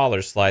much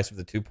smaller slice of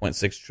the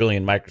 $2.6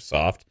 trillion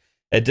Microsoft,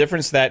 a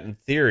difference that, in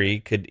theory,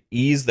 could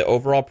ease the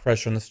overall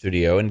pressure on the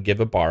studio and give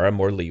Ibarra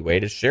more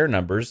leeway to share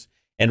numbers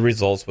and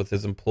results with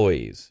his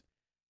employees.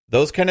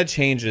 Those kind of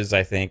changes,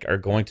 I think, are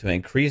going to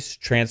increase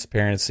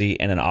transparency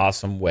in an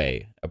awesome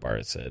way,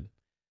 Ibarra said.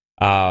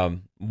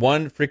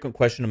 One frequent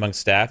question among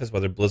staff is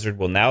whether Blizzard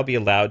will now be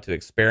allowed to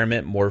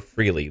experiment more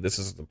freely. This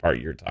is the part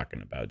you're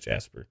talking about,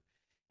 Jasper.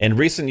 In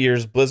recent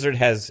years, Blizzard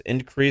has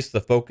increased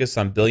the focus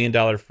on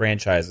billion-dollar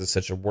franchises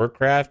such as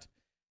Warcraft,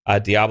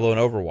 Diablo, and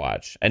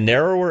Overwatch, a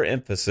narrower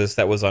emphasis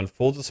that was on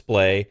full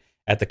display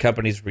at the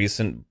company's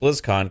recent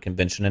BlizzCon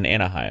convention in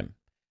Anaheim.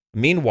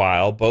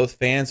 Meanwhile, both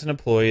fans and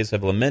employees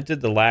have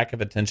lamented the lack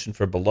of attention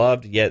for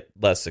beloved yet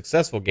less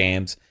successful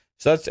games,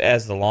 such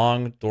as the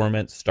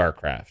long-dormant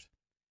StarCraft.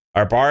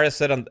 Ibarra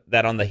said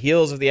that on the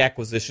heels of the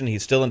acquisition, he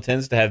still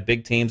intends to have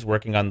big teams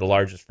working on the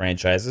largest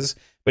franchises,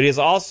 but he is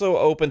also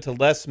open to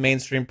less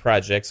mainstream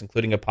projects,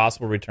 including a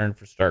possible return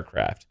for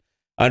StarCraft.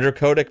 Under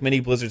Kotick, many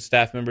Blizzard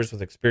staff members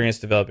with experience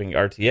developing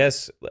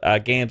RTS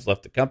games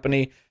left the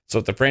company, so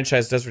if the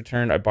franchise does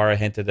return, Ibarra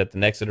hinted that the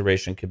next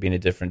iteration could be in a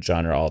different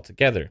genre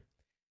altogether.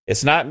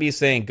 "It's not me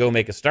saying go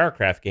make a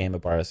StarCraft game,"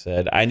 Ibarra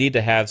said. "I need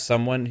to have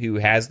someone who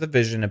has the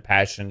vision and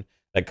passion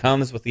that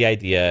comes with the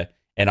idea,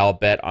 and I'll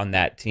bet on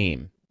that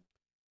team."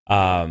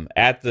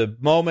 At the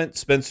moment,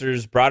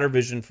 Spencer's broader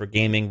vision for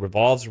gaming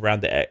revolves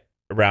around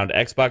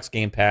Xbox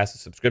Game Pass, a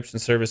subscription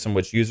service in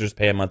which users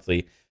pay a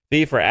monthly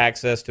fee for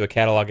access to a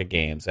catalog of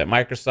games. At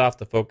Microsoft,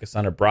 the focus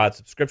on a broad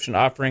subscription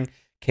offering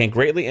can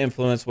greatly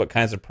influence what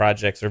kinds of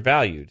projects are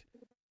valued.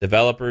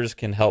 Developers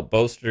can help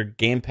bolster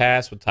Game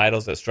Pass with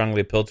titles that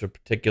strongly appeal to a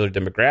particular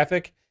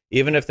demographic,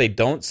 even if they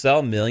don't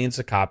sell millions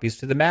of copies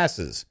to the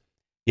masses.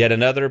 Yet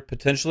another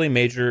potentially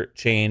major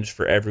change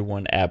for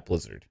everyone at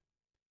Blizzard.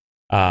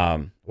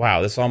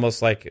 Wow, this is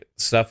almost like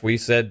stuff we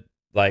said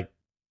like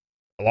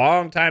a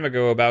long time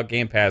ago about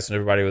Game Pass, and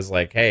everybody was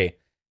like, "Hey,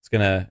 it's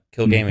gonna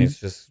kill gaming. It's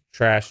just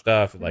trash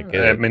stuff." Like,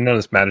 I mean, none of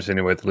this matters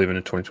anyway. They're leaving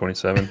in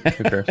 2027.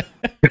 Who cares?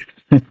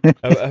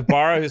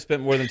 Ibarra, who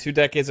spent more than 2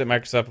 decades at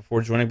Microsoft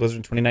before joining Blizzard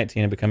in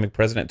 2019 and becoming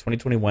president in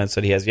 2021,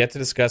 said he has yet to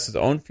discuss his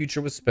own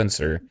future with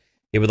Spencer.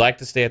 He would like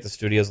to stay at the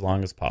studio as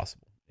long as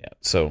possible. Yeah,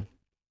 so,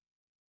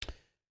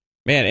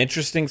 man,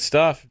 interesting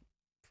stuff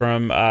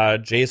from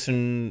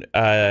Jason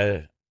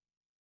Schreier.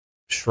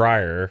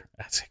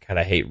 God,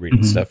 I hate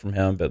reading stuff from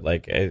him, but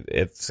like at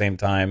the same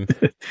time,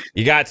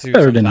 you got to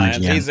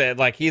sometimes.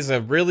 He's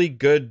a really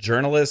good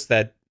journalist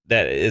that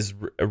is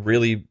a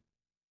really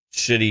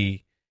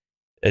shitty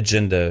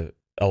agenda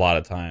a lot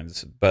of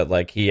times, but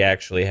like he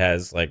actually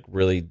has like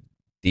really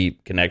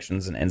deep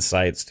connections and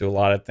insights to a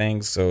lot of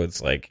things. So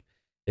it's like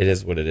it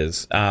is what it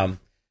is.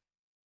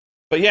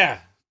 But yeah,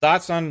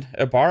 thoughts on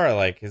Ibarra?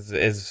 Like,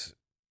 is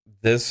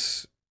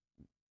this?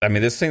 I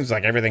mean, this seems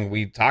like everything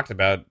we talked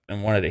about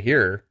and wanted to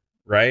hear,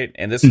 right?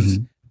 And this is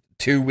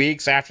 2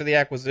 weeks after the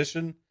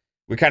acquisition.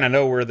 we kind of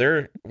know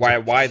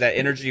why that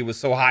energy was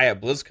so high at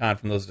BlizzCon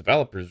from those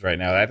developers right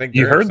now. I think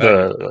you heard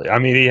excited. I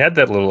mean, he had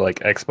that little like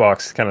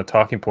Xbox kind of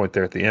talking point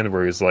there at the end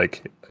where he's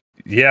like,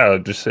 yeah,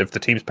 just if the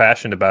team's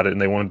passionate about it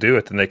and they want to do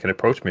it, then they can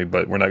approach me,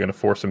 but we're not going to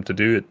force them to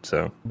do it.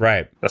 So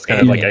right, that's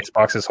kind of like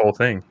Xbox's whole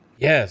thing.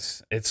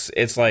 Yes,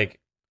 it's like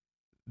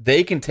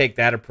they can take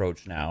that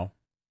approach now,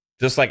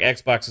 just like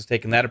Xbox is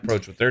taking that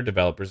approach with their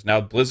developers.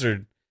 Now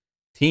Blizzard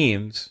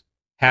teams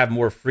have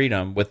more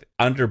freedom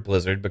under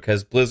Blizzard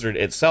because Blizzard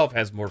itself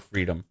has more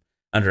freedom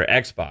under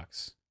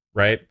Xbox,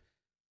 right?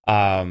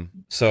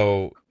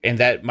 So, and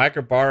that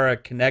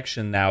Microbara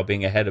connection now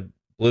being ahead of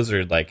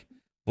Blizzard, like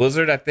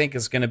Blizzard, I think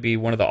is going to be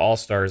one of the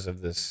all-stars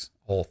of this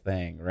whole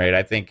thing, right?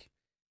 I think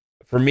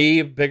for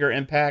me, bigger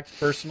impact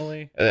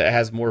personally. It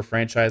has more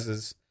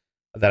franchises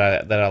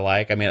that I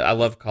like. I mean, I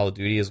love Call of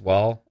Duty as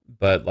well,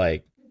 but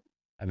like,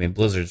 I mean,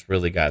 Blizzard's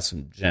really got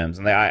some gems,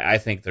 and I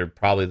think they're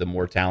probably the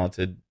more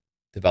talented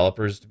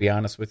developers, to be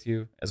honest with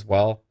you, as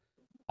well.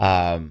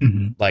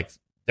 Like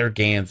their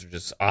games are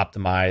just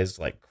optimized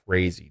like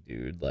crazy,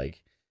 dude.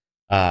 Like,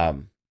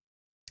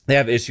 they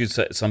have issues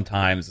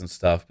sometimes and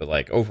stuff, but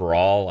like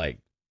overall, like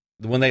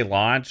when they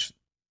launch,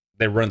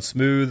 they run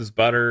smooth as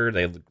butter.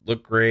 They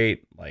look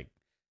great, like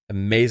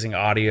amazing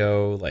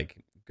audio, like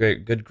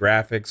good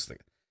graphics. Like,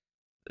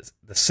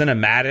 the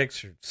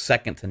cinematics are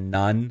second to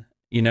none.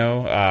 You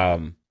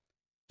know,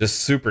 just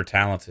super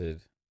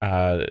talented.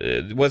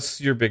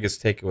 What's your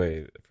biggest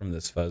takeaway from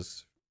this,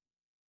 Fuzz?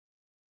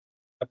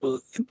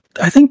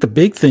 I think the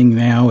big thing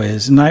now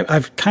is, and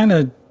I've kind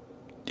of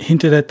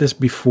hinted at this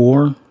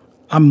before,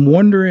 I'm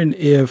wondering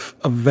if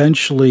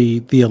eventually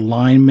the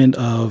alignment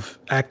of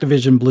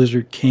Activision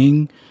Blizzard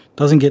King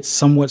doesn't get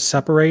somewhat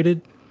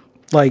separated.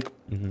 Like,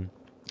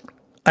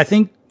 I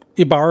think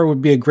Ibarra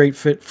would be a great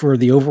fit for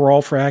the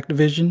overall for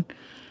Activision,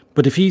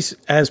 but if he's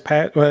as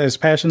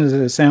passionate as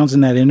it sounds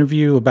in that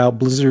interview about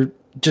Blizzard,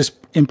 just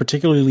in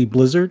particularly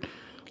Blizzard,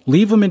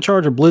 leave him in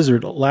charge of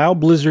Blizzard. Allow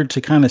Blizzard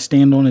to kind of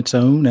stand on its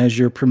own as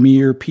your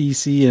premier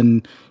PC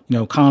and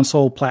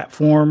console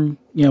platform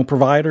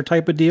provider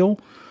type of deal,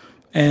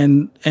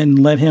 and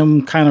let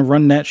him kind of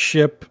run that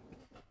ship,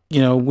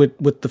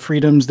 with the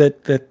freedoms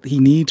that he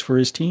needs for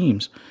his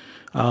teams.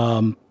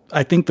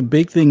 I think the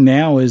big thing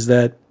now is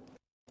that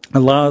a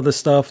lot of the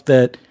stuff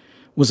that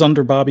was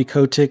under Bobby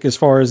Kotick as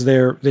far as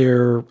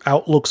their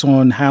outlooks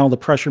on how the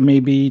pressure may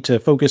be to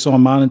focus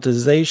on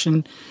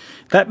monetization,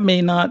 that may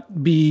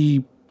not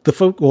be the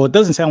focus. Well, it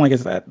doesn't sound like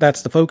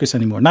that's the focus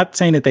anymore. Not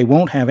saying that they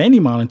won't have any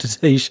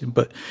monetization,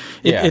 but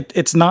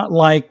it's not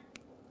like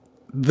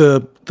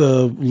the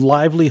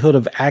livelihood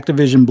of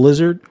Activision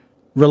Blizzard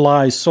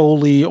relies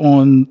solely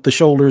on the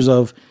shoulders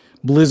of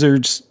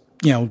Blizzard's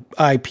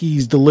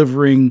IPs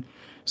delivering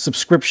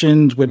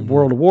subscriptions with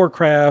World of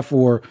Warcraft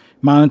or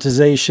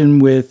monetization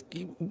with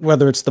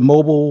whether it's the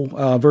mobile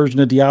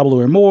version of Diablo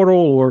Immortal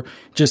or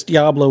just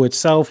Diablo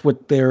itself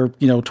with their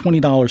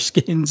 $20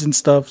 skins and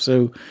stuff.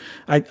 So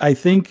I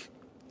think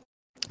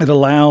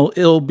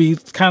it'll be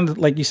kind of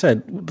like you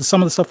said,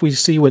 some of the stuff we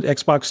see with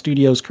Xbox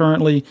Studios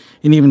currently,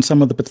 and even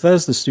some of the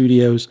Bethesda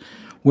studios,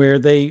 where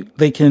they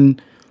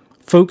can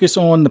focus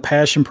on the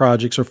passion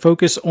projects or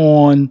focus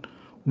on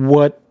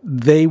what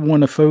they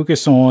want to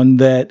focus on,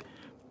 that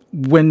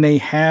when they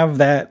have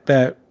that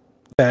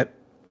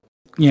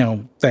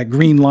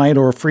green light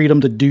or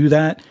freedom to do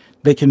that,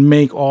 they can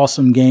make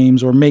awesome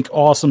games or make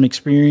awesome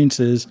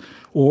experiences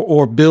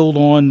or build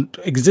on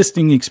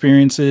existing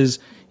experiences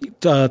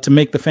to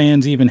make the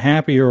fans even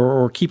happier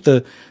or keep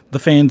the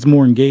fans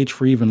more engaged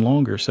for even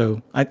longer.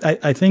 So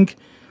I think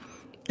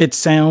it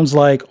sounds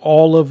like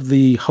all of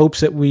the hopes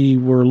that we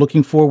were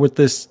looking for with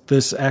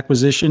this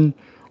acquisition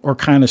are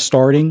kind of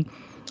starting.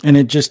 And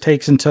it just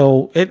takes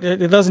until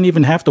it doesn't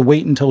even have to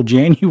wait until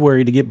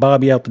January to get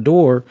Bobby out the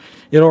door.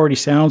 It already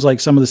sounds like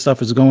some of the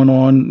stuff is going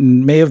on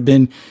and may have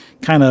been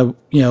kind of,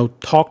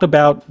 talked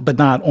about, but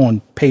not on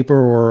paper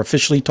or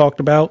officially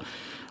talked about,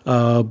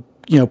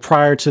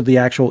 prior to the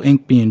actual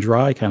ink being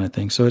dry kind of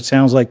thing. So it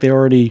sounds like they're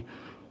already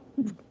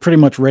pretty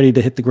much ready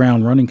to hit the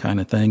ground running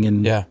kind of thing.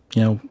 And,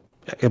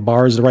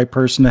 Ibarra is the right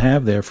person to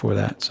have there for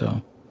that.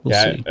 So. We'll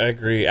see. I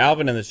agree.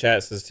 Alvin in the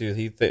chat says too.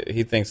 He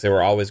thinks they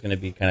were always going to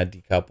be kind of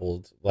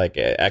decoupled, like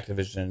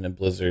Activision and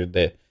Blizzard.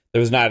 That there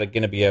was not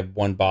going to be a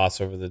one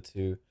boss over the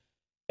two,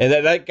 and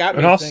that got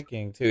me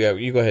thinking too. Yeah,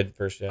 you go ahead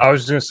first. Yeah. I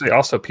was just going to say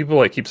also,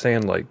 people keep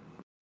saying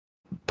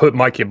put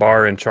Mike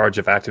Ybarra in charge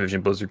of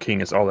Activision Blizzard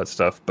King and all that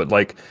stuff, but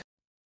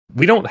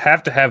we don't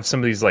have to have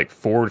some of these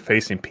forward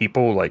facing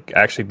people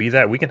actually be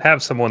that. We can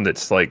have someone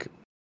that's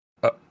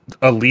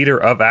a leader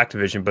of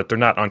Activision, but they're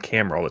not on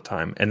camera all the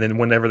time. And then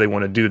whenever they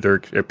want to do their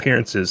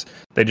appearances,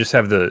 they just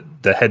have the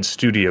head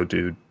studio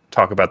dude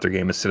talk about their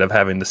game instead of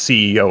having the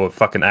CEO of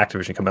fucking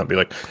Activision come out and be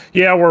like,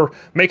 yeah, we're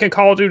making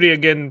Call of Duty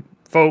again,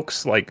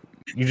 folks.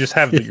 You just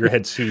have your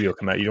head studio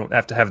come out. You don't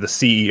have to have the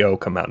CEO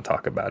come out and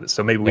talk about it.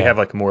 So maybe we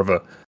have more of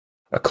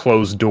a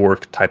closed door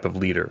type of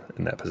leader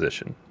in that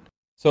position.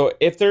 So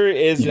if there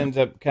ends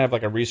up kind of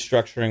like a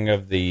restructuring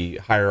of the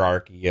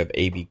hierarchy of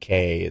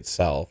ABK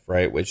itself,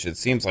 right? Which it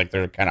seems like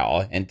they're kind of all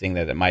hinting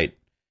that it might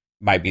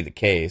might be the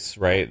case,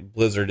 right?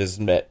 Blizzard is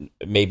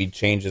maybe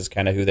changes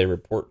kind of who they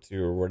report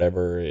to or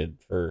whatever.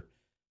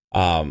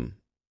 Um,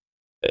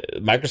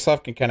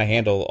 Microsoft can kind of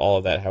handle all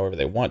of that however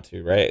they want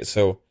to, right?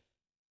 So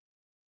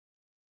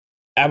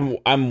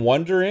I'm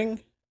wondering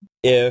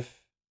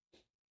if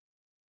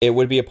it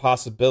would be a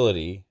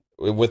possibility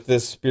with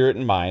this spirit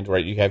in mind,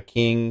 right? You have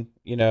King,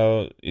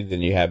 then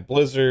you have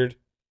Blizzard,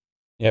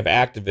 you have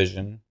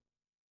Activision.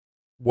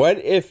 What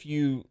if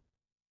you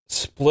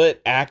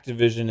split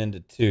Activision into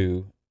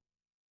two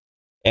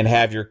and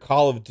have your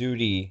Call of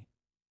Duty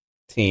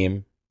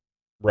team,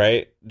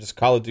 right? Just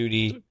Call of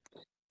Duty.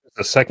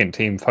 The second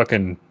team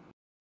fucking.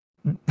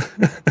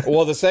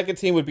 Well, the second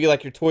team would be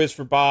like your Toys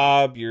for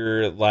Bob,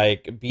 your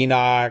like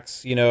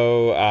Beanox,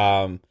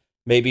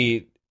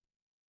 maybe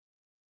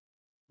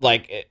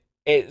like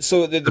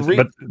so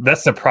but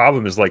that's the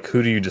problem is like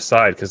who do you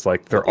decide? Because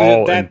like they're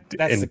all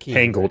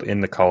entangled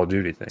in the Call of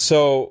Duty thing.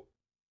 So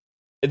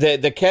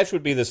the catch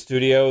would be the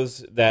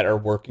studios that are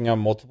working on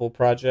multiple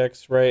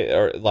projects, right?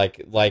 Or like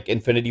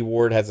Infinity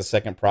Ward has a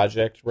second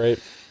project, right?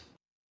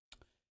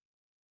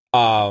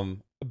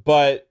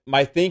 But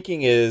my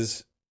thinking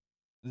is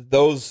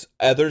those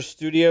other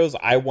studios,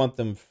 I want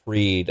them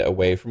freed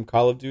away from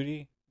Call of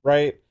Duty,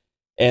 right?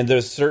 And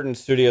there's certain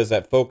studios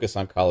that focus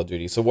on Call of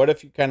Duty. So what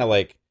if you kind of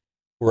like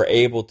were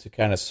able to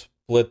kind of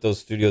split those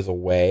studios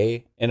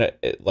away in a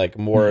like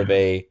more of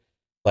a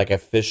like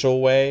official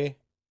way,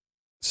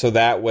 so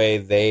that way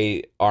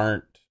they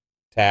aren't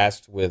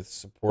tasked with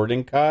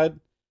supporting COD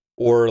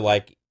or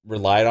like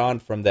relied on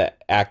from the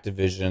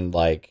Activision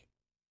like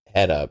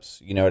head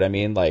ups. You know what I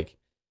mean? Like,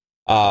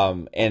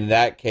 in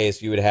that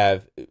case, you would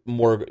have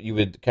more. You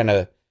would kind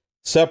of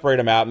separate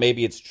them out.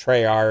 Maybe it's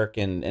Treyarch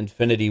and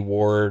Infinity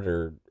Ward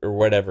or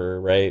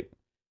whatever, right?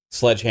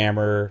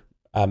 Sledgehammer,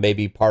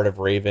 maybe part of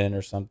Raven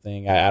or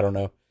something. I don't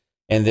know.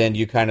 And then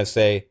you kind of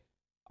say,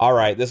 all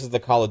right, this is the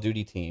Call of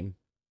Duty team,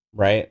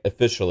 right?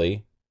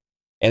 Officially.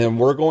 And then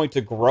we're going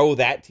to grow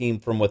that team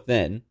from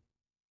within,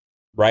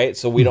 right?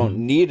 So we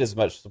don't need as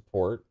much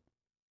support.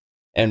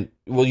 And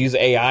we'll use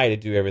AI to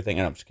do everything.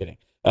 And I'm just kidding.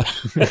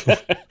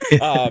 But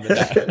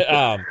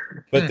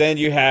then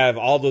you have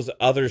all those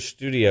other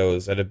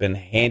studios that have been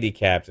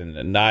handicapped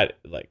and not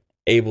like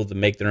able to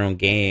make their own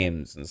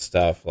games and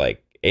stuff,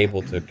 like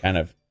able to kind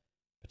of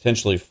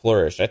potentially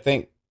flourish. I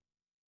think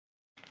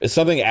it's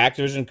something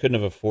Activision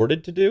couldn't have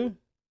afforded to do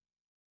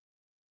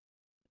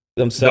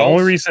themselves. The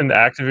only reason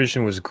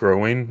Activision was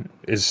growing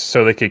is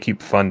so they could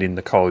keep funding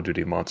the Call of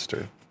Duty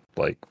monster.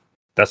 Like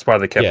that's why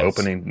they kept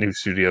opening new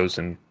studios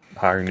and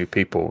hiring new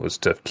people, was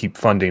to keep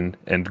funding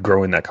and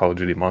growing that Call of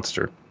Duty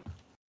monster.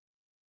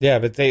 Yeah,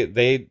 but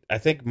they I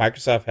think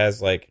Microsoft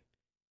has like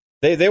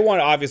they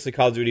want obviously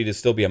Call of Duty to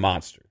still be a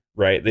monster,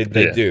 right? They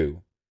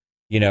do,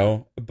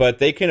 but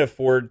they can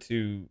afford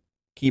to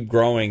keep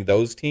growing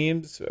those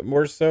teams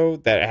more so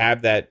that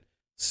have that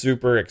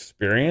super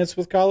experience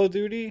with Call of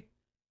Duty,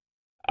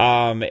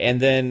 and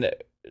then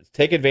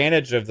take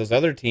advantage of those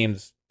other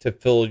teams to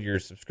fill your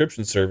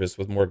subscription service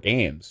with more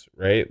games,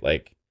 right?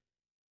 Like,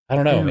 I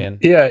don't know, man.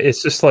 Yeah,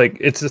 it's just like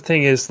the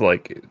thing is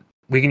like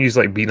we can use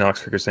like Beanox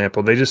for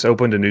example. They just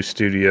opened a new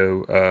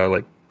studio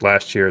like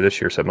last year,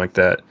 this year, something like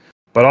that.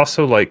 But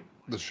also like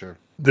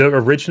the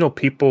original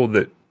people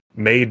that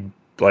made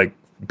like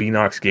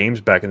Beanox games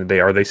back in the day,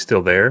 are they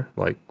still there?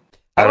 Like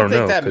I don't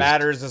think know, that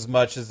matters as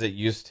much as it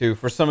used to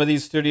for some of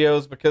these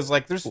studios, because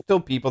like there's still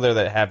people there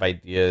that have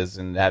ideas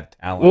and have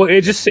talent. Well,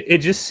 it just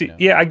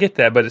yeah, I get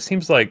that, but it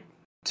seems like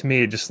to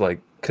me it just like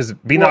because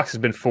Beanox has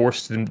been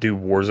forced to do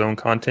Warzone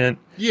content.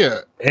 Yeah.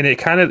 And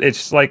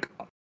it's like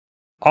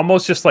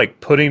almost just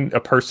like putting a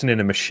person in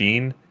a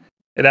machine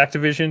at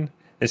Activision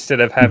instead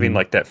of having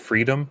like that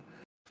freedom.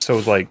 So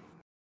like,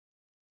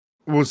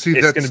 well, see,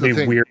 it's that's going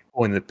to be weird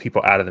pulling the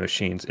people out of the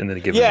machines and then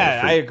giving them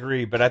the I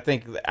agree. But I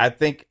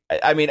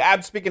mean,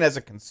 I'm speaking as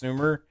a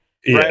consumer,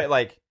 right?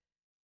 Like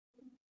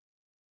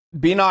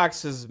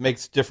Beanox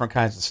makes different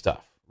kinds of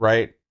stuff,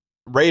 right?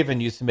 Raven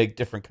used to make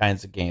different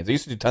kinds of games. They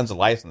used to do tons of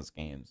licensed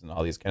games and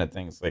all these kind of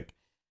things. Like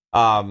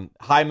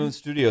High Moon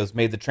Studios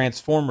made the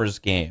Transformers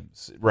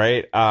games,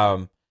 right?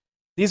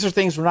 These are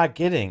things we're not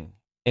getting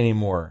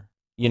anymore.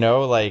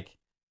 Like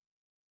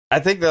I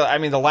think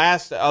the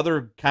last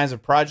other kinds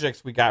of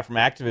projects we got from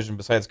Activision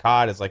besides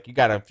COD is like you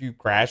got a few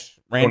Crash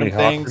random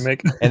things, and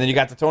then you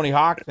got the Tony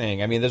Hawk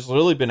thing. I mean, there's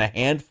really been a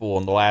handful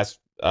in the last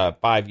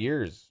 5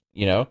 years,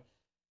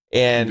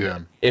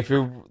 And if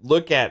you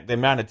look at the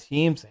amount of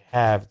teams they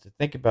have, to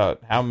think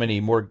about how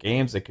many more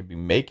games they could be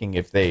making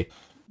if they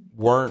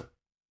weren't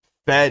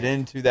fed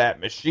into that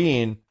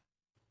machine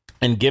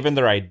and given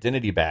their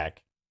identity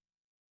back,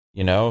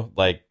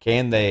 like,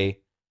 can they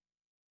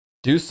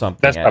do something?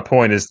 That's my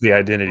point, is the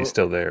identity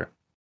still there.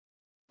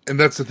 And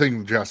that's the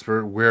thing,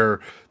 Jasper,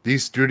 where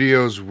these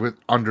studios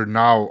under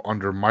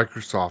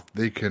Microsoft,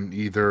 they can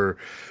either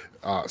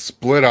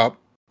split up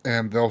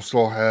and they'll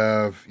still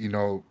have,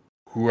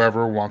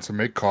 whoever wants to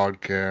make COD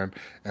can,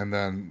 and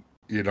then,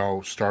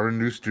 start a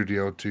new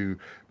studio to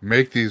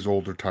make these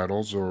older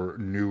titles or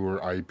newer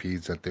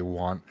IPs that they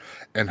want,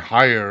 and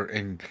hire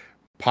and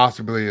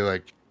possibly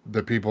like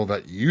the people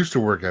that used to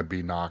work at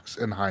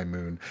Beanox and High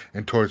Moon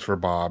and Toys for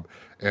Bob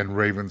and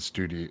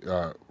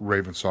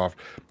Ravensoft,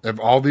 if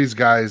all these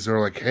guys are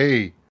like,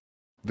 hey,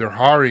 they're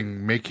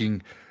hiring,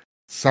 making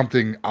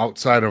something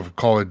outside of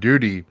Call of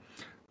Duty,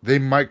 they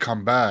might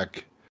come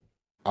back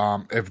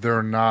if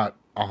they're not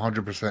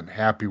 100%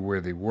 happy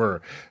where they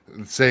were.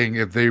 Saying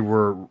if they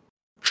were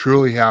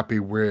truly happy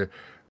where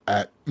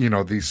at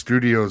these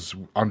studios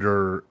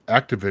under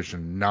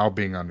Activision now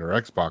being under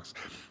Xbox,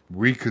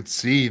 we could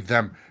see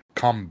them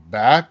come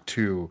back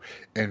to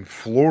and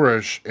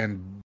flourish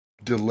and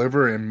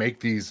deliver and make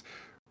these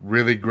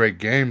really great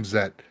games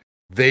that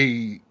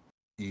they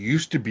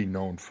used to be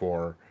known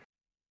for.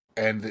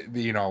 And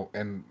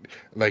and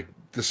like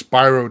the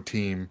Spyro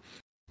team,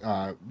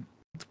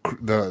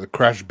 the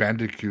Crash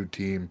Bandicoot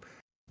team,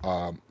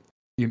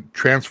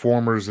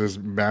 Transformers, as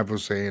Mav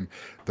was saying,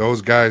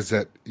 those guys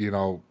that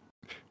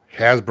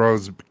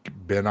Hasbro's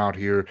been out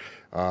here.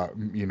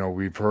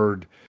 We've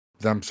heard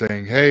them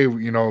saying, "Hey,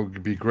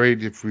 it'd be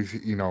great if we,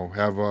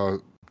 have a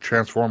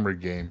Transformer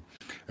game."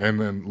 And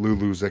then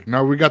Lulu's like,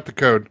 "No, we got the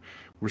code.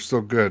 We're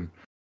still good."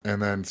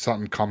 And then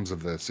something comes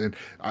of this, and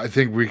I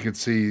think we could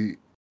see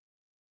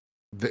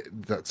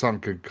that something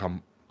could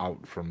come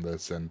out from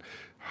this and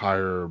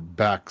hire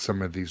back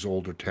some of these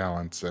older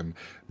talents and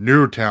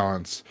newer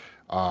talents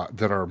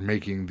that are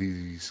making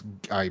these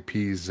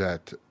IPs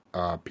that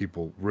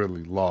people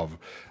really love,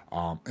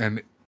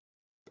 and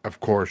of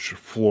course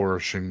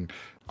flourishing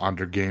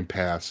under Game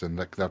Pass, and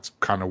that's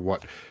kind of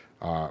what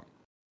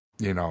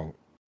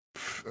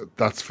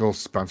that's Phil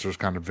Spencer's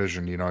kind of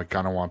vision. He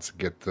kind of wants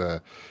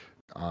to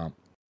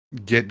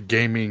get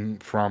gaming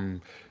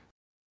from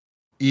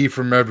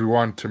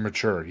everyone to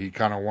mature. He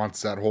kind of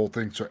wants that whole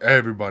thing so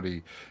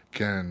everybody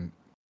can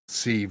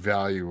see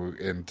value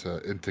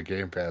into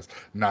Game Pass,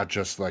 not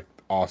just like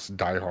us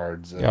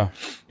diehards.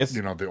 It's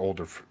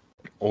the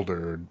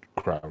older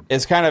crowd.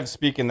 It's kind of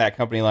speaking that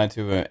company line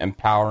to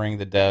empowering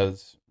the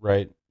devs,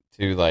 right?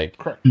 To like,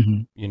 correct.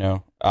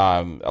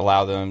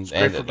 Allow them. It's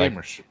great for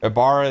gamers.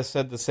 Ibarra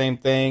said the same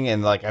thing,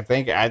 and like I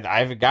think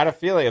I've got a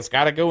feeling it's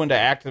got to go into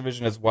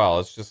Activision as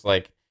well. It's just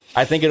like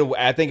I think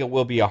it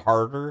will be a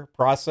harder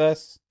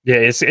process. Yeah,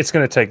 it's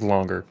going to take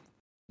longer.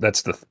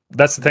 That's the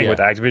thing with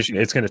Activision.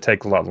 It's going to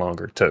take a lot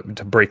longer to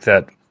break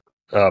that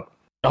up.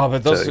 Oh,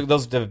 but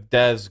those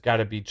devs got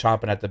to be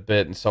chomping at the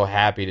bit and so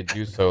happy to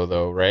do so,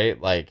 though, right?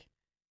 Like,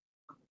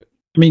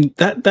 I mean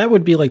that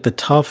would be like the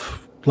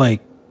tough,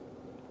 like,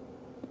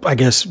 I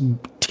guess,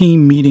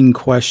 team meeting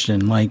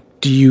question. Like,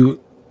 do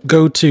you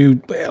go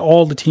to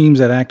all the teams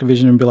at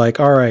Activision and be like,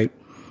 all right,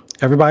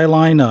 everybody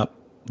line up.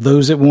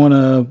 Those that want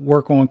to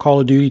work on Call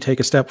of Duty, take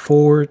a step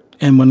forward.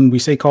 And when we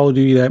say Call of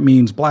Duty, that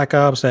means Black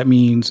Ops, that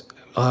means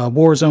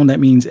Warzone, that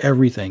means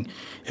everything.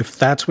 If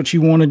that's what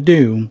you want to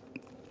do,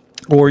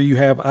 or you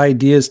have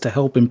ideas to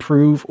help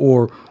improve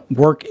or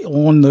work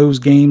on those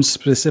games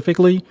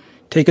specifically,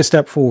 take a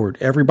step forward.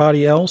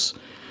 Everybody else,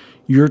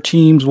 your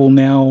teams will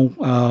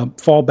now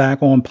fall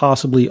back on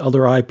possibly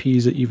other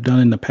IPs that you've done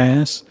in the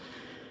past.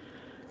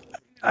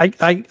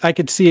 I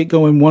could see it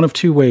going one of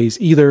two ways.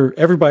 Either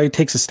everybody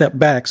takes a step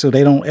back so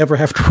they don't ever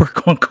have to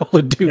work on Call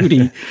of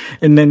Duty.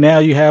 And then now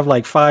you have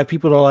like 5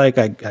 people that are like,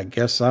 I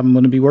guess I'm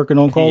going to be working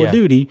on Call of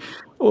Duty.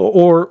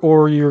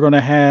 Or you're going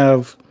to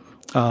have,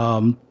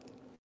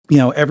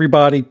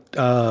 everybody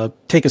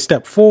take a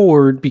step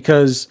forward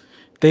because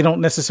they don't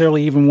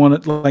necessarily even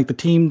want to, like the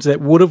teams that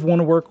would have want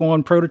to work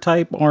on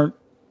Prototype aren't,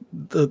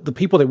 the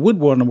people that would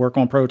want to work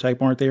on Prototype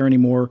aren't there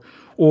anymore,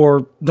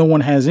 or no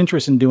one has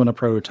interest in doing a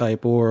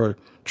Prototype or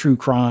True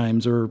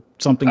Crimes or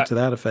something to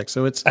that effect.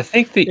 So I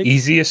think the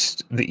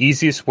easiest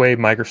way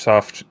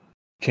Microsoft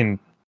can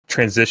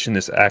transition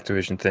this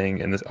Activision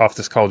thing and off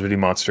this Call of Duty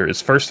monster is,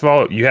 first of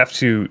all, you have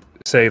to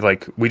say,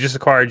 like, we just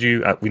acquired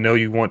you. We know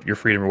you want your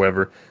freedom or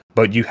whatever,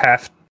 but you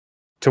have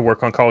to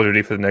work on Call of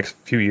Duty for the next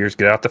few years.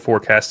 Get out the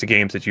forecast of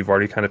games that you've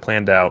already kind of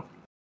planned out.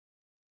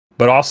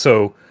 But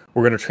also,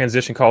 we're going to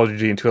transition Call of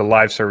Duty into a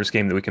live service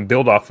game that we can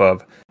build off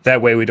of.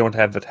 That way we don't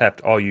have to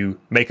all you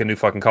make a new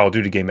fucking Call of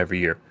Duty game every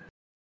year.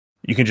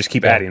 You can just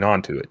keep adding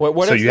on to it.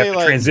 So you have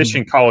to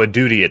transition Call of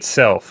Duty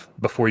itself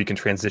before you can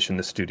transition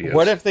the studios.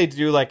 What if they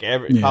do like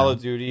Call of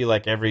Duty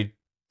like every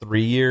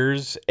 3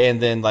 years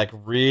and then like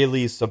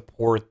really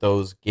support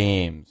those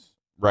games,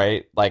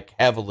 right? Like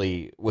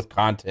heavily with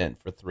content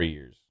for 3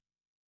 years.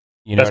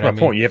 That's my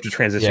point. You have to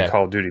transition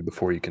Call of Duty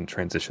before you can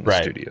transition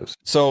the studios.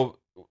 So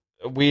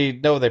we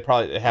know they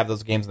probably have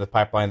those games in the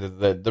pipeline.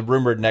 The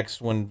rumored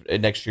next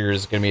year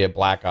is going to be a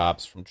Black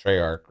Ops from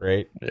Treyarch,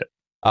 right? Yeah.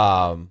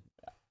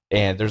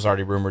 And there's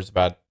already rumors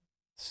about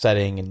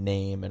setting and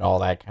name and all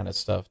that kind of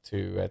stuff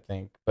too, I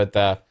think.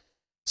 But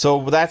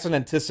so that's an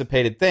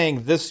anticipated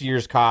thing. This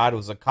year's COD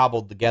was a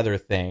cobbled together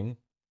thing,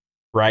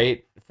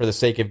 right? For the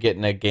sake of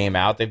getting a game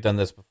out. They've done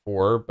this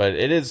before, but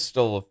it is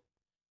still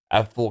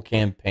a full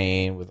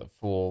campaign with a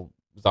full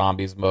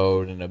zombies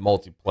mode and a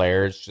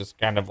multiplayer. It's just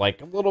kind of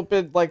like a little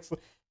bit like a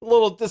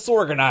little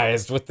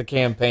disorganized with the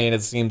campaign,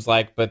 it seems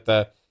like. But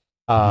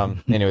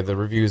anyway, the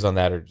reviews on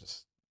that are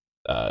just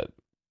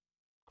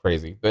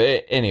crazy.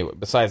 But anyway,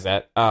 besides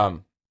that,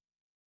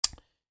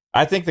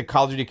 I think the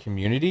Call of Duty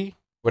community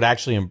would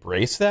actually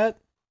embrace that,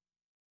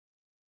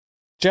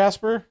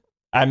 Jasper.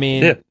 I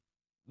mean,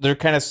 they're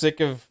kind of sick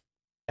of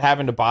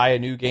having to buy a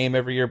new game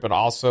every year, but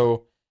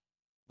also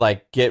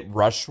like get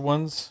rushed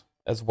ones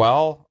as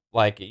well.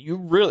 Like you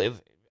really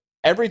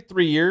every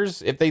 3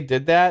 years, if they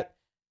did that,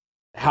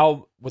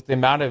 how with the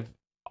amount of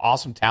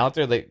awesome talent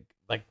there, they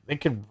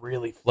could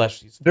really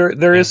flesh these.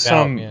 There is out,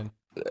 some. man.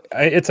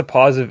 It's a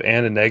positive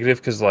and a negative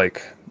because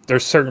like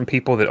there's certain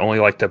people that only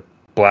like the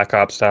Black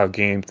Ops style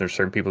games. There's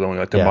certain people that only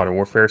like the Modern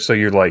Warfare. So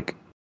you're like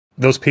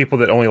those people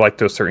that only like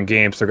those certain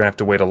games. They're gonna have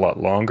to wait a lot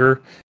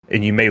longer,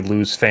 and you may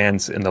lose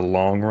fans in the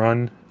long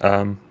run.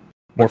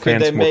 More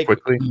fans more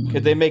quickly.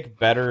 Could they make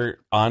better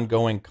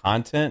ongoing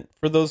content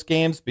for those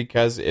games?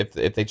 Because if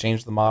they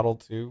change the model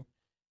too,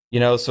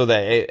 so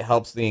that it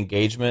helps the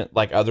engagement,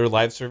 like other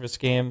live service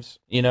games,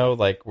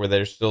 like where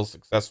they're still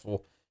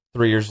successful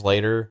 3 years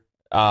later.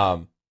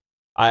 I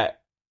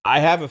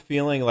have a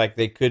feeling like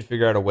they could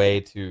figure out a way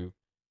to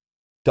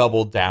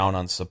double down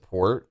on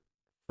support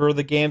for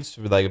the games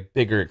for like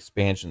bigger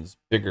expansions,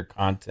 bigger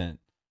content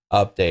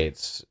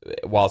updates,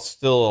 while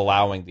still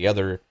allowing the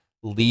other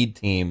lead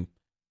team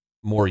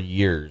more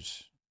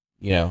years.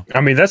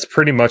 I mean, that's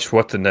pretty much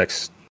what the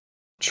next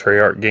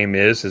Treyarch game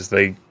is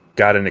they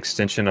got an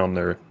extension on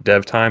their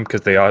dev time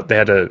because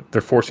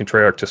they're forcing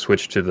Treyarch to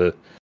switch to the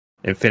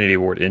Infinity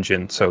Ward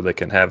engine so they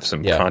can have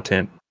some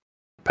content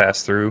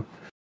pass through.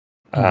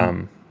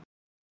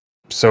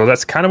 So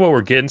that's kind of what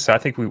we're getting. So I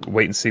think we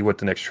wait and see what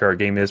the next Treyarch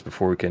game is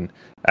before we can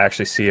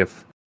actually see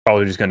if Call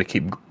of Duty is going to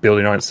keep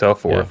building on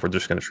itself or if we're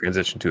just going to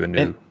transition to a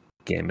new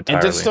game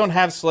entirely. And just don't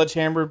have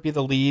Sledgehammer be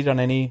the lead on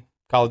any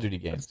Call of Duty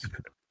games.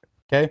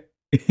 Okay?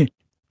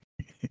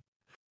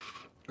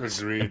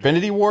 Agreed.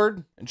 Infinity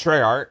Ward and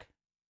Treyarch,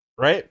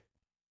 right?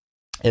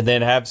 And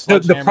then have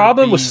Sledgehammer. The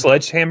problem with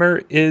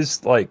Sledgehammer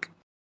is like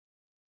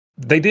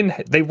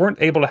they weren't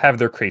able to have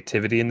their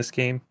creativity in this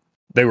game.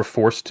 They were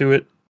forced to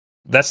it.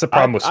 That's the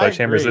problem with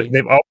Sledgehammer is that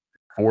they've all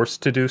been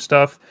forced to do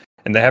stuff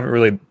and they haven't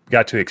really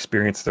got to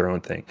experience their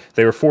own thing.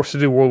 They were forced to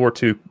do World War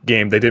II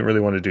game. They didn't really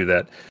want to do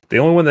that. The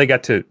only one they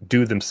got to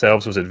do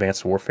themselves was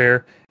Advanced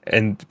Warfare,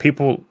 and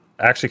people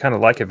actually kind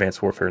of like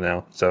Advanced Warfare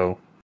now. So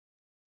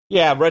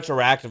yeah,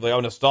 retroactively. Oh,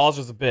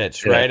 nostalgia's a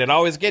bitch, right? It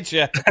always gets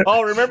you.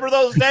 Oh, remember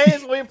those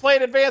days when we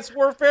played Advanced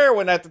Warfare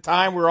when at the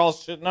time we were all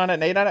shitting on it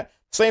and ate on it?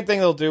 Same thing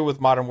they'll do with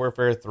Modern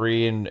Warfare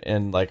 3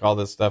 and like all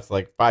this stuff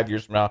like 5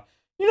 years from now.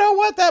 You know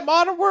what? That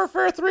Modern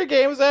Warfare 3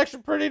 game was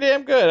actually pretty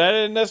damn good. I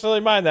didn't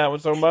necessarily mind that one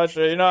so much.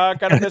 I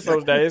kind of miss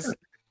those days.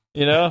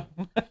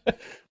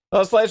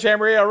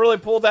 Sledgehammer really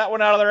pulled that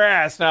one out of their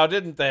ass now,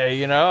 didn't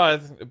they?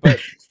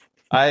 But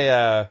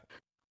I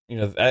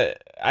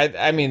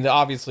mean,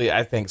 obviously,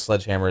 I think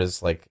Sledgehammer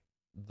is like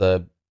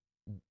the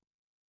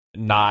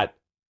not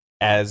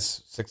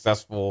as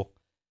successful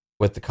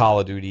with the Call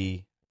of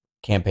Duty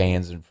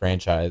campaigns and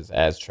franchise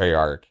as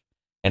Treyarch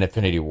and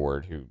Infinity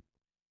Ward, who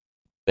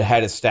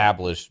had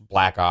established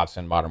Black Ops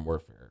and Modern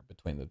Warfare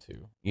between the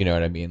two. You know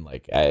what I mean?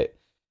 Like, I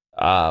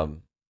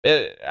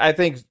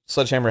think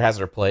Sledgehammer has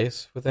their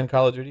place within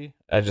Call of Duty.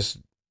 I just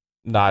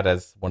not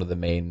as one of the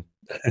main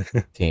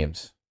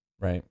teams,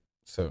 right?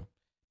 So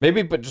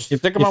maybe, but just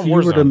stick them on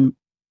Warzone.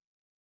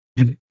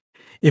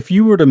 If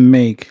you were to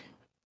make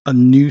a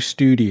new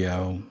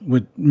studio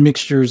with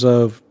mixtures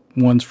of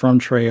ones from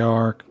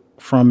Treyarch,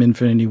 from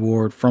Infinity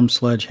Ward, from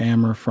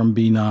Sledgehammer, from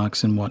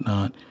Beanox and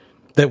whatnot,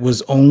 that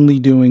was only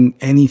doing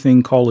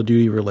anything Call of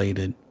Duty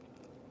related,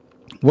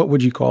 what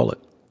would you call it?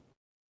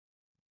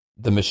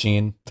 The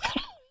Machine.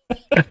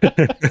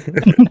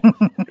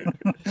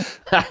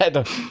 I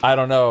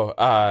don't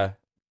know.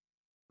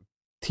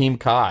 Team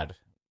COD.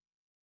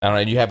 I don't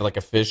know. You have like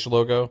a fish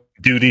logo.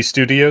 Duty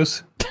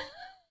Studios.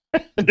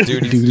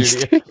 Duty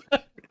Studios.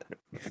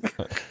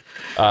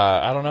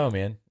 I don't know,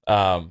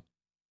 man.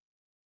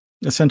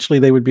 Essentially,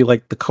 they would be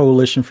like the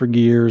Coalition for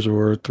Gears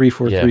or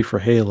 343 for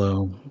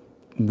Halo.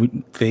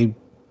 They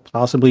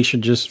possibly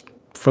should just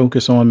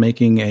focus on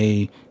making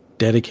a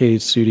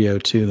dedicated studio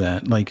to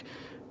that. Like,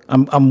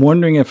 I'm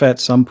wondering if at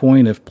some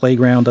point, if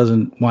Playground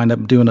doesn't wind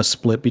up doing a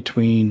split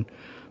between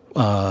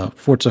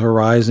Forza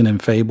Horizon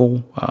and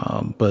Fable,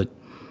 but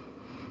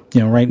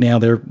right now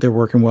they're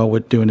working well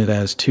with doing it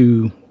as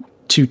two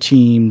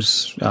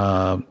teams,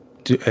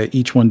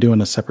 each one doing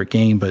a separate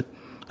game. But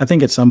I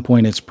think at some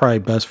point it's probably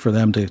best for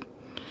them to,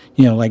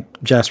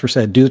 like Jasper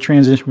said, do the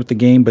transition with the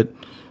game, but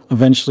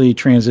eventually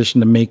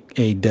transition to make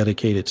a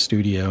dedicated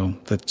studio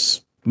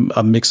that's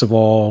a mix of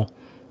all,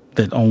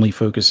 that only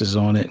focuses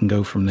on it, and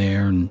go from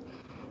there and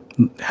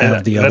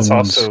have the other ones.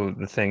 That's also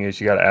the thing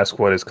is you got to ask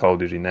what is Call of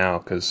Duty now,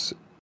 because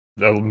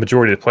the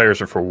majority of the players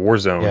are for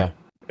Warzone,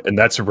 and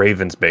that's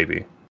Raven's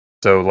baby.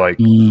 So, like,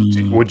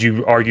 would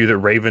you argue that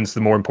Raven's the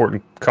more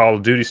important Call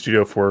of Duty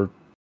studio for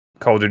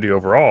Call of Duty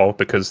overall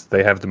because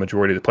they have the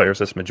majority of the players,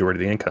 that's the majority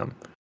of the income?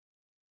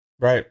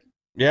 Right.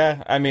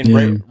 Yeah. I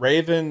mean,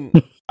 Raven.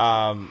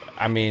 I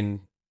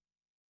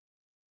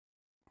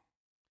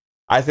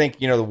think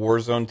the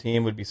Warzone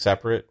team would be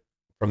separate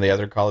from the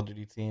other Call of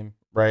Duty team,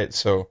 right?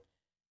 So,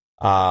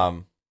 I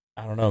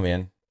don't know,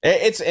 man.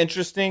 It's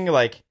interesting,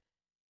 like,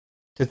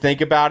 to think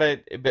about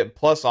it, but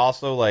plus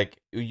also, like,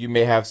 you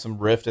may have some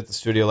rift at the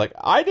studio, like,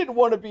 I didn't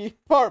want to be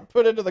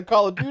put into the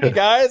Call of Duty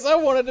guys. I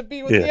wanted to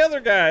be with the other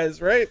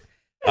guys, right?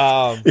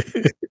 And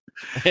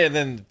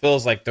then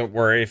Phil's like, don't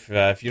worry,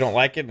 if you don't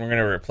like it, we're going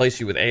to replace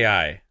you with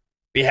AI.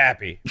 Be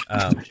happy.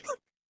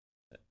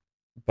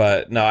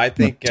 But no, I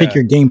think take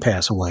your Game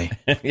Pass away.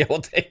 Yeah,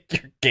 we'll take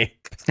your Game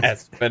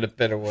Pass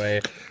benefit away.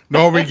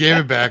 No, we gave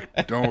it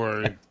back. Don't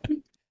worry.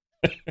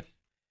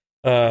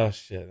 Oh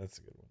shit, that's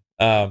a good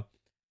one.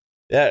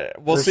 Yeah,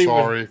 we'll We're see.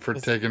 Sorry for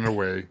taking it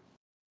away.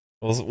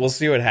 We'll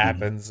see what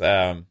happens.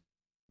 But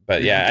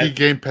you yeah, keep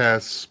Game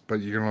Pass, but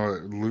we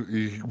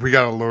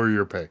gotta lower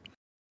your pay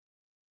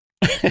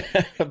by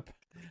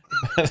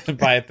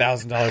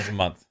 $1,000 a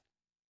month.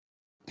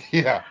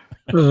 Yeah.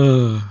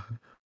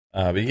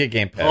 But you get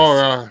Game Pass.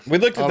 Oh, we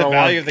looked at the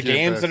value of the Game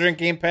games Pass. that are in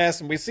Game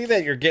Pass, and we see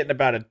that you're getting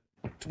about a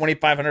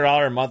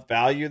 $2,500 a month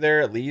value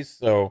there at least.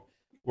 So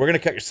we're gonna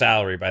cut your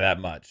salary by that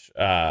much,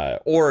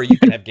 or you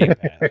can have Game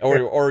Pass,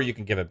 or you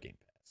can give up Game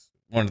Pass.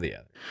 One or the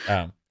other.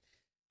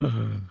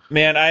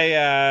 Man,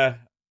 I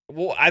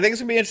think it's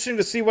gonna be interesting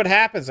to see what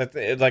happens.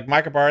 Like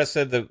Mike Ibarra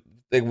said, that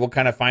we'll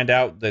kind of find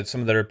out that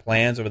some of their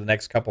plans over the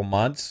next couple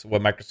months,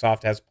 what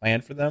Microsoft has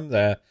planned for them.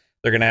 They're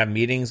gonna have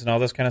meetings and all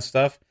this kind of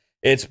stuff.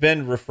 It's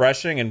been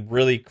refreshing and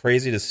really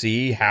crazy to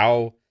see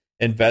how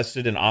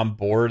invested and on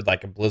board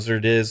like a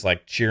Blizzard is,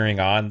 like cheering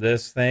on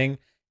this thing.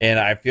 And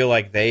I feel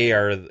like they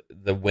are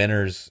the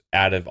winners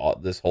out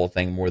of this whole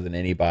thing more than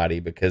anybody,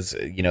 because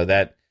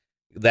that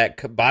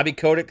Bobby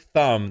Kotick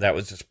thumb that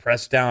was just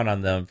pressed down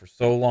on them for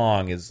so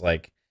long is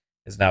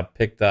now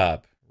picked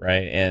up,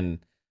 right? And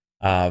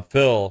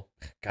Phil,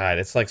 God,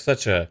 it's like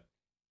such a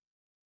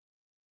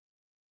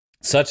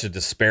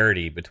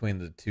disparity between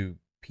the two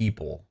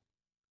people.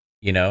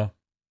 You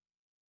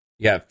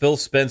got Phil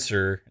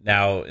Spencer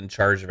now in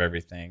charge of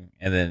everything,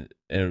 and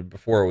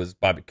before it was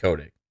Bobby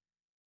Kotick.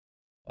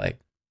 Like,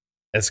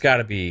 it's got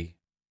to be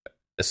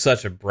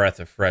such a breath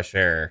of fresh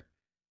air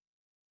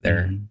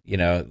there.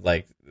 Mm-hmm.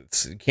 Like,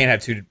 you can't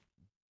have two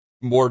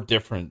more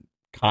different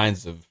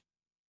kinds of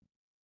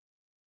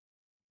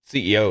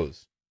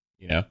CEOs.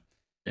 Yeah.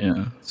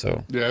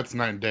 So yeah, it's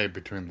night and day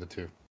between the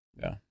two.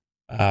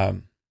 Yeah.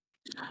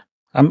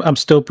 I'm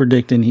still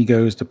predicting he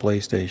goes to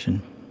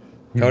PlayStation.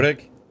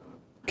 Kotick?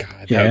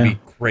 God, that would be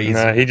crazy.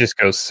 Nah, he just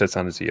goes sits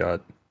on his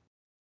yacht.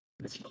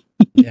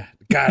 Yeah,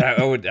 God,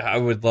 I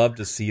would love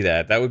to see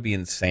that. That would be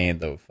insane,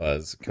 though.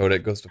 Fuzz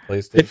Kotick goes to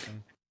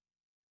PlayStation.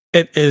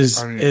 It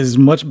is as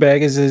much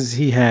baggage as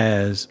he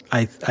has.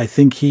 I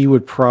think he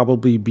would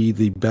probably be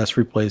the best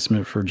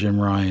replacement for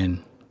Jim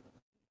Ryan.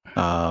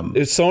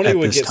 Sony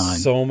would get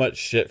so much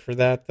shit for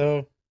that,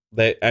 though.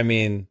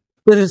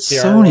 But it's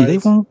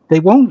Sony.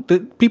 They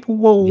won't. People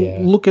will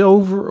look it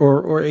over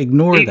or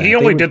ignore that. He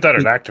only did that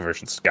at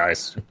Activision,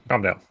 guys.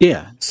 Calm down.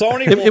 Yeah,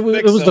 Sony. It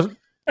was the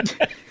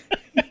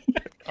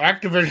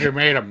Activision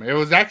made him. It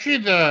was actually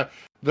the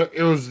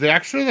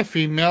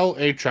female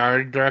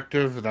HR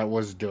directive that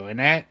was doing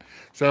it.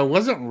 So it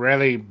wasn't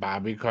really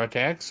Bobby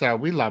Kotick. So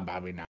we love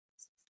Bobby now.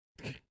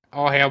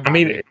 Oh hell,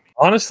 Bobby.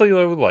 Honestly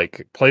though,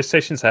 like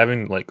PlayStation's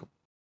having like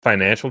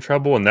financial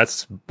trouble, and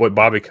that's what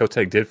Bobby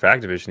Kotick did for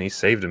Activision. He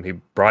saved him. He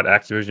brought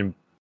Activision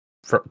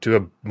to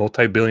a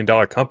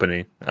multi-billion-dollar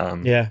company.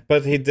 Yeah,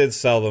 but he did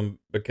sell them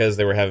because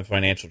they were having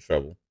financial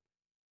trouble.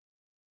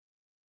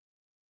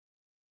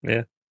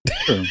 Yeah.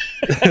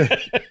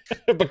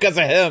 Because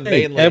of him,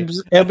 mainly.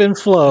 Ebb and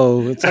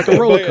flow. It's like a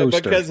roller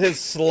coaster. Because his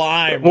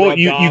slime. Well,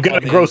 you got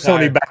to grow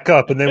Sony back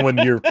up, and then when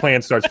your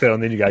plan starts failing,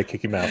 then you got to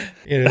kick him out.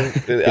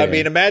 I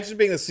mean, imagine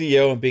being the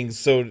CEO and being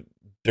so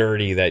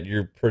dirty that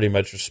you're pretty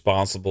much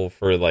responsible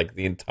for like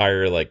the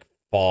entire like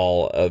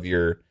fall of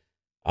your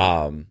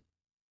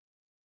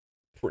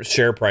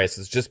share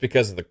prices just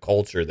because of the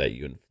culture that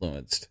you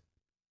influenced.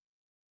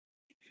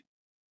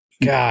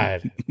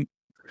 God,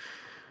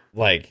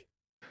 like.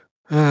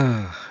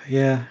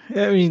 Yeah.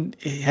 I mean,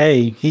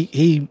 hey,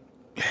 he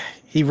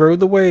rode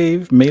the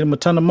wave, made him a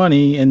ton of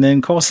money, and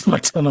then cost him a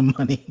ton of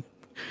money.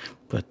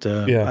 But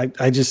I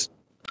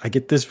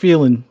get this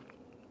feeling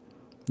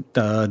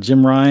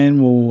Jim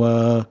Ryan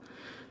will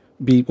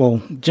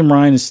Jim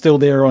Ryan is still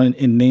there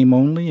in name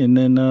only, and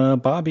then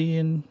Bobby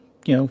in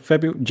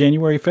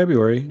January,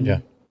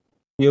 February,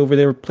 be over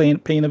there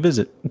paying a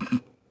visit.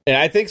 And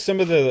I think some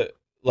of the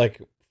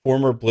like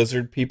former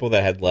Blizzard people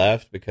that had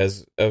left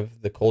because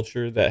of the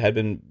culture that had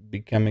been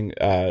becoming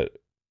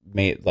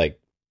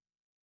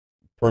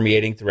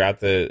permeating throughout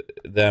them,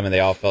 and they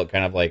all felt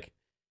kind of like,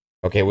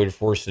 okay, we were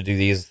forced to do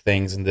these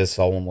things in this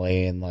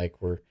only, and like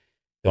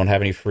don't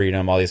have any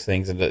freedom, all these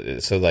things.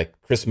 And so like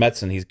Chris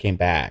Metzen, he came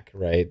back,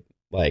 right?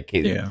 Like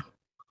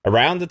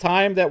around the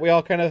time that we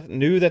all kind of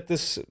knew that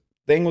this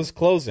thing was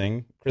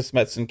closing, Chris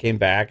Metzen came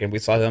back, and we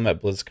saw him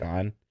at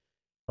BlizzCon,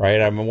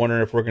 right? I'm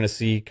wondering if we're going to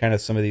see kind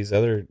of some of these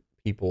other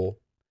people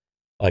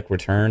like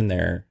return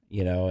there,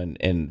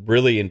 and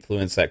really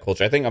influence that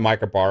culture. I think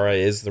Mike Ibarra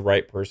is the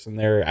right person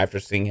there after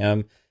seeing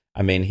him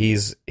I mean, he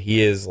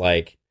is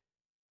like,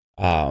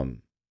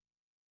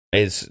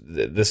 it's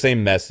the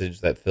same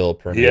message that Phil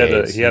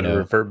permeates. He had to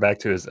revert back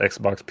to his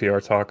Xbox PR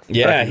talk.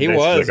 Yeah, he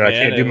was. Like, man. I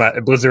can't do my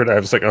Blizzard. I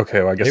was like, okay,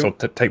 well, I guess I'll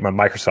take my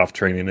Microsoft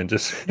training and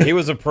just. He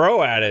was a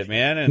pro at it,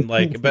 man, and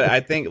like, but I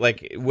think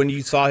like when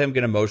you saw him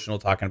get emotional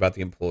talking about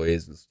the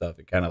employees and stuff,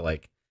 it kind of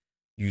like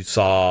you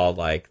saw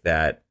like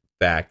that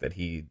fact that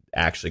he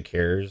actually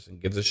cares and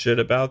gives a shit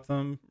about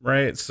them,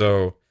 right?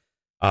 So,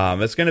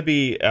 it's going to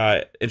be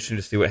interesting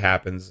to see what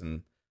happens,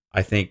 and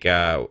I think.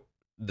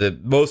 The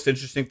most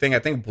interesting thing, I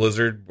think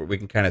Blizzard, we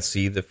can kind of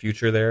see the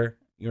future there,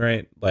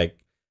 right?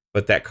 Like,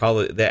 but that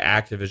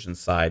Activision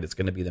side, it's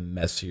going to be the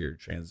messier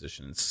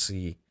transition and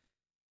see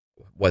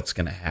what's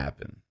going to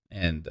happen.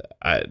 And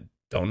I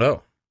don't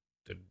know,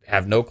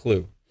 have no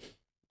clue.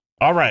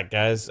 All right,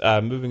 guys,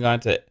 moving on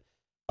to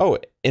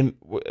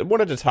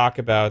wanted to talk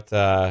about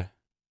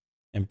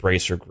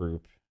Embracer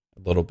Group a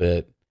little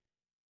bit,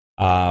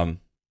 because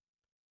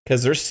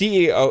their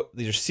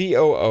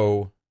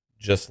COO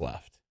just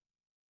left.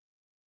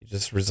 He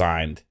just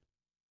resigned.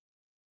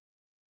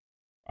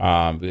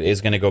 Is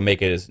going to go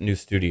make it his new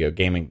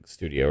gaming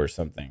studio or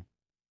something.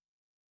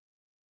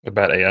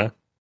 About AI?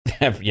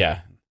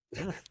 Yeah.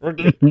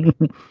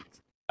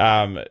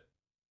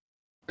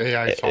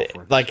 AI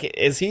software. Like,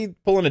 is he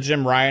pulling a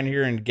Jim Ryan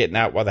here and getting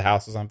out while the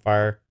house is on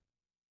fire?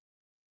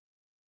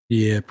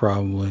 Yeah,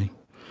 probably.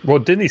 Well,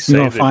 didn't he say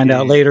that find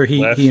out later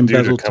he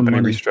embezzled some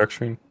money?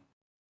 Restructuring?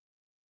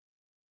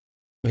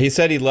 He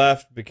said he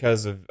left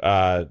because of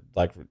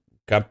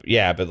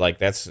yeah, but like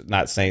that's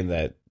not saying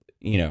that,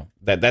 you know,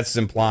 that's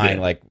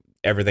implying like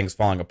everything's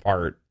falling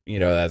apart. You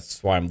know,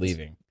 that's why I'm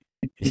leaving.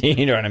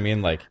 You know what I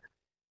mean? Like,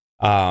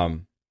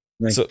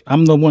 so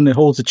I'm the one that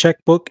holds the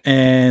checkbook,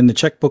 and the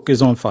checkbook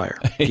is on fire.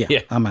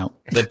 Yeah. I'm out.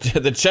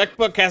 The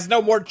checkbook has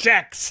no more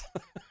checks.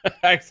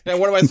 What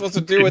am I supposed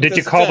to do with this? Did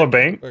you call the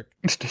bank?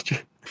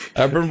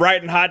 I've been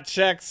writing hot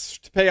checks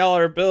to pay all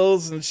our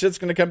bills, and shit's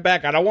gonna come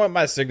back. I don't want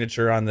my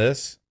signature on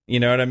this. You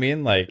know what I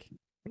mean? Like.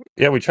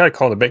 Yeah, we tried to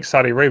call the bank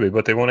Saudi Arabia,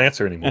 but they won't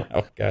answer anymore.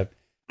 Oh, God.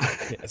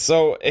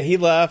 So he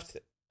left.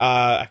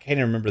 I can't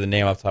even remember the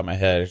name off the top of my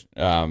head.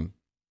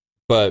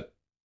 But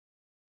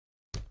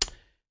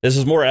this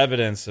is more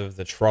evidence of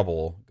the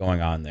trouble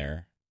going on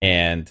there.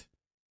 And,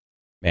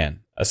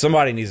 man,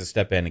 somebody needs to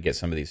step in and get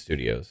some of these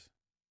studios.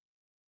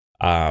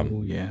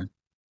 Oh, yeah.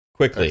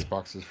 Quickly.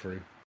 Xbox is free.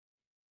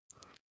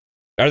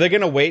 Are they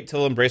going to wait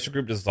till Embracer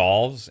Group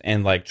dissolves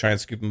and, like, try and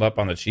scoop them up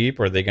on the cheap?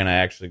 Or are they going to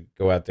actually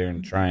go out there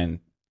and try and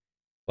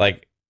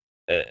like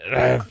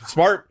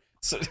smart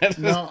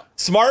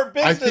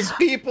business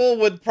people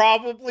would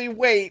probably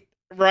wait,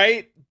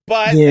 right?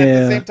 But at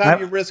the same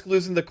time, you risk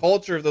losing the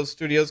culture of those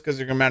studios because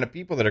of the amount of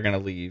people that are going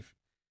to leave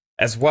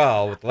as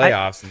well with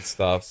layoffs and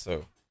stuff.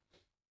 So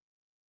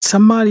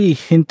somebody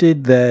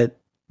hinted that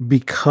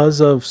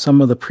because of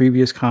some of the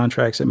previous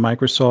contracts that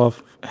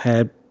Microsoft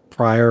had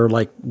prior,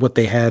 like what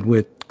they had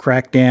with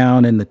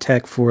Crackdown and the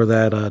tech for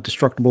that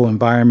destructible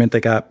environment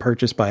that got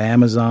purchased by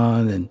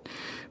Amazon, and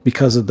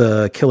because of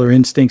the Killer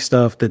Instinct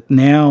stuff, that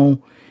now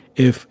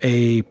if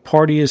a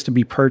party is to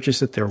be purchased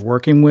that they're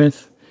working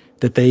with,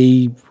 that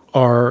they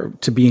are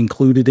to be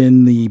included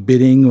in the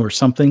bidding or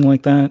something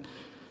like that.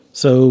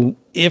 So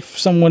if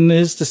someone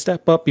is to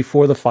step up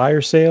before the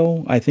fire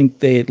sale, I think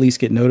they at least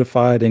get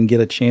notified and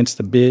get a chance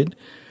to bid.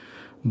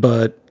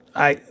 But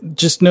I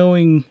just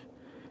knowing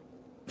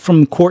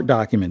from court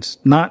documents,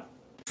 not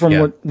from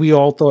what we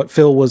all thought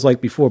Phil was like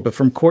before, but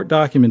from court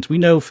documents, we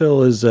know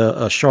Phil is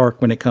a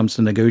shark when it comes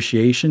to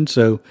negotiation.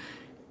 So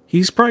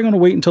he's probably going to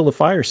wait until the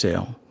fire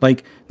sale.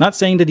 Like, not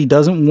saying that he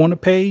doesn't want to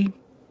pay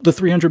the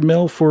 $300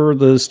 million for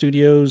the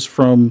studios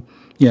from,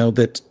 you know,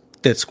 that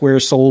Square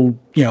sold,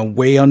 you know,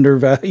 way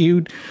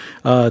undervalued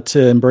to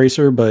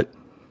Embracer, but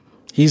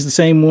he's the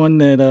same one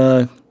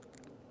that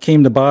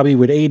came to Bobby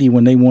with 80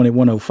 when they wanted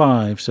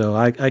 105. So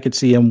I could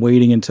see him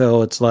waiting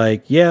until it's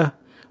like, the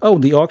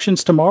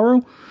auction's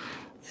tomorrow.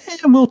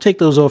 And we'll take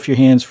those off your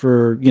hands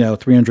for, you know,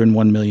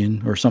 $301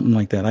 million or something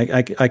like that.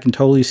 I can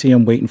totally see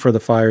him waiting for the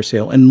fire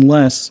sale,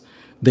 unless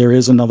there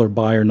is another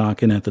buyer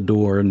knocking at the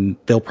door, and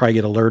they'll probably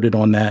get alerted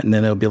on that, and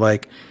then it'll be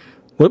like,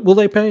 what will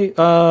they pay?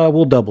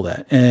 We'll double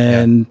that,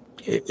 and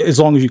as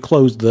long as you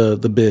close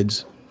the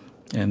bids,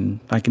 and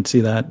I can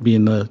see that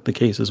being the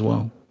case as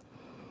well.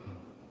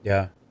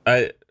 Yeah,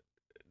 I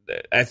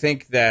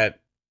think that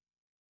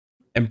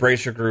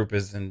Embracer Group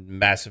is in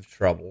massive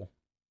trouble.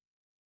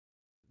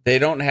 They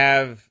don't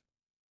have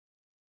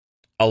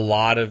a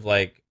lot of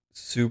like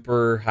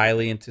super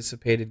highly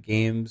anticipated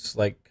games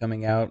like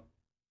coming out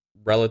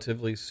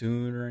relatively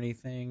soon or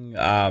anything.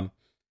 And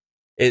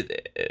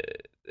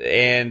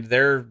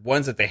their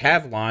ones that they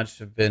have launched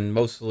have been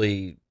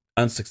mostly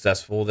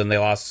unsuccessful. Then they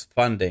lost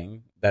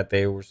funding that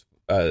they were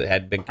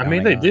had been. I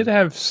mean, they did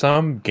have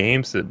some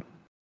games that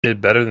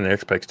did better than their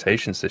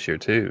expectations this year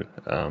too.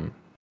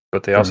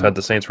 But they also had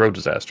the Saints Row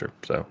disaster.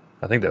 So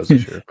I think that was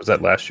this year. Was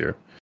that last year?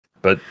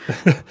 But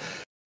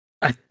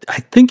I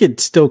think it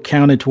still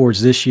counted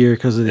towards this year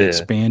because of the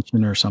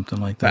expansion or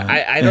something like that.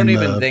 I don't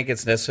even think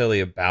it's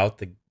necessarily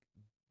about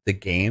the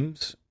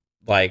games,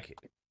 like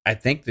I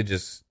think they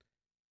just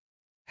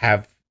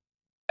have,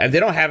 and they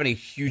don't have any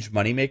huge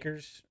money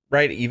makers,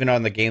 right? Even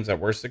on the games that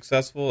were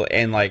successful,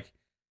 and like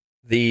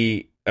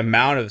the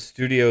amount of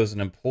studios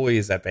and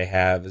employees that they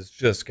have is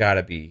just got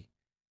to be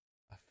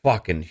a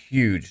fucking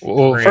huge.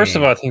 Well, drain. first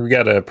of all, I think we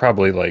got to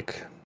probably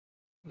like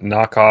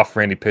knock off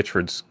Randy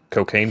Pitchford's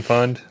cocaine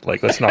fund.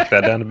 Like, let's knock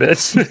that down a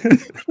bit.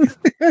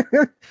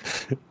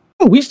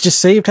 Oh, we just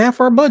saved half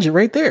our budget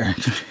right there.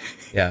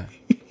 Yeah.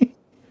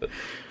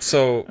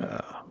 So,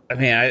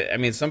 I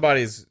mean,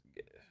 somebody's.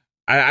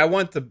 I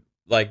want the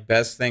like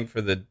best thing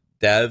for the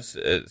devs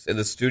in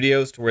the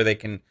studios to where they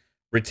can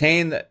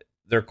retain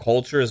their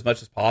culture as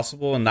much as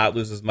possible and not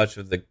lose as much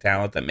of the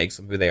talent that makes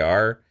them who they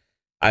are.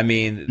 I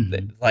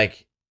mean,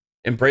 like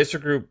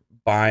Embracer Group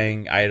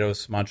buying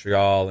Eidos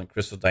Montreal and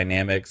Crystal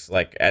Dynamics,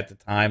 like at the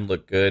time,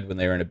 looked good when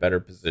they were in a better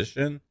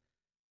position,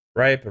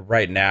 right? But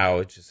right now,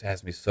 it just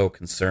has me so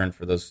concerned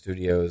for those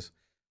studios.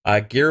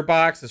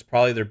 Gearbox is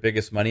probably their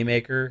biggest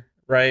moneymaker,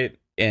 right?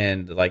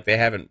 And like they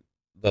haven't,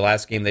 the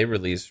last game they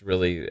released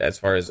really, as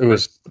far as it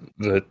was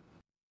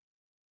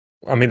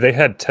I mean, they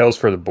had Tales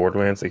for the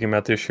Borderlands that came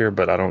out this year,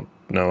 but I don't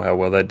know how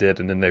well that did.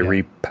 And then they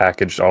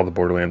repackaged all the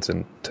Borderlands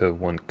into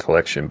one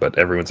collection, but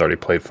everyone's already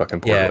played fucking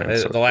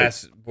Borderlands. Yeah, the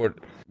last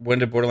when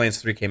did Borderlands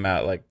 3 came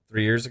out? Like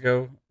 3 years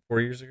ago, 4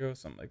 years ago,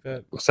 something like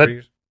that. Was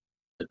that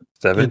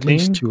 17? At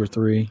least 2 or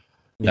 3.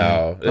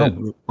 No, Yeah.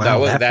 no, it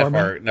wasn't that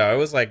far. No, it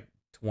was like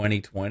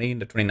 2020 to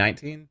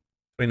 2019.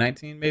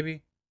 2019,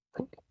 maybe.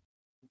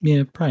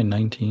 Yeah, probably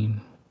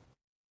 19.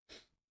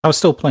 I was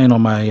still playing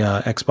on my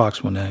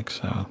Xbox One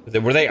X. So.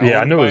 Were they? Owned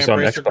I know by it was on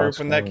Embracer Xbox Group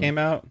when that came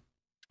out.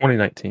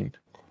 2019.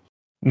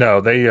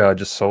 No, they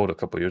just sold a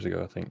couple years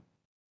ago, I think.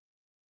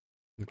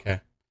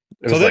 Okay.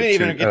 It So was they like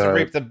didn't even get to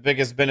reap the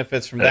biggest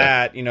benefits from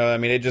that. You know, I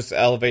mean, it just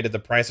elevated the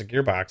price of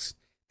Gearbox.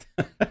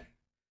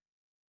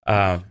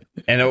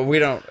 And we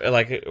don't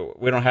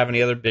have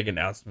any other big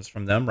announcements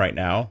from them right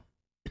now.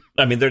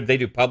 I mean, they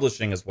do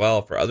publishing as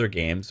well for other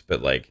games,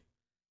 but like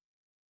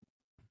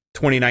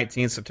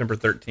 2019 September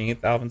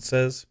 13th, Alvin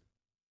says.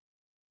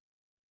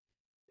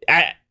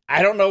 I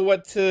don't know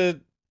what to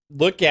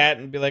look at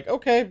and be like,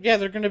 okay, yeah,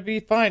 they're going to be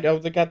fine. Oh,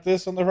 they got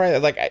this on the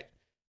right. Like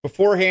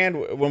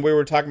beforehand, when we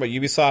were talking about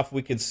Ubisoft,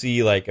 we could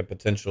see like a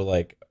potential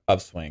like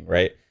upswing,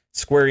 right?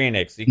 Square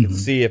Enix, you can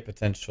see a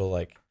potential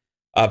like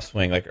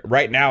upswing. Like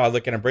right now, I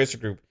look at Embracer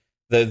Group.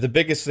 The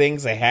biggest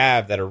things they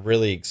have that are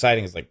really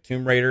exciting is like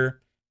Tomb Raider.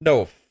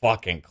 No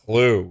fucking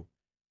clue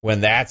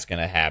when that's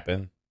going to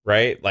happen,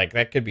 right? Like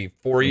that could be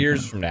 4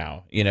 years from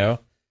now, you know?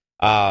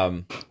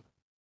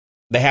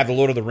 They have the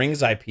Lord of the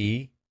Rings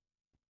IP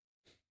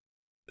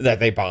that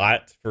they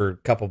bought for a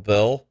couple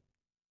bill.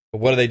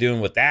 But what are they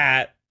doing with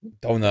that?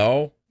 Don't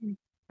know.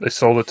 They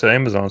sold it to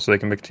Amazon so they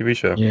can make a TV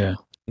show. Yeah.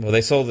 Well,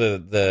 they sold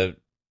the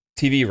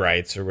TV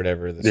rights or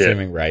whatever, the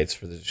streaming rights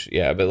for this.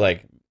 Yeah, but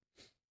like,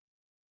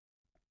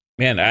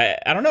 man,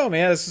 I don't know,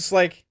 man. It's just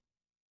like,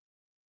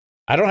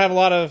 I don't have a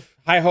lot of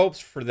high hopes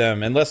for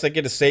them unless they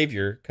get a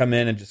savior come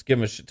in and just give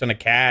them a shit ton of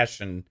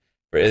cash and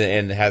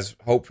has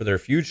hope for their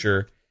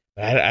future.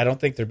 But I don't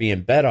think they're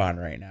being bet on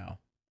right now.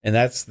 And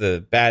that's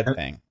the bad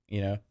thing,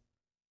 you know?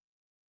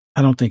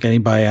 I don't think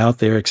anybody out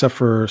there, except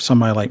for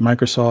somebody like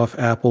Microsoft,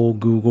 Apple,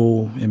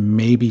 Google, and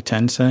maybe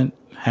Tencent,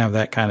 have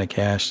that kind of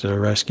cash to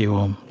rescue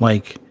them.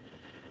 Like,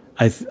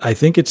 I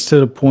think it's to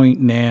the point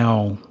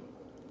now,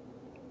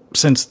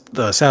 since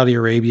the Saudi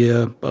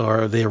Arabia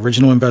or the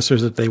original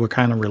investors that they were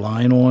kind of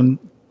relying on,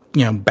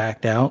 you know,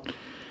 backed out.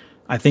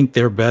 I think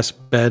their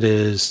best bet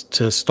is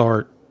to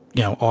start,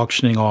 you know,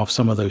 auctioning off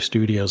some of those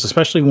studios,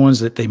 especially ones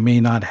that they may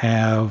not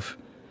have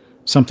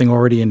something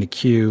already in the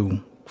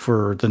queue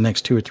for the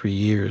next 2 or 3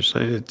 years.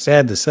 It's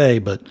sad to say,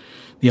 but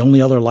the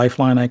only other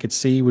lifeline I could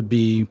see would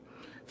be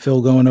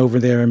Phil going over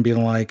there and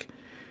being like,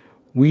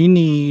 we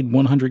need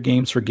 100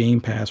 games for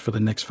Game Pass for the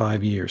next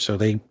 5 years. So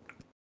they, you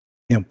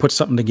know, put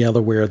something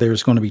together where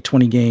there's going to be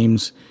 20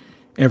 games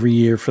every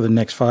year for the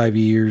next 5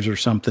 years or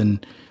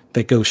something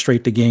that goes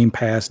straight to Game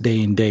Pass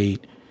day and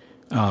date.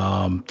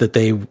 That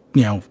they, you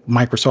know,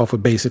 Microsoft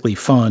would basically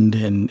fund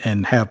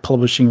and have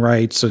publishing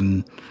rights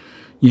and,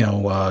 you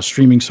know,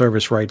 streaming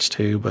service rights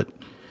too. But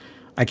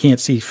I can't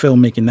see Phil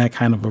making that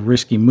kind of a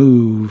risky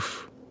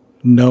move,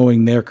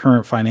 knowing their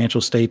current financial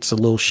state's a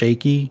little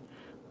shaky,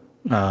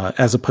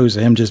 as opposed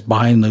to him just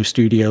buying those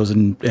studios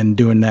and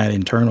doing that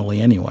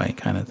internally anyway,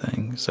 kind of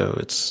thing. So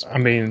it's. I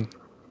mean,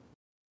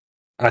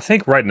 I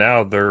think right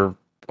now they're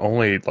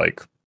only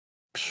like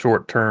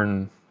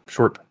short-term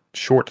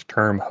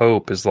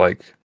hope is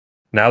like,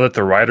 now that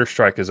the writer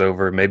strike is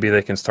over, maybe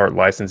they can start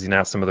licensing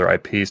out some of their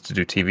IPs to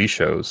do TV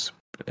shows.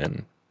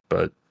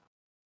 But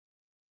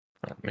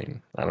I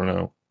mean, I don't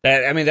know.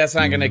 That's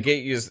not going to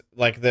get you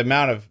like the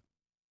amount of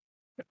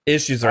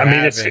issues they're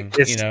having.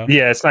 It's you know,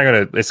 yeah, it's not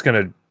going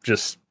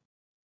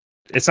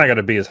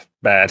to be as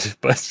bad,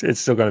 but it's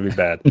still going to be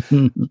bad.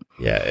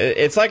 Yeah,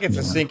 it's like it's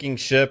a sinking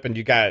ship, and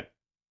you got,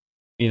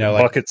 you know,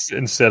 like buckets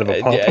instead of a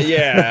pump.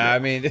 Yeah, I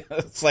mean,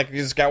 it's like you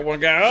just got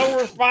one guy. Oh,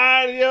 we're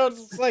fine. You know,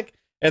 it's like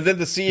And then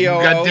the CEO You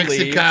got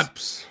Dixie leaves.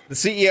 cups. The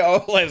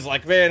CEO is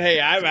like, man, hey,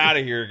 I'm out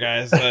of here,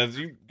 guys.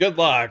 Good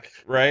luck,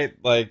 right?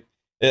 Like,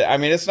 I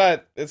mean, it's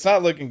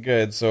not looking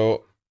good.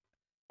 So,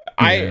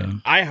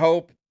 I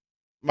hope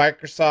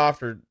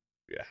Microsoft, or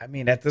I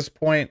mean, at this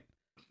point,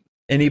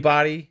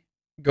 anybody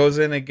goes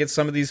in and gets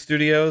some of these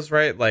studios,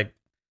 right? Like,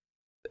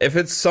 if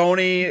it's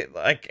Sony,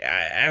 like,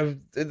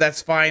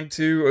 that's fine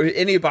too. Or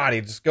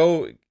anybody, just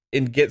go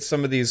and get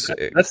some of these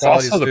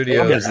quality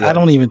studios. I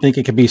don't even think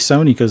it could be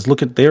Sony, because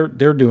look at they're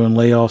doing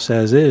layoffs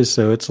as is.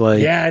 So it's like,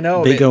 yeah, I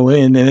know they go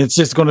in and it's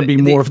just going to be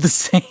more of the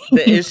same.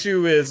 The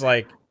issue is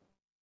like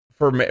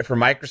for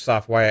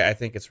Microsoft, why I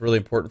think it's really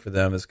important for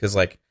them is because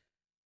like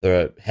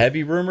the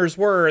heavy rumors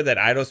were that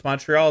Eidos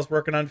Montreal is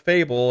working on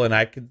Fable, and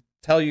I could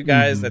tell you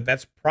guys that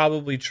that's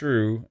probably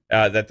true.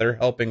 That they're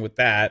helping with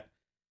that,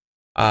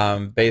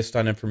 based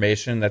on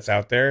information that's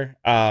out there.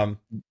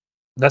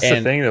 That's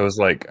the thing that was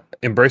like,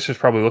 Embracer's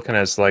probably looking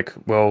at as like,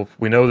 well,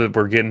 we know that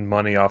we're getting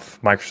money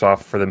off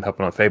Microsoft for them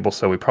helping on Fable,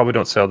 so we probably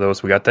don't sell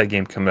those. We got that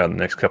game coming out in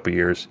the next couple of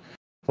years.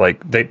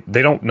 Like,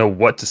 they don't know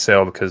what to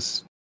sell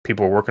because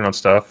people are working on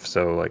stuff.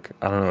 So, like,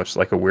 I don't know, it's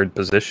like a weird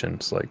position.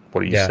 It's like,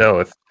 what do you sell?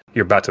 If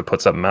you're about to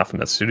put something out from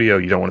that studio,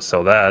 you don't want to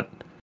sell that.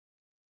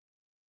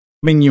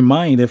 I mean, you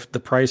might if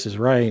the price is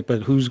right,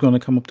 but who's going to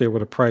come up there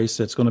with a price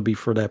that's going to be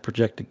for that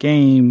projected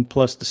game,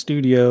 plus the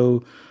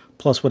studio,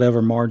 plus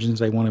whatever margins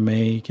they want to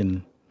make?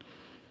 And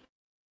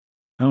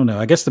I don't know.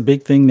 I guess the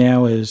big thing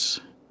now is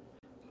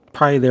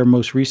probably their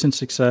most recent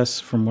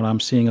success from what I'm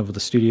seeing of the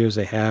studios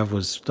they have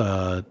was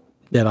Dead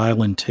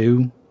Island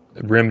 2.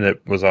 Remnant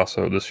was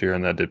also this year,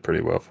 and that did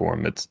pretty well for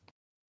them.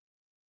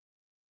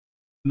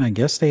 And I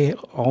guess they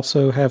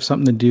also have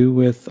something to do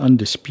with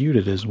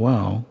Undisputed as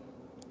well.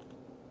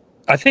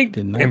 I think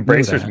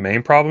Embracer's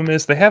main problem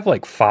is they have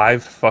like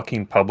 5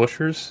 fucking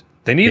publishers.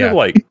 They need to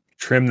like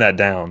trim that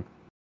down.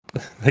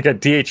 They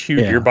got DHU,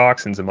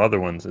 Gearbox, and some other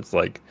ones. It's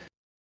like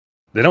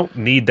they don't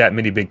need that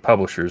many big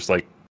publishers.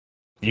 Like,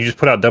 you just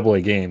put out AA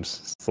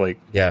games. It's like,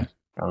 I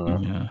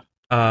don't know.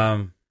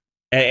 Yeah.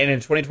 And in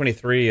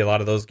 2023, a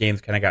lot of those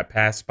games kind of got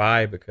passed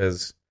by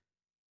because,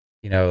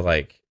 you know,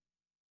 like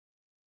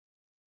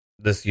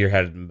this year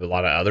had a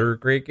lot of other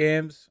great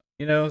games,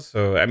 you know?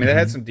 So, I mean, they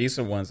had some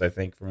decent ones, I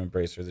think, from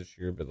Embracer this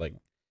year, but like,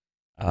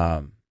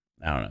 I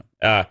don't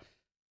know.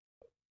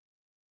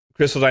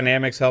 Crystal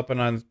Dynamics helping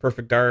on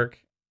Perfect Dark,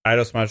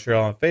 Eidos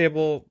Montreal on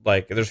Fable.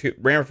 Like, there's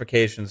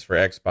ramifications for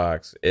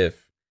Xbox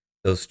if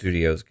those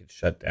studios get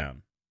shut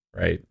down,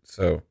 right?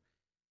 So,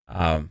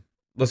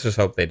 let's just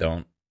hope they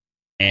don't.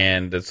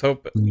 And let's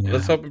hope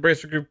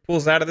Embracer Group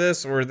pulls out of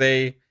this, or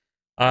they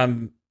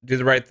do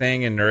the right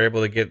thing and are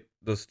able to get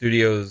those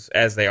studios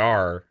as they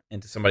are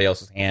into somebody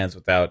else's hands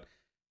without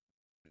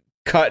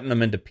cutting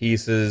them into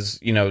pieces,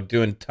 you know,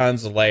 doing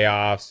tons of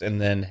layoffs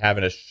and then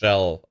having a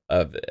shell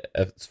of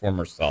its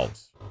former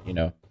selves, you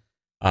know.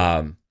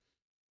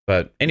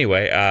 But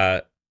anyway,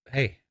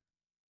 hey,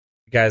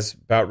 you guys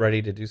about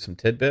ready to do some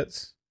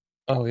tidbits?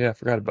 Oh yeah, I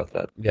forgot about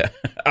that. Yeah.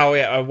 Oh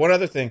yeah. One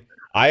other thing,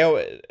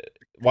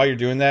 while you're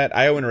doing that,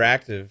 IO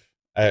Interactive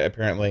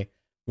apparently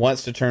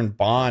wants to turn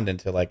Bond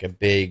into like a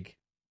big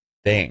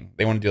thing.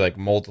 They want to do like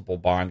multiple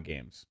Bond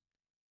games.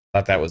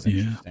 Thought that was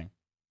interesting.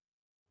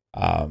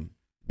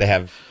 They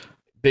have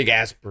big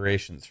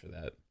aspirations for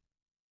that.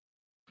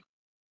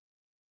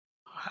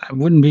 I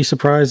wouldn't be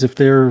surprised if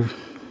they're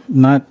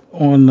not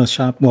on the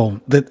shop.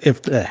 Well,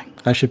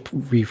 I should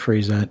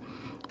rephrase that.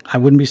 I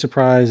wouldn't be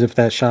surprised if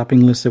that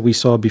shopping list that we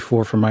saw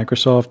before for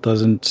Microsoft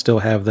doesn't still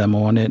have them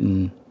on it,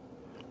 and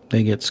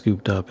they get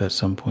scooped up at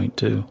some point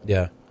too.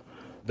 Yeah,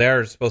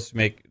 they're supposed to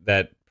make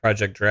that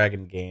Project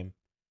Dragon game.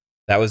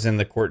 That was in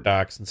the court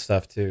docs and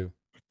stuff too.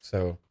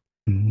 So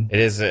it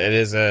is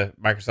a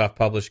Microsoft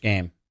published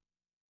game.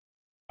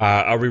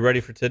 Are we ready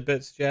for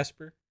tidbits,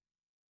 Jasper?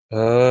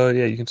 Yeah,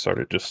 you can start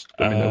it. Just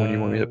let me know when you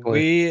want me to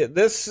play.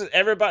 This is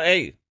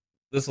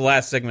the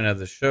last segment of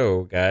the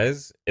show,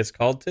 guys. It's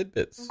called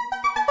Tidbits.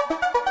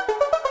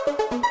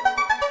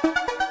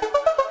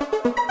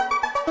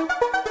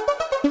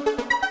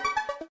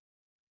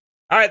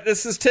 All right,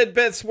 this is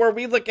Tidbits, where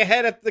we look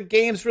ahead at the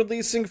games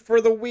releasing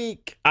for the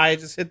week. I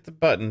just hit the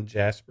button,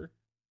 Jasper.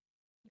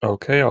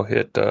 Okay, I'll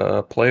hit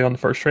play on the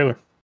first trailer.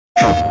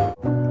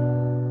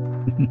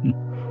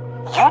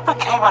 You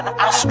became an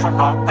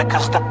astronaut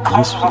because the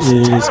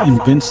This is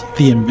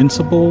The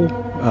Invincible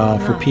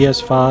for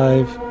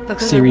PS5,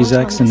 Series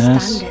X and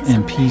S,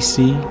 and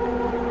PC.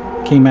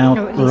 Came out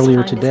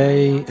earlier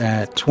today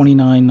at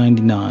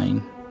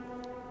 $29.99.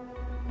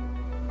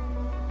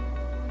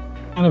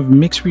 Kind of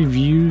mixed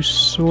reviews,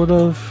 sort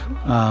of.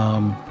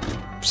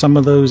 Some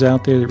of those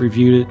out there that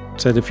reviewed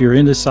it said if you're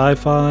into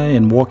sci-fi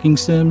and walking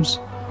sims,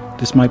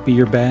 this might be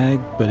your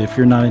bag. But if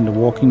you're not into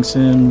walking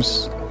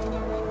sims,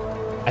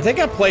 I think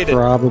I played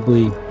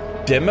probably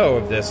demo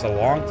of this a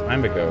long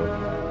time ago.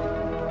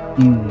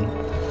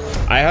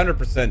 I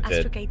 100%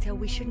 did.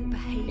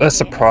 That's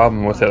the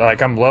problem with it.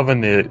 Like, I'm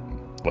loving the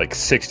like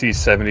 60s,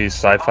 70s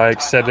sci-fi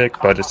aesthetic,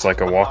 but it's like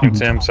a walking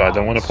sim, so I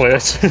don't want to play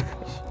it.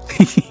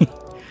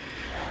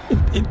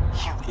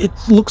 it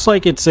looks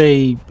like it's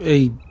a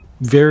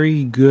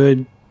very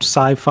good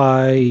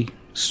sci-fi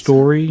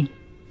story,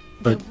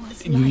 but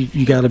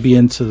you got to be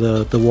into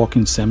the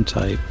walking sim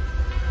type.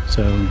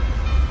 So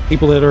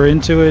people that are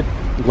into it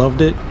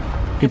loved it.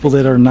 People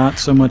that are not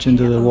so much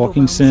into the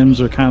walking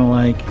sims are kind of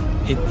like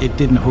it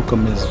didn't hook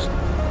them as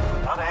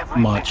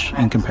much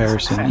in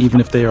comparison, even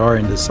if they are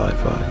into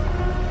sci-fi.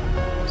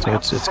 So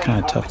it's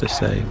kind of tough to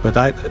say, but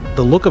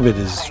the look of it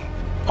is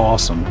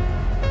awesome.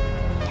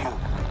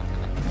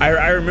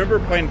 I remember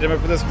playing demo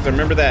for this because I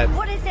remember that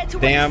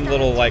damn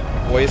little like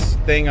voice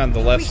thing on the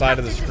left side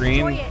of the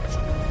screen,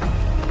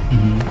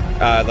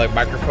 like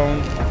microphone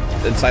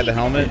inside the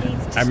helmet.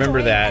 I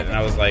remember that, and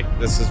I was like,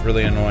 "This is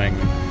really annoying."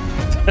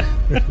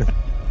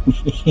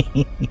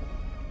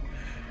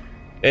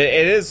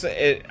 It is.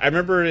 I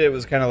remember it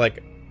was kind of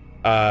like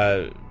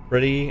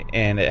pretty,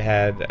 and it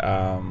had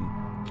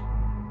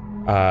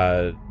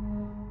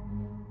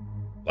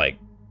like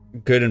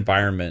good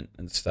environment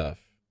and stuff,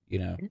 you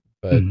know.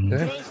 But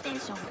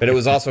it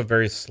was also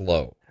very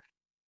slow.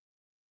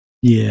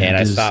 Yeah, and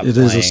it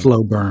is a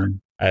slow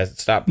burn. I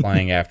stopped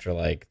playing after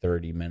like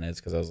 30 minutes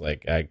because I was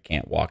like, I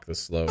can't walk this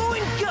slow.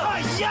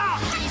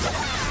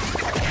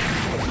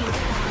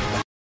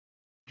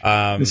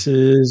 This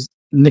is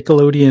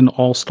Nickelodeon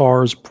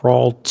All-Stars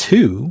Brawl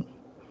 2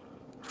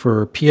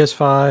 for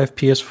PS5,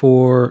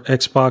 PS4,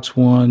 Xbox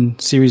One,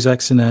 Series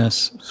X and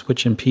S,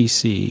 Switch and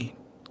PC.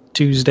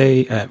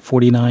 Tuesday at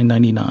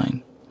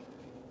 $49.99.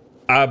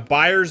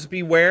 Buyers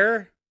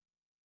beware.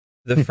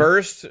 The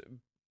first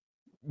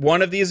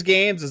one of these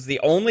games is the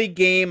only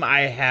game I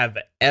have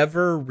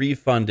ever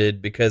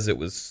refunded because it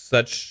was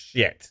such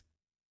shit.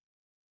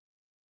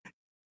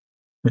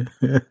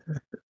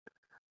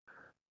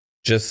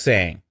 Just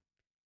saying.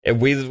 If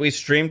we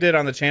streamed it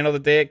on the channel the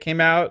day it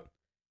came out,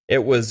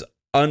 it was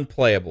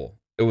unplayable.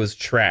 It was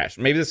trash.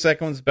 Maybe the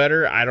second one's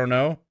better. I don't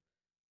know.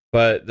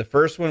 But the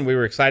first one we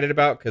were excited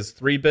about because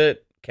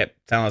 3-Bit kept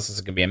telling us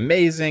it's going to be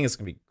amazing. It's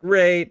going to be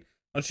great.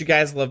 Don't you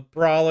guys love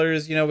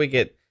brawlers? You know, we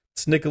get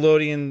this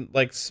Nickelodeon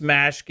like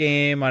Smash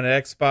game on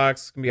an Xbox.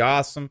 It's going to be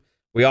awesome.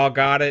 We all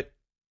got it,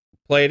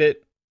 played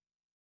it.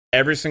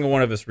 Every single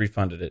one of us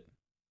refunded it.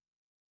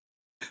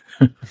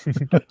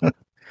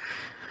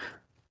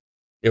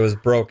 It was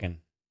broken.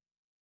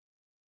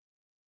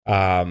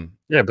 Yeah,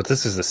 but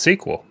this is a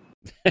sequel.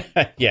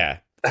 Yeah.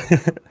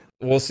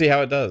 We'll see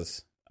how it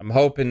does. I'm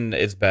hoping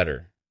it's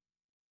better.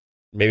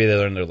 Maybe they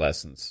learn their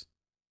lessons.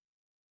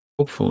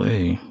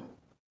 Hopefully.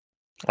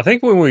 I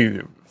think when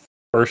we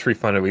first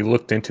refunded, we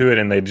looked into it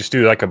and they just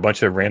do like a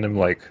bunch of random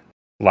like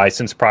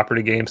licensed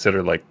property games that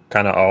are like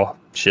kind of all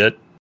shit.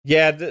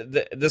 Yeah,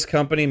 this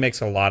company makes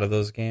a lot of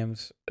those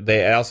games.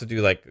 They also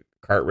do like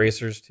kart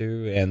racers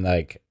too, and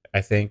like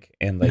I think,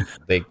 and like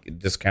they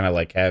just kind of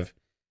like have,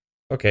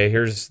 okay,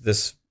 here's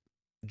this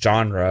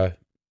genre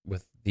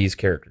with these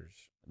characters,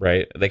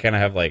 right? They kind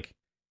of have like,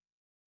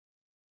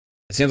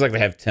 it seems like they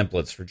have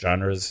templates for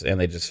genres, and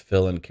they just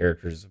fill in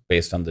characters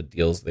based on the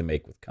deals they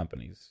make with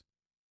companies.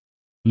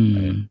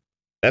 Right?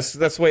 That's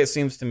the way it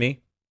seems to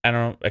me. I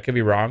don't know. I could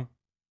be wrong.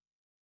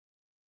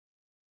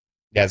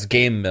 Yeah, it's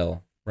Game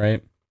Mill,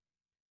 right?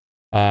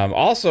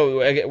 Also,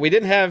 we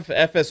didn't have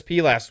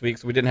FSP last week,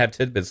 so we didn't have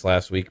tidbits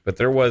last week, but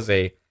there was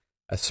a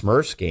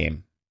Smurfs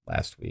game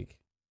last week.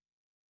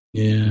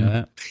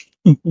 Yeah.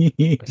 You know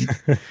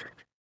that?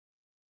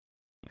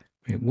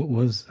 Wait, what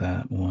was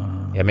that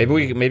one? Yeah,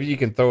 maybe you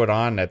can throw it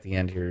on at the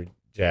end here,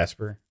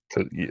 Jasper.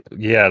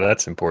 Yeah,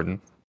 that's important.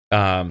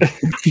 Yeah,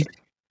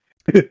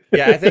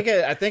 I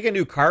think a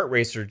new kart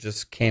racer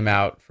just came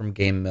out from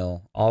Game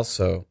Mill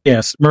also. Yeah,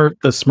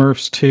 the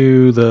Smurfs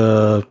 2,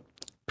 the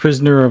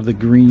Prisoner of the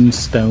Green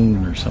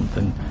Stone or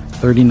something.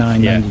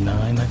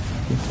 $39.99. I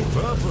think it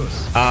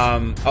was.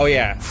 Oh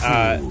yeah.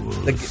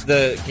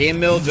 The Game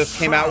Mill just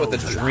came out with a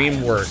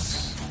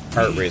DreamWorks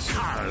kart racer.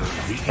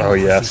 Oh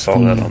yeah, I saw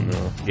that on the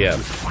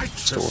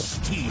store.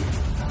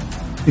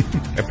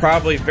 They're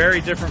probably very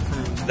different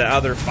from the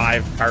other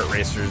 5 kart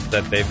racers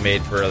that they've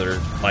made for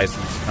other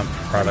licensed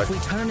products. If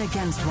we turn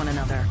against one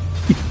another.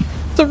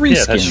 It's a reskin.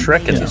 Yeah, that's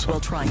Shrek in this one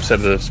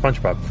instead of the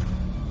SpongeBob.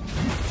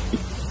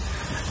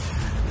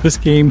 This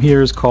game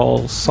here is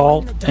called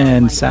Salt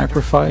and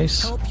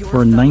Sacrifice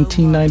for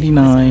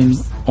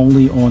 $19.99,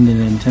 only on the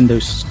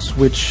Nintendo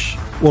Switch.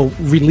 Well,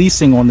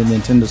 releasing on the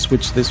Nintendo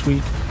Switch this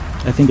week.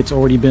 I think it's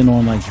already been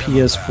on like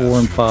PS4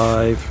 and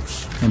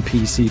 5 and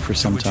PC for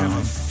some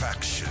time.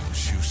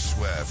 Factions you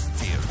swear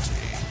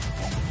fealty.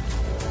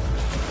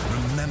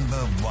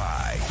 Remember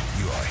why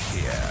you are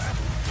here.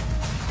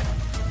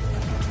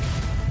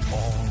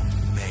 All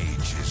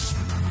mages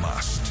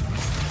must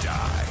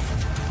die.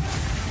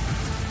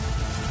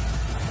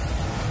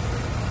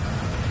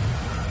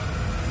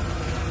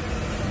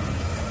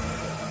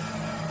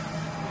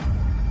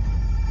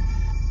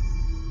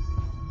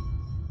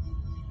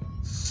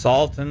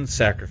 Salt and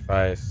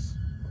Sacrifice.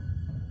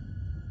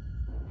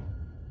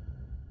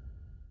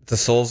 The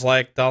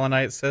Souls-like, Dollar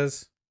Knight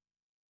says.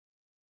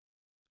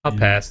 I'll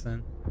pass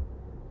then.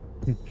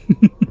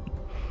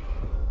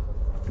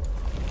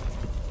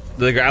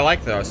 I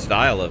like the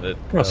style of it.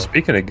 Well, so.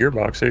 speaking of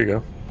Gearbox, there you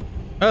go.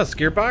 Oh, it's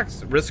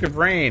Gearbox. Risk of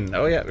Rain.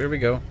 Oh yeah, here we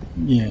go.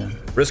 Yeah.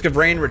 Risk of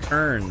Rain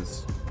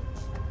returns.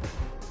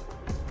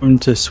 Going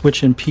to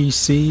Switch and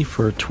PC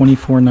for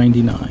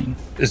 $24.99.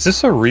 Is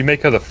this a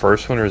remake of the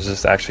first one, or is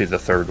this actually the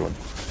third one?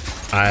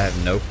 I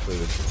have no clue.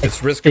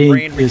 It's Risk of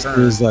Rain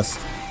returns. I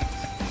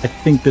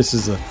think this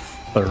is a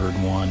third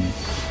one.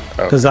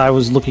 Oh. Because I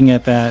was looking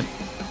at that,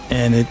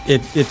 and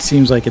it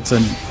seems like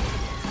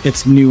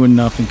it's new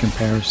enough in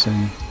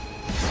comparison.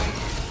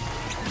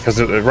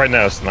 Because right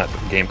now it's not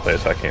gameplay,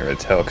 so I can't really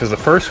tell. Because the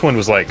first one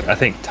was like, I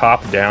think,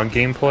 top-down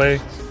gameplay,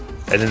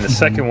 and then the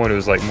second one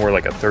was like more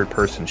like a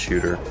third-person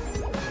shooter.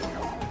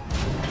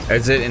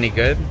 Is it any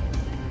good?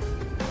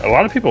 A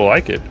lot of people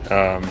like it. It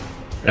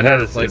never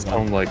has played its one.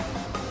 own like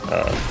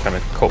kind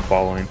of cult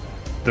following.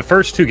 The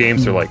first two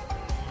games are like,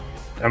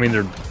 I mean,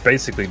 they're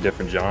basically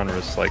different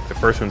genres. Like the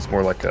first one's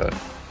more like a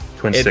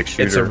twin stick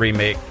shooter. It's a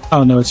remake.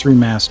 Oh no, it's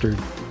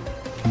remastered.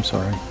 I'm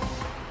sorry,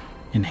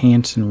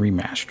 enhanced and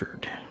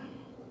remastered.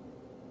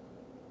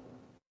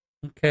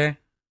 Okay.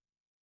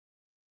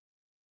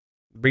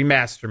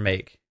 Remaster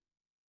make.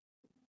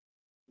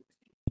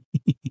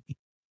 It's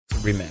a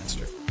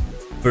remaster.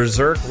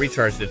 Berserk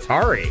recharged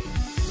Atari.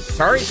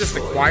 Atari just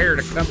acquired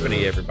a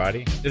company,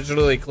 everybody.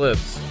 Digital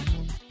Eclipse.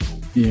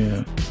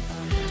 Yeah.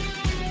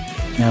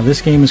 Now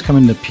this game is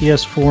coming to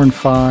PS4 and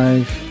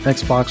 5,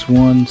 Xbox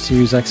One,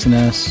 Series X and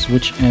S,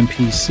 Switch and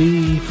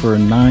PC for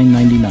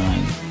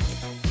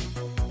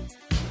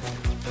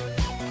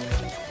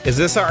 $9.99. Is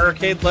this our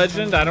arcade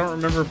legend? I don't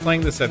remember playing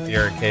this at the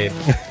arcade.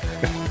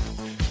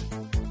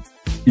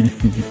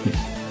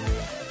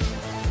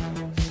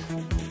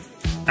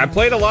 I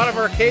played a lot of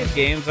arcade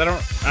games. I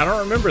don't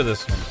remember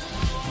this one.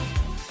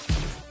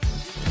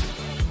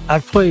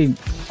 I've played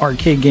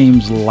arcade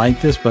games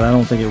like this, but I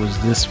don't think it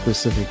was this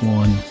specific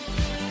one.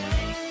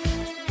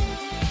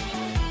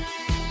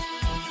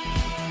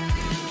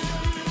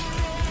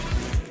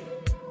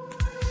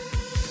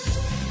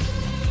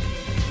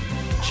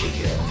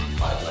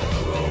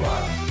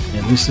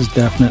 Yeah, this is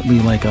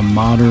definitely like a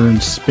modern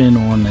spin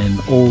on an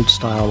old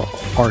style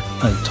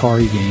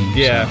Atari game.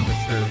 Yeah, so. for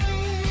sure.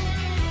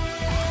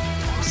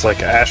 It's like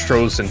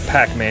Astros and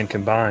Pac-Man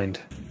combined.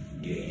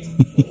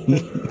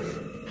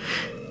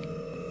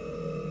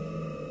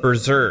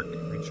 Berserk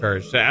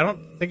recharged. I don't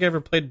think I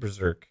ever played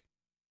Berserk.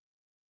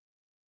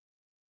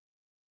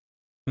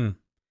 Did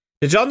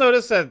y'all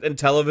notice that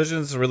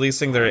Intellivision's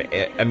releasing their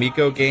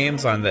Amico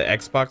games on the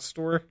Xbox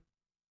store?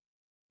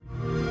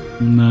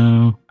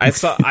 No. I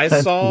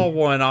saw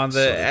one on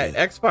the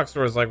Xbox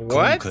store. I was like,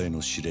 what?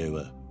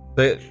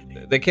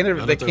 They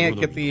can't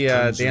get the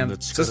damn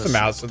system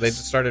out, so they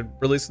just started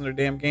releasing their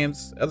damn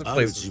games other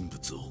places.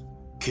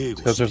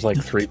 Because there's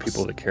like 3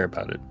 people that care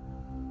about it.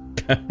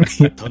 There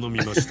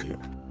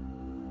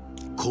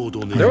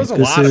was a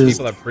lot of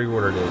people that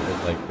pre-ordered it,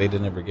 but like they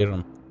didn't ever get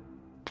them.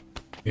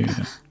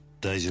 Yeah.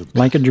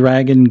 Like a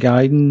Dragon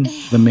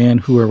Gaiden, the man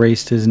who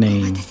erased his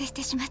name.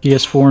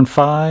 PS4 and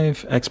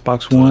 5,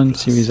 Xbox One,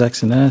 Series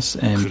X and S,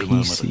 and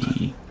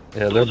PC.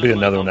 Yeah, there'll be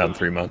another one out in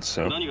 3 months,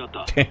 so.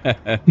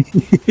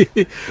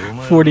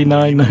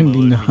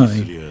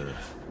 $49.99.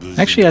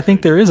 Actually, I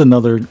think there is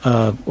another,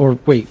 or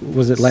wait,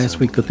 was it last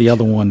week that the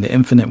other one, the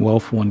Infinite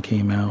Wealth one,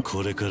 came out?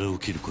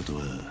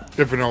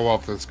 Infinite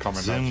Wealth is coming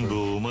out soon.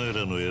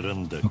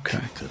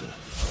 Okay.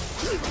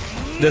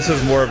 This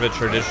is more of a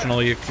traditional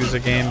Yakuza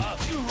game,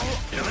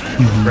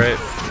 right?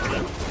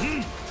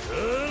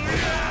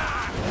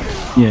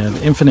 Yeah,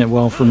 the Infinite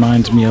Wealth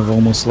reminds me of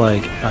almost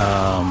like,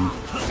 I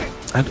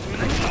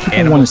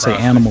want to say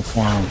Animal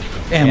Farm.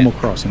 Animal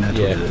Crossing, that's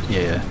what it is.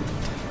 Yeah.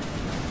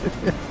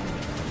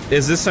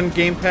 Is this on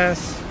Game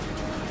Pass?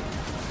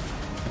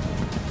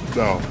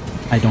 No.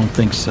 I don't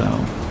think so.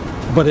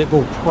 But it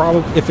will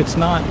probably, if it's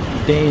not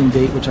day and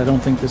date, which I don't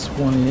think this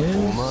one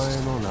is,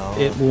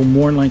 it will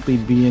more likely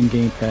be in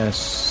Game Pass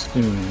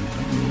soon.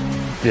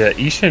 Yeah,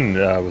 Ishin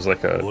was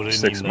like a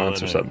 6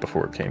 months or something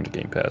before it came to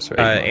Game Pass. Or 8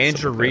 months,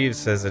 Andrew Reeves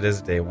says it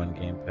is day one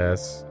Game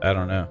Pass. I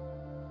don't know.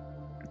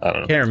 I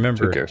don't know. Can't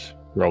remember. Who cares?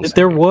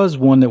 There was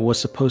one that was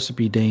supposed to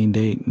be day and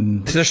date.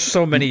 And There's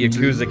so many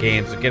Yakuza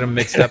games that get them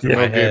mixed up in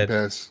my head. Game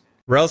Pass.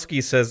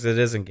 Relski says it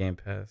is in Game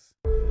Pass.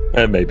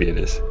 Maybe it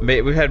is.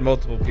 We've had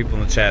multiple people in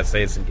the chat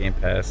say it's in Game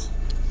Pass.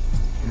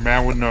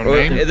 Man with no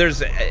name.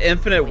 There's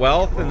Infinite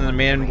Wealth and then the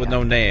Man with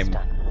No Name.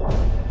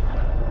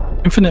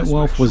 Infinite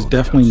Wealth was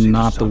definitely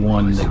not the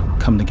one that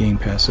come to Game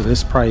Pass, so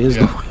this probably is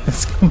the one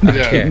that's coming to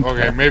Game Pass.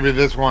 Okay, maybe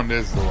this one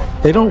is the one.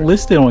 They don't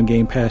list it on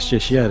Game Pass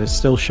just yet. It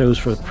still shows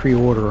for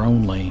pre-order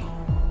only.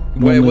 Wait,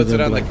 Normally was it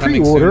they'll on be the like,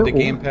 coming pre-order soon to or-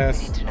 Game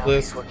Pass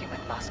list?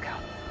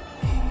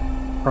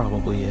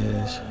 Probably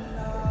is.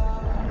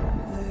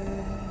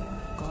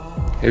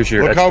 Here's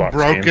your Look Xbox how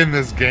broken game.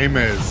 this game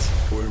is.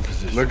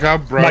 Look how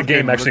broken. My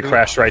game actually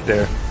crashed right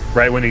there.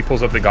 Right when he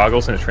pulls up the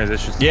goggles and it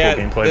transitions to Yeah,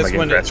 full gameplay, this my game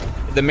one, crashed.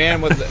 the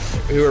man with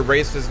who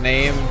erased his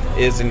name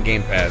is in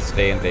Game Pass,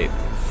 day and date.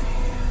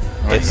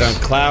 It's on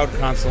cloud,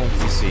 console, and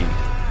PC.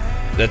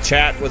 The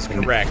chat was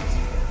correct.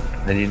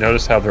 And you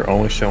notice how they're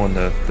only showing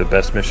the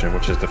best mission,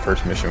 which is the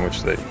first mission,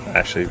 which they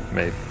actually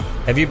made.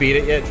 Have you beat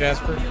it yet,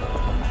 Jasper?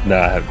 No,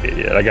 I haven't beat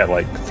it yet. I got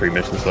like 3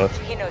 missions left.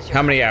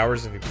 How many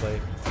hours have you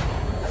played?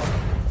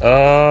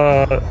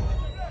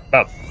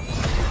 About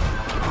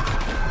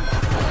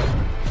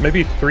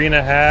maybe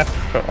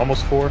 3.5,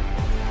 almost 4.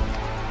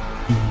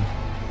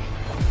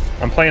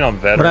 I'm playing on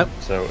veteran,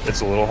 so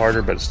it's a little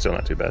harder, but it's still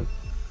not too bad.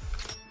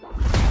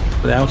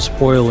 Without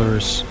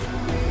spoilers,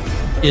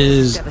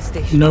 is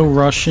No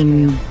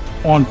Russian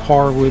on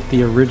par with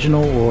the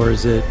original, or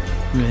is it?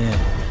 We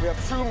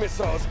have 2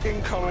 missiles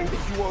incoming.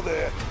 If you are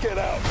there, get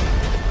out.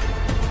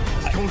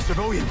 Kill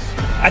civilians.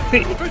 I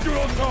think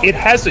it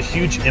has a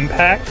huge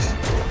impact,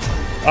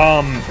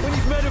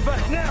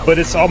 but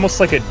it's almost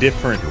like a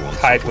different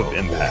type of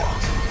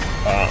impact.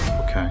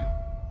 Okay.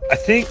 I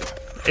think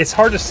it's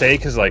hard to say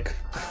because, like,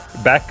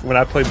 back when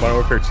I played Modern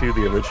Warfare 2,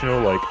 the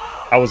original, like,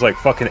 I was like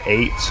fucking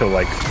 8, so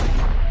like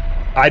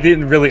I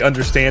didn't really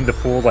understand the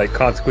full like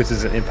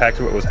consequences and impact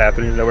of what was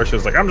happening nowhere. So it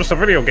was like, I'm just a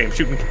video game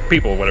shooting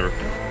people, whatever.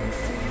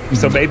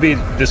 So maybe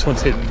this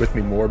one's hitting with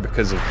me more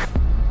because of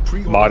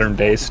modern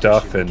day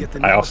stuff, and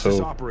I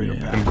also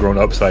am grown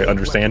up, so I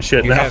understand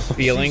shit You now. have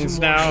feelings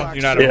now.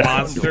 You're not a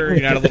monster.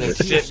 You're not a little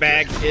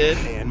shitbag kid.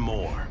 And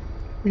more.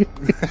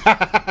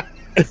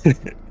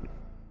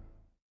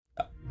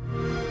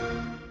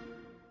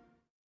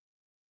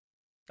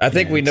 I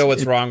think we know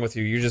what's wrong with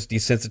you. You're just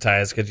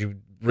desensitized because you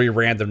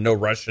reran the No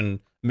Russian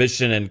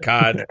mission in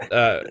COD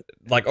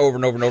like over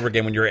and over and over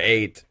again when you were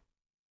 8.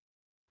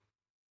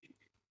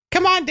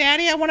 Come on,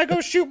 Daddy, I want to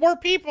go shoot more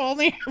people.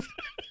 Is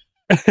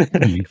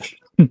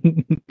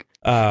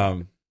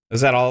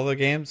that all the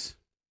games?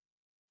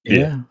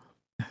 Yeah.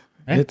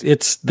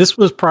 It's this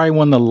was probably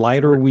one of the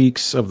lighter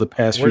weeks of the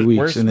past few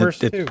weeks, and it's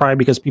probably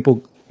because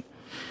people,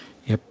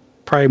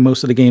 probably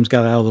most of the games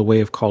got out of the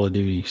way of Call of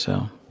Duty.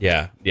 So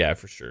yeah,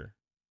 for sure.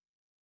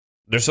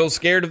 They're so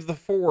scared of the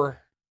 4.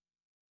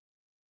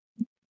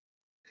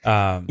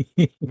 No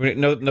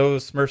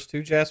Smurfs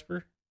 2,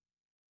 Jasper?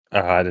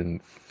 I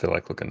didn't feel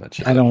like looking that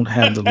shit. I don't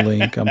have the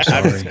link. I'm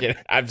sorry.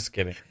 I'm just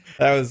kidding.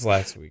 That was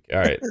last week. All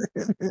right,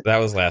 that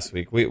was last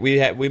week. We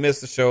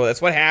missed the show.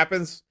 That's what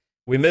happens.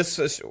 We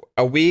miss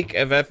a week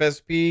of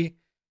FSP.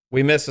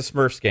 We miss a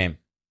Smurfs game.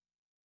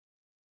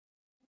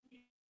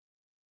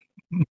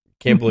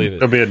 Can't believe it.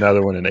 There'll be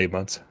another one in 8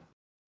 months.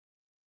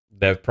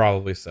 That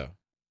probably so.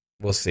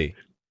 We'll see.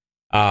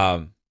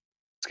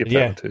 Skip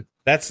that one too.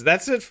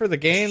 That's it for the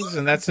games,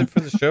 and that's it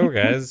for the show,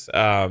 guys.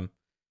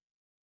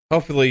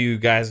 Hopefully you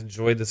guys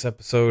enjoyed this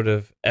episode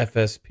of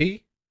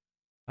FSP.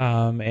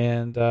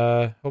 And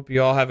hope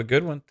you all have a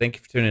good one. Thank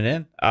you for tuning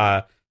in.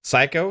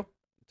 Psycho,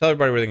 tell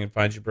everybody where they can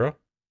find you, bro.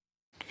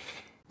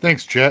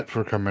 Thanks, Jet,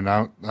 for coming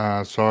out.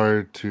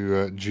 Sorry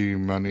to G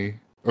Money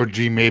or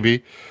G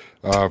Maybe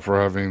for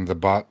having the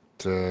bot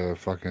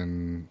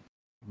fucking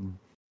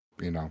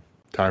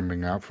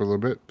timing out for a little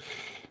bit.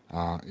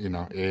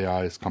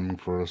 AI is coming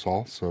for us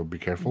all, so be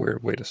careful.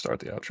 Weird way to start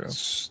the outro.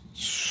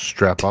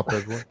 Strap up,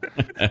 everyone.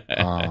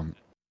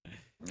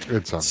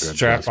 It's all good.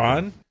 Strap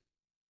on?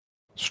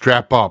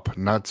 Strap up,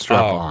 not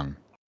strap on.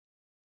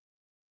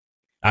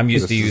 I'm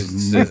used to you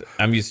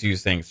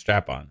saying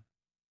strap on.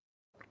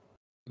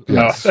 Yes.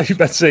 No, I thought you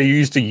about to say you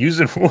used to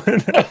using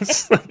one.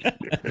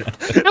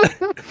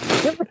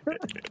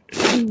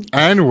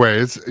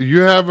 Anyways,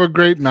 you have a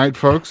great night,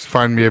 folks.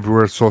 Find me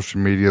everywhere,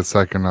 social media,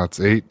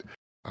 Psychonauts8.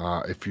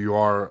 If you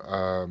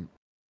are,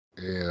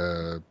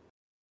 and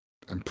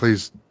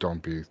please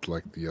don't be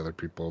like the other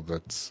people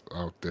that's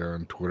out there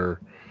on Twitter.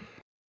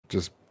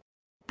 Just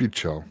be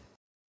chill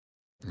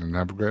and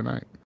have a great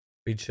night.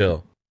 Be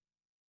chill.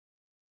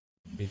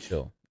 Be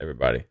chill,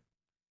 everybody.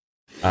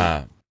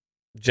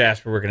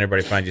 Jasper, where can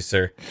everybody find you,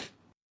 sir?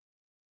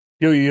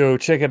 Yo,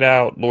 check it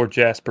out. Lord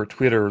Jasper,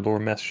 Twitter,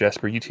 Lord Master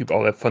Jasper, YouTube,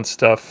 all that fun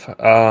stuff.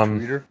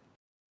 Twitter?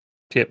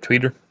 Yep,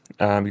 Twitter.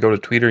 You go to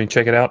Twitter and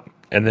check it out.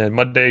 And then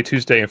Monday,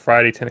 Tuesday, and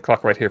Friday, 10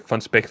 o'clock right here,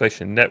 Fun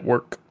Speculation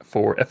Network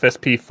for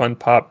FSP, Fun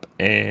Pop,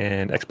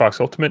 and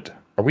Xbox Ultimate.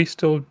 Are we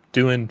still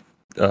doing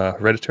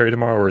Hereditary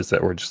tomorrow, or is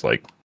that we're just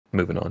like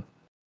moving on?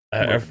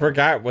 I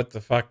forgot what the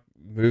fuck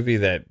movie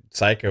that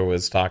Psycho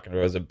was talking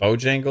about. Was it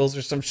Bojangles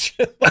or some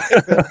shit like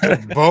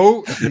that?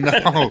 No.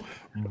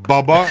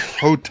 Bubba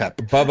Hotep.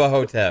 Bubba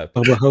Hotep.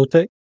 Bubba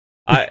Hotep?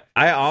 I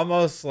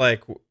almost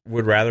like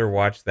would rather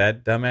watch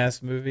that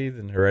dumbass movie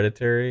than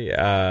Hereditary.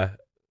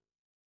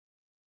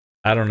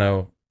 I don't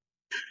know.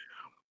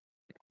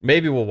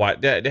 Maybe we'll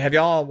watch. Have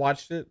y'all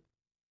watched it?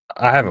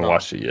 I haven't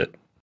watched it yet.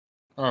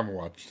 I haven't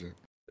watched it.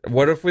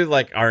 What if we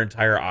like our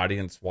entire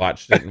audience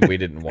watched it and we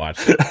didn't watch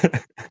it?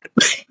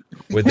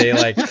 Would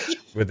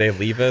they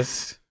leave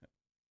us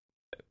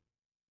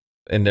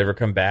and never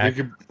come back?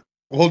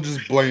 We'll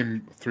just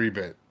blame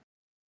 3-bit.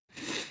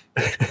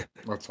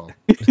 That's all.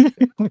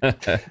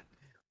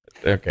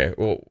 Okay.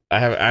 Well,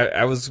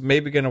 I was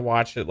maybe gonna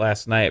watch it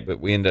last night,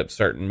 but we ended up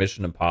starting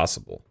Mission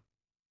Impossible.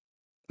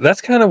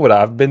 That's kind of what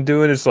I've been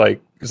doing. It's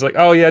like,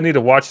 oh yeah, I need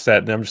to watch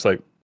that, and I'm just like,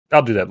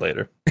 I'll do that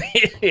later.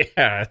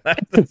 Yeah,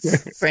 that's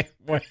the same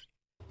way.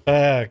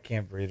 I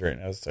can't breathe right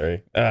now.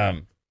 Sorry.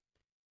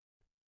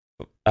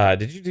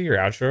 Did you do your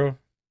outro?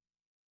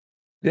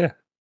 Yeah.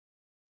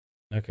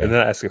 Okay. And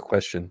then I ask a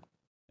question.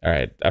 All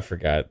right. I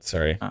forgot.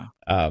 Sorry.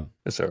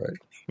 It's all right.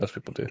 Most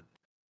people do.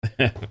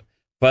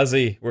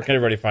 Fuzzy, where can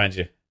everybody find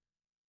you?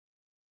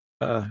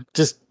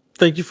 Just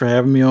thank you for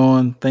having me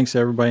on. Thanks to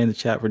everybody in the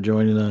chat for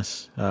joining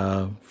us.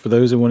 For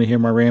those that want to hear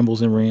my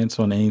rambles and rants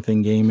on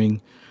anything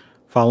gaming,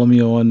 follow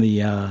me on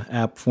the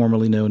app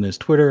formerly known as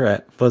Twitter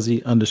at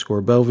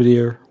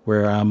fuzzy_Belvedere,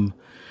 where I'm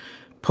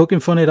poking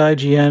fun at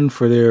IGN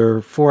for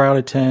their 4 out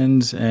of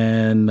 10s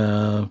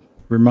and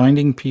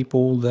reminding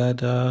people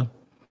that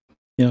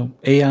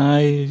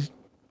AI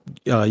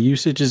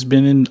usage has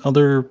been in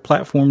other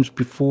platforms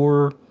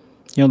before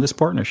this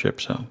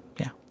partnership. So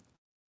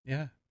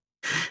Yeah.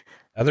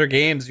 Other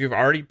games you've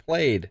already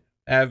played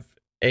have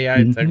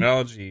AI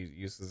technology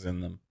uses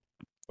in them,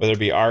 whether it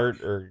be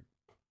art or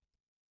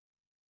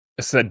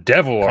it's that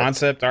devil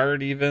concept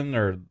art, even,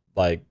 or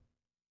like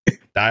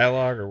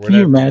dialogue or whatever. Can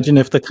you imagine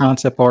if the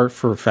concept art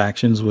for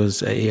Factions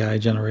was AI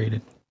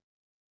generated?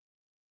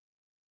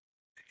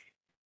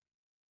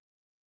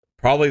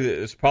 I'll leave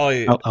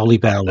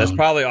that alone. That's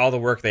probably all the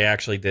work they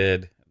actually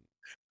did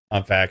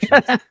on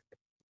Factions.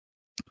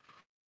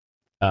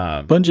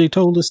 Bungie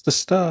told us to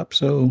stop,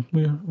 so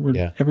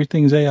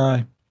everything's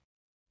AI.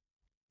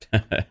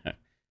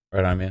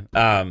 Right on, man.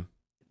 All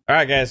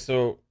right, guys.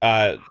 So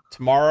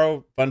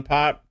tomorrow, Fun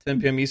Pop,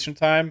 10 p.m. Eastern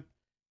time,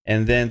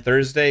 and then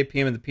Thursday,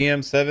 PM in the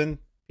PM, 7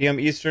 p.m.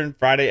 Eastern.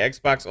 Friday,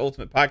 Xbox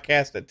Ultimate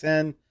Podcast at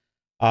 10.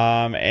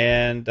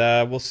 And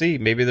we'll see.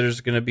 Maybe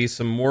there's going to be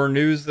some more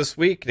news this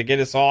week to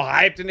get us all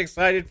hyped and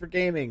excited for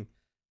gaming.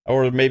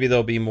 Or maybe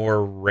there'll be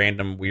more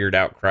random weird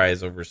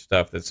outcries over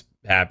stuff that's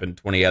happened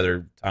 20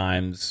 other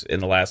times in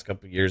the last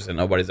couple of years that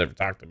nobody's ever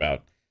talked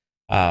about.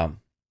 One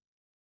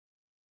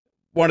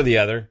or the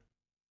other.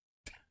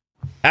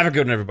 Have a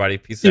good one, everybody.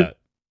 Peace out.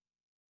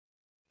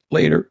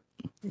 Later.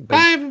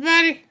 Bye,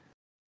 everybody.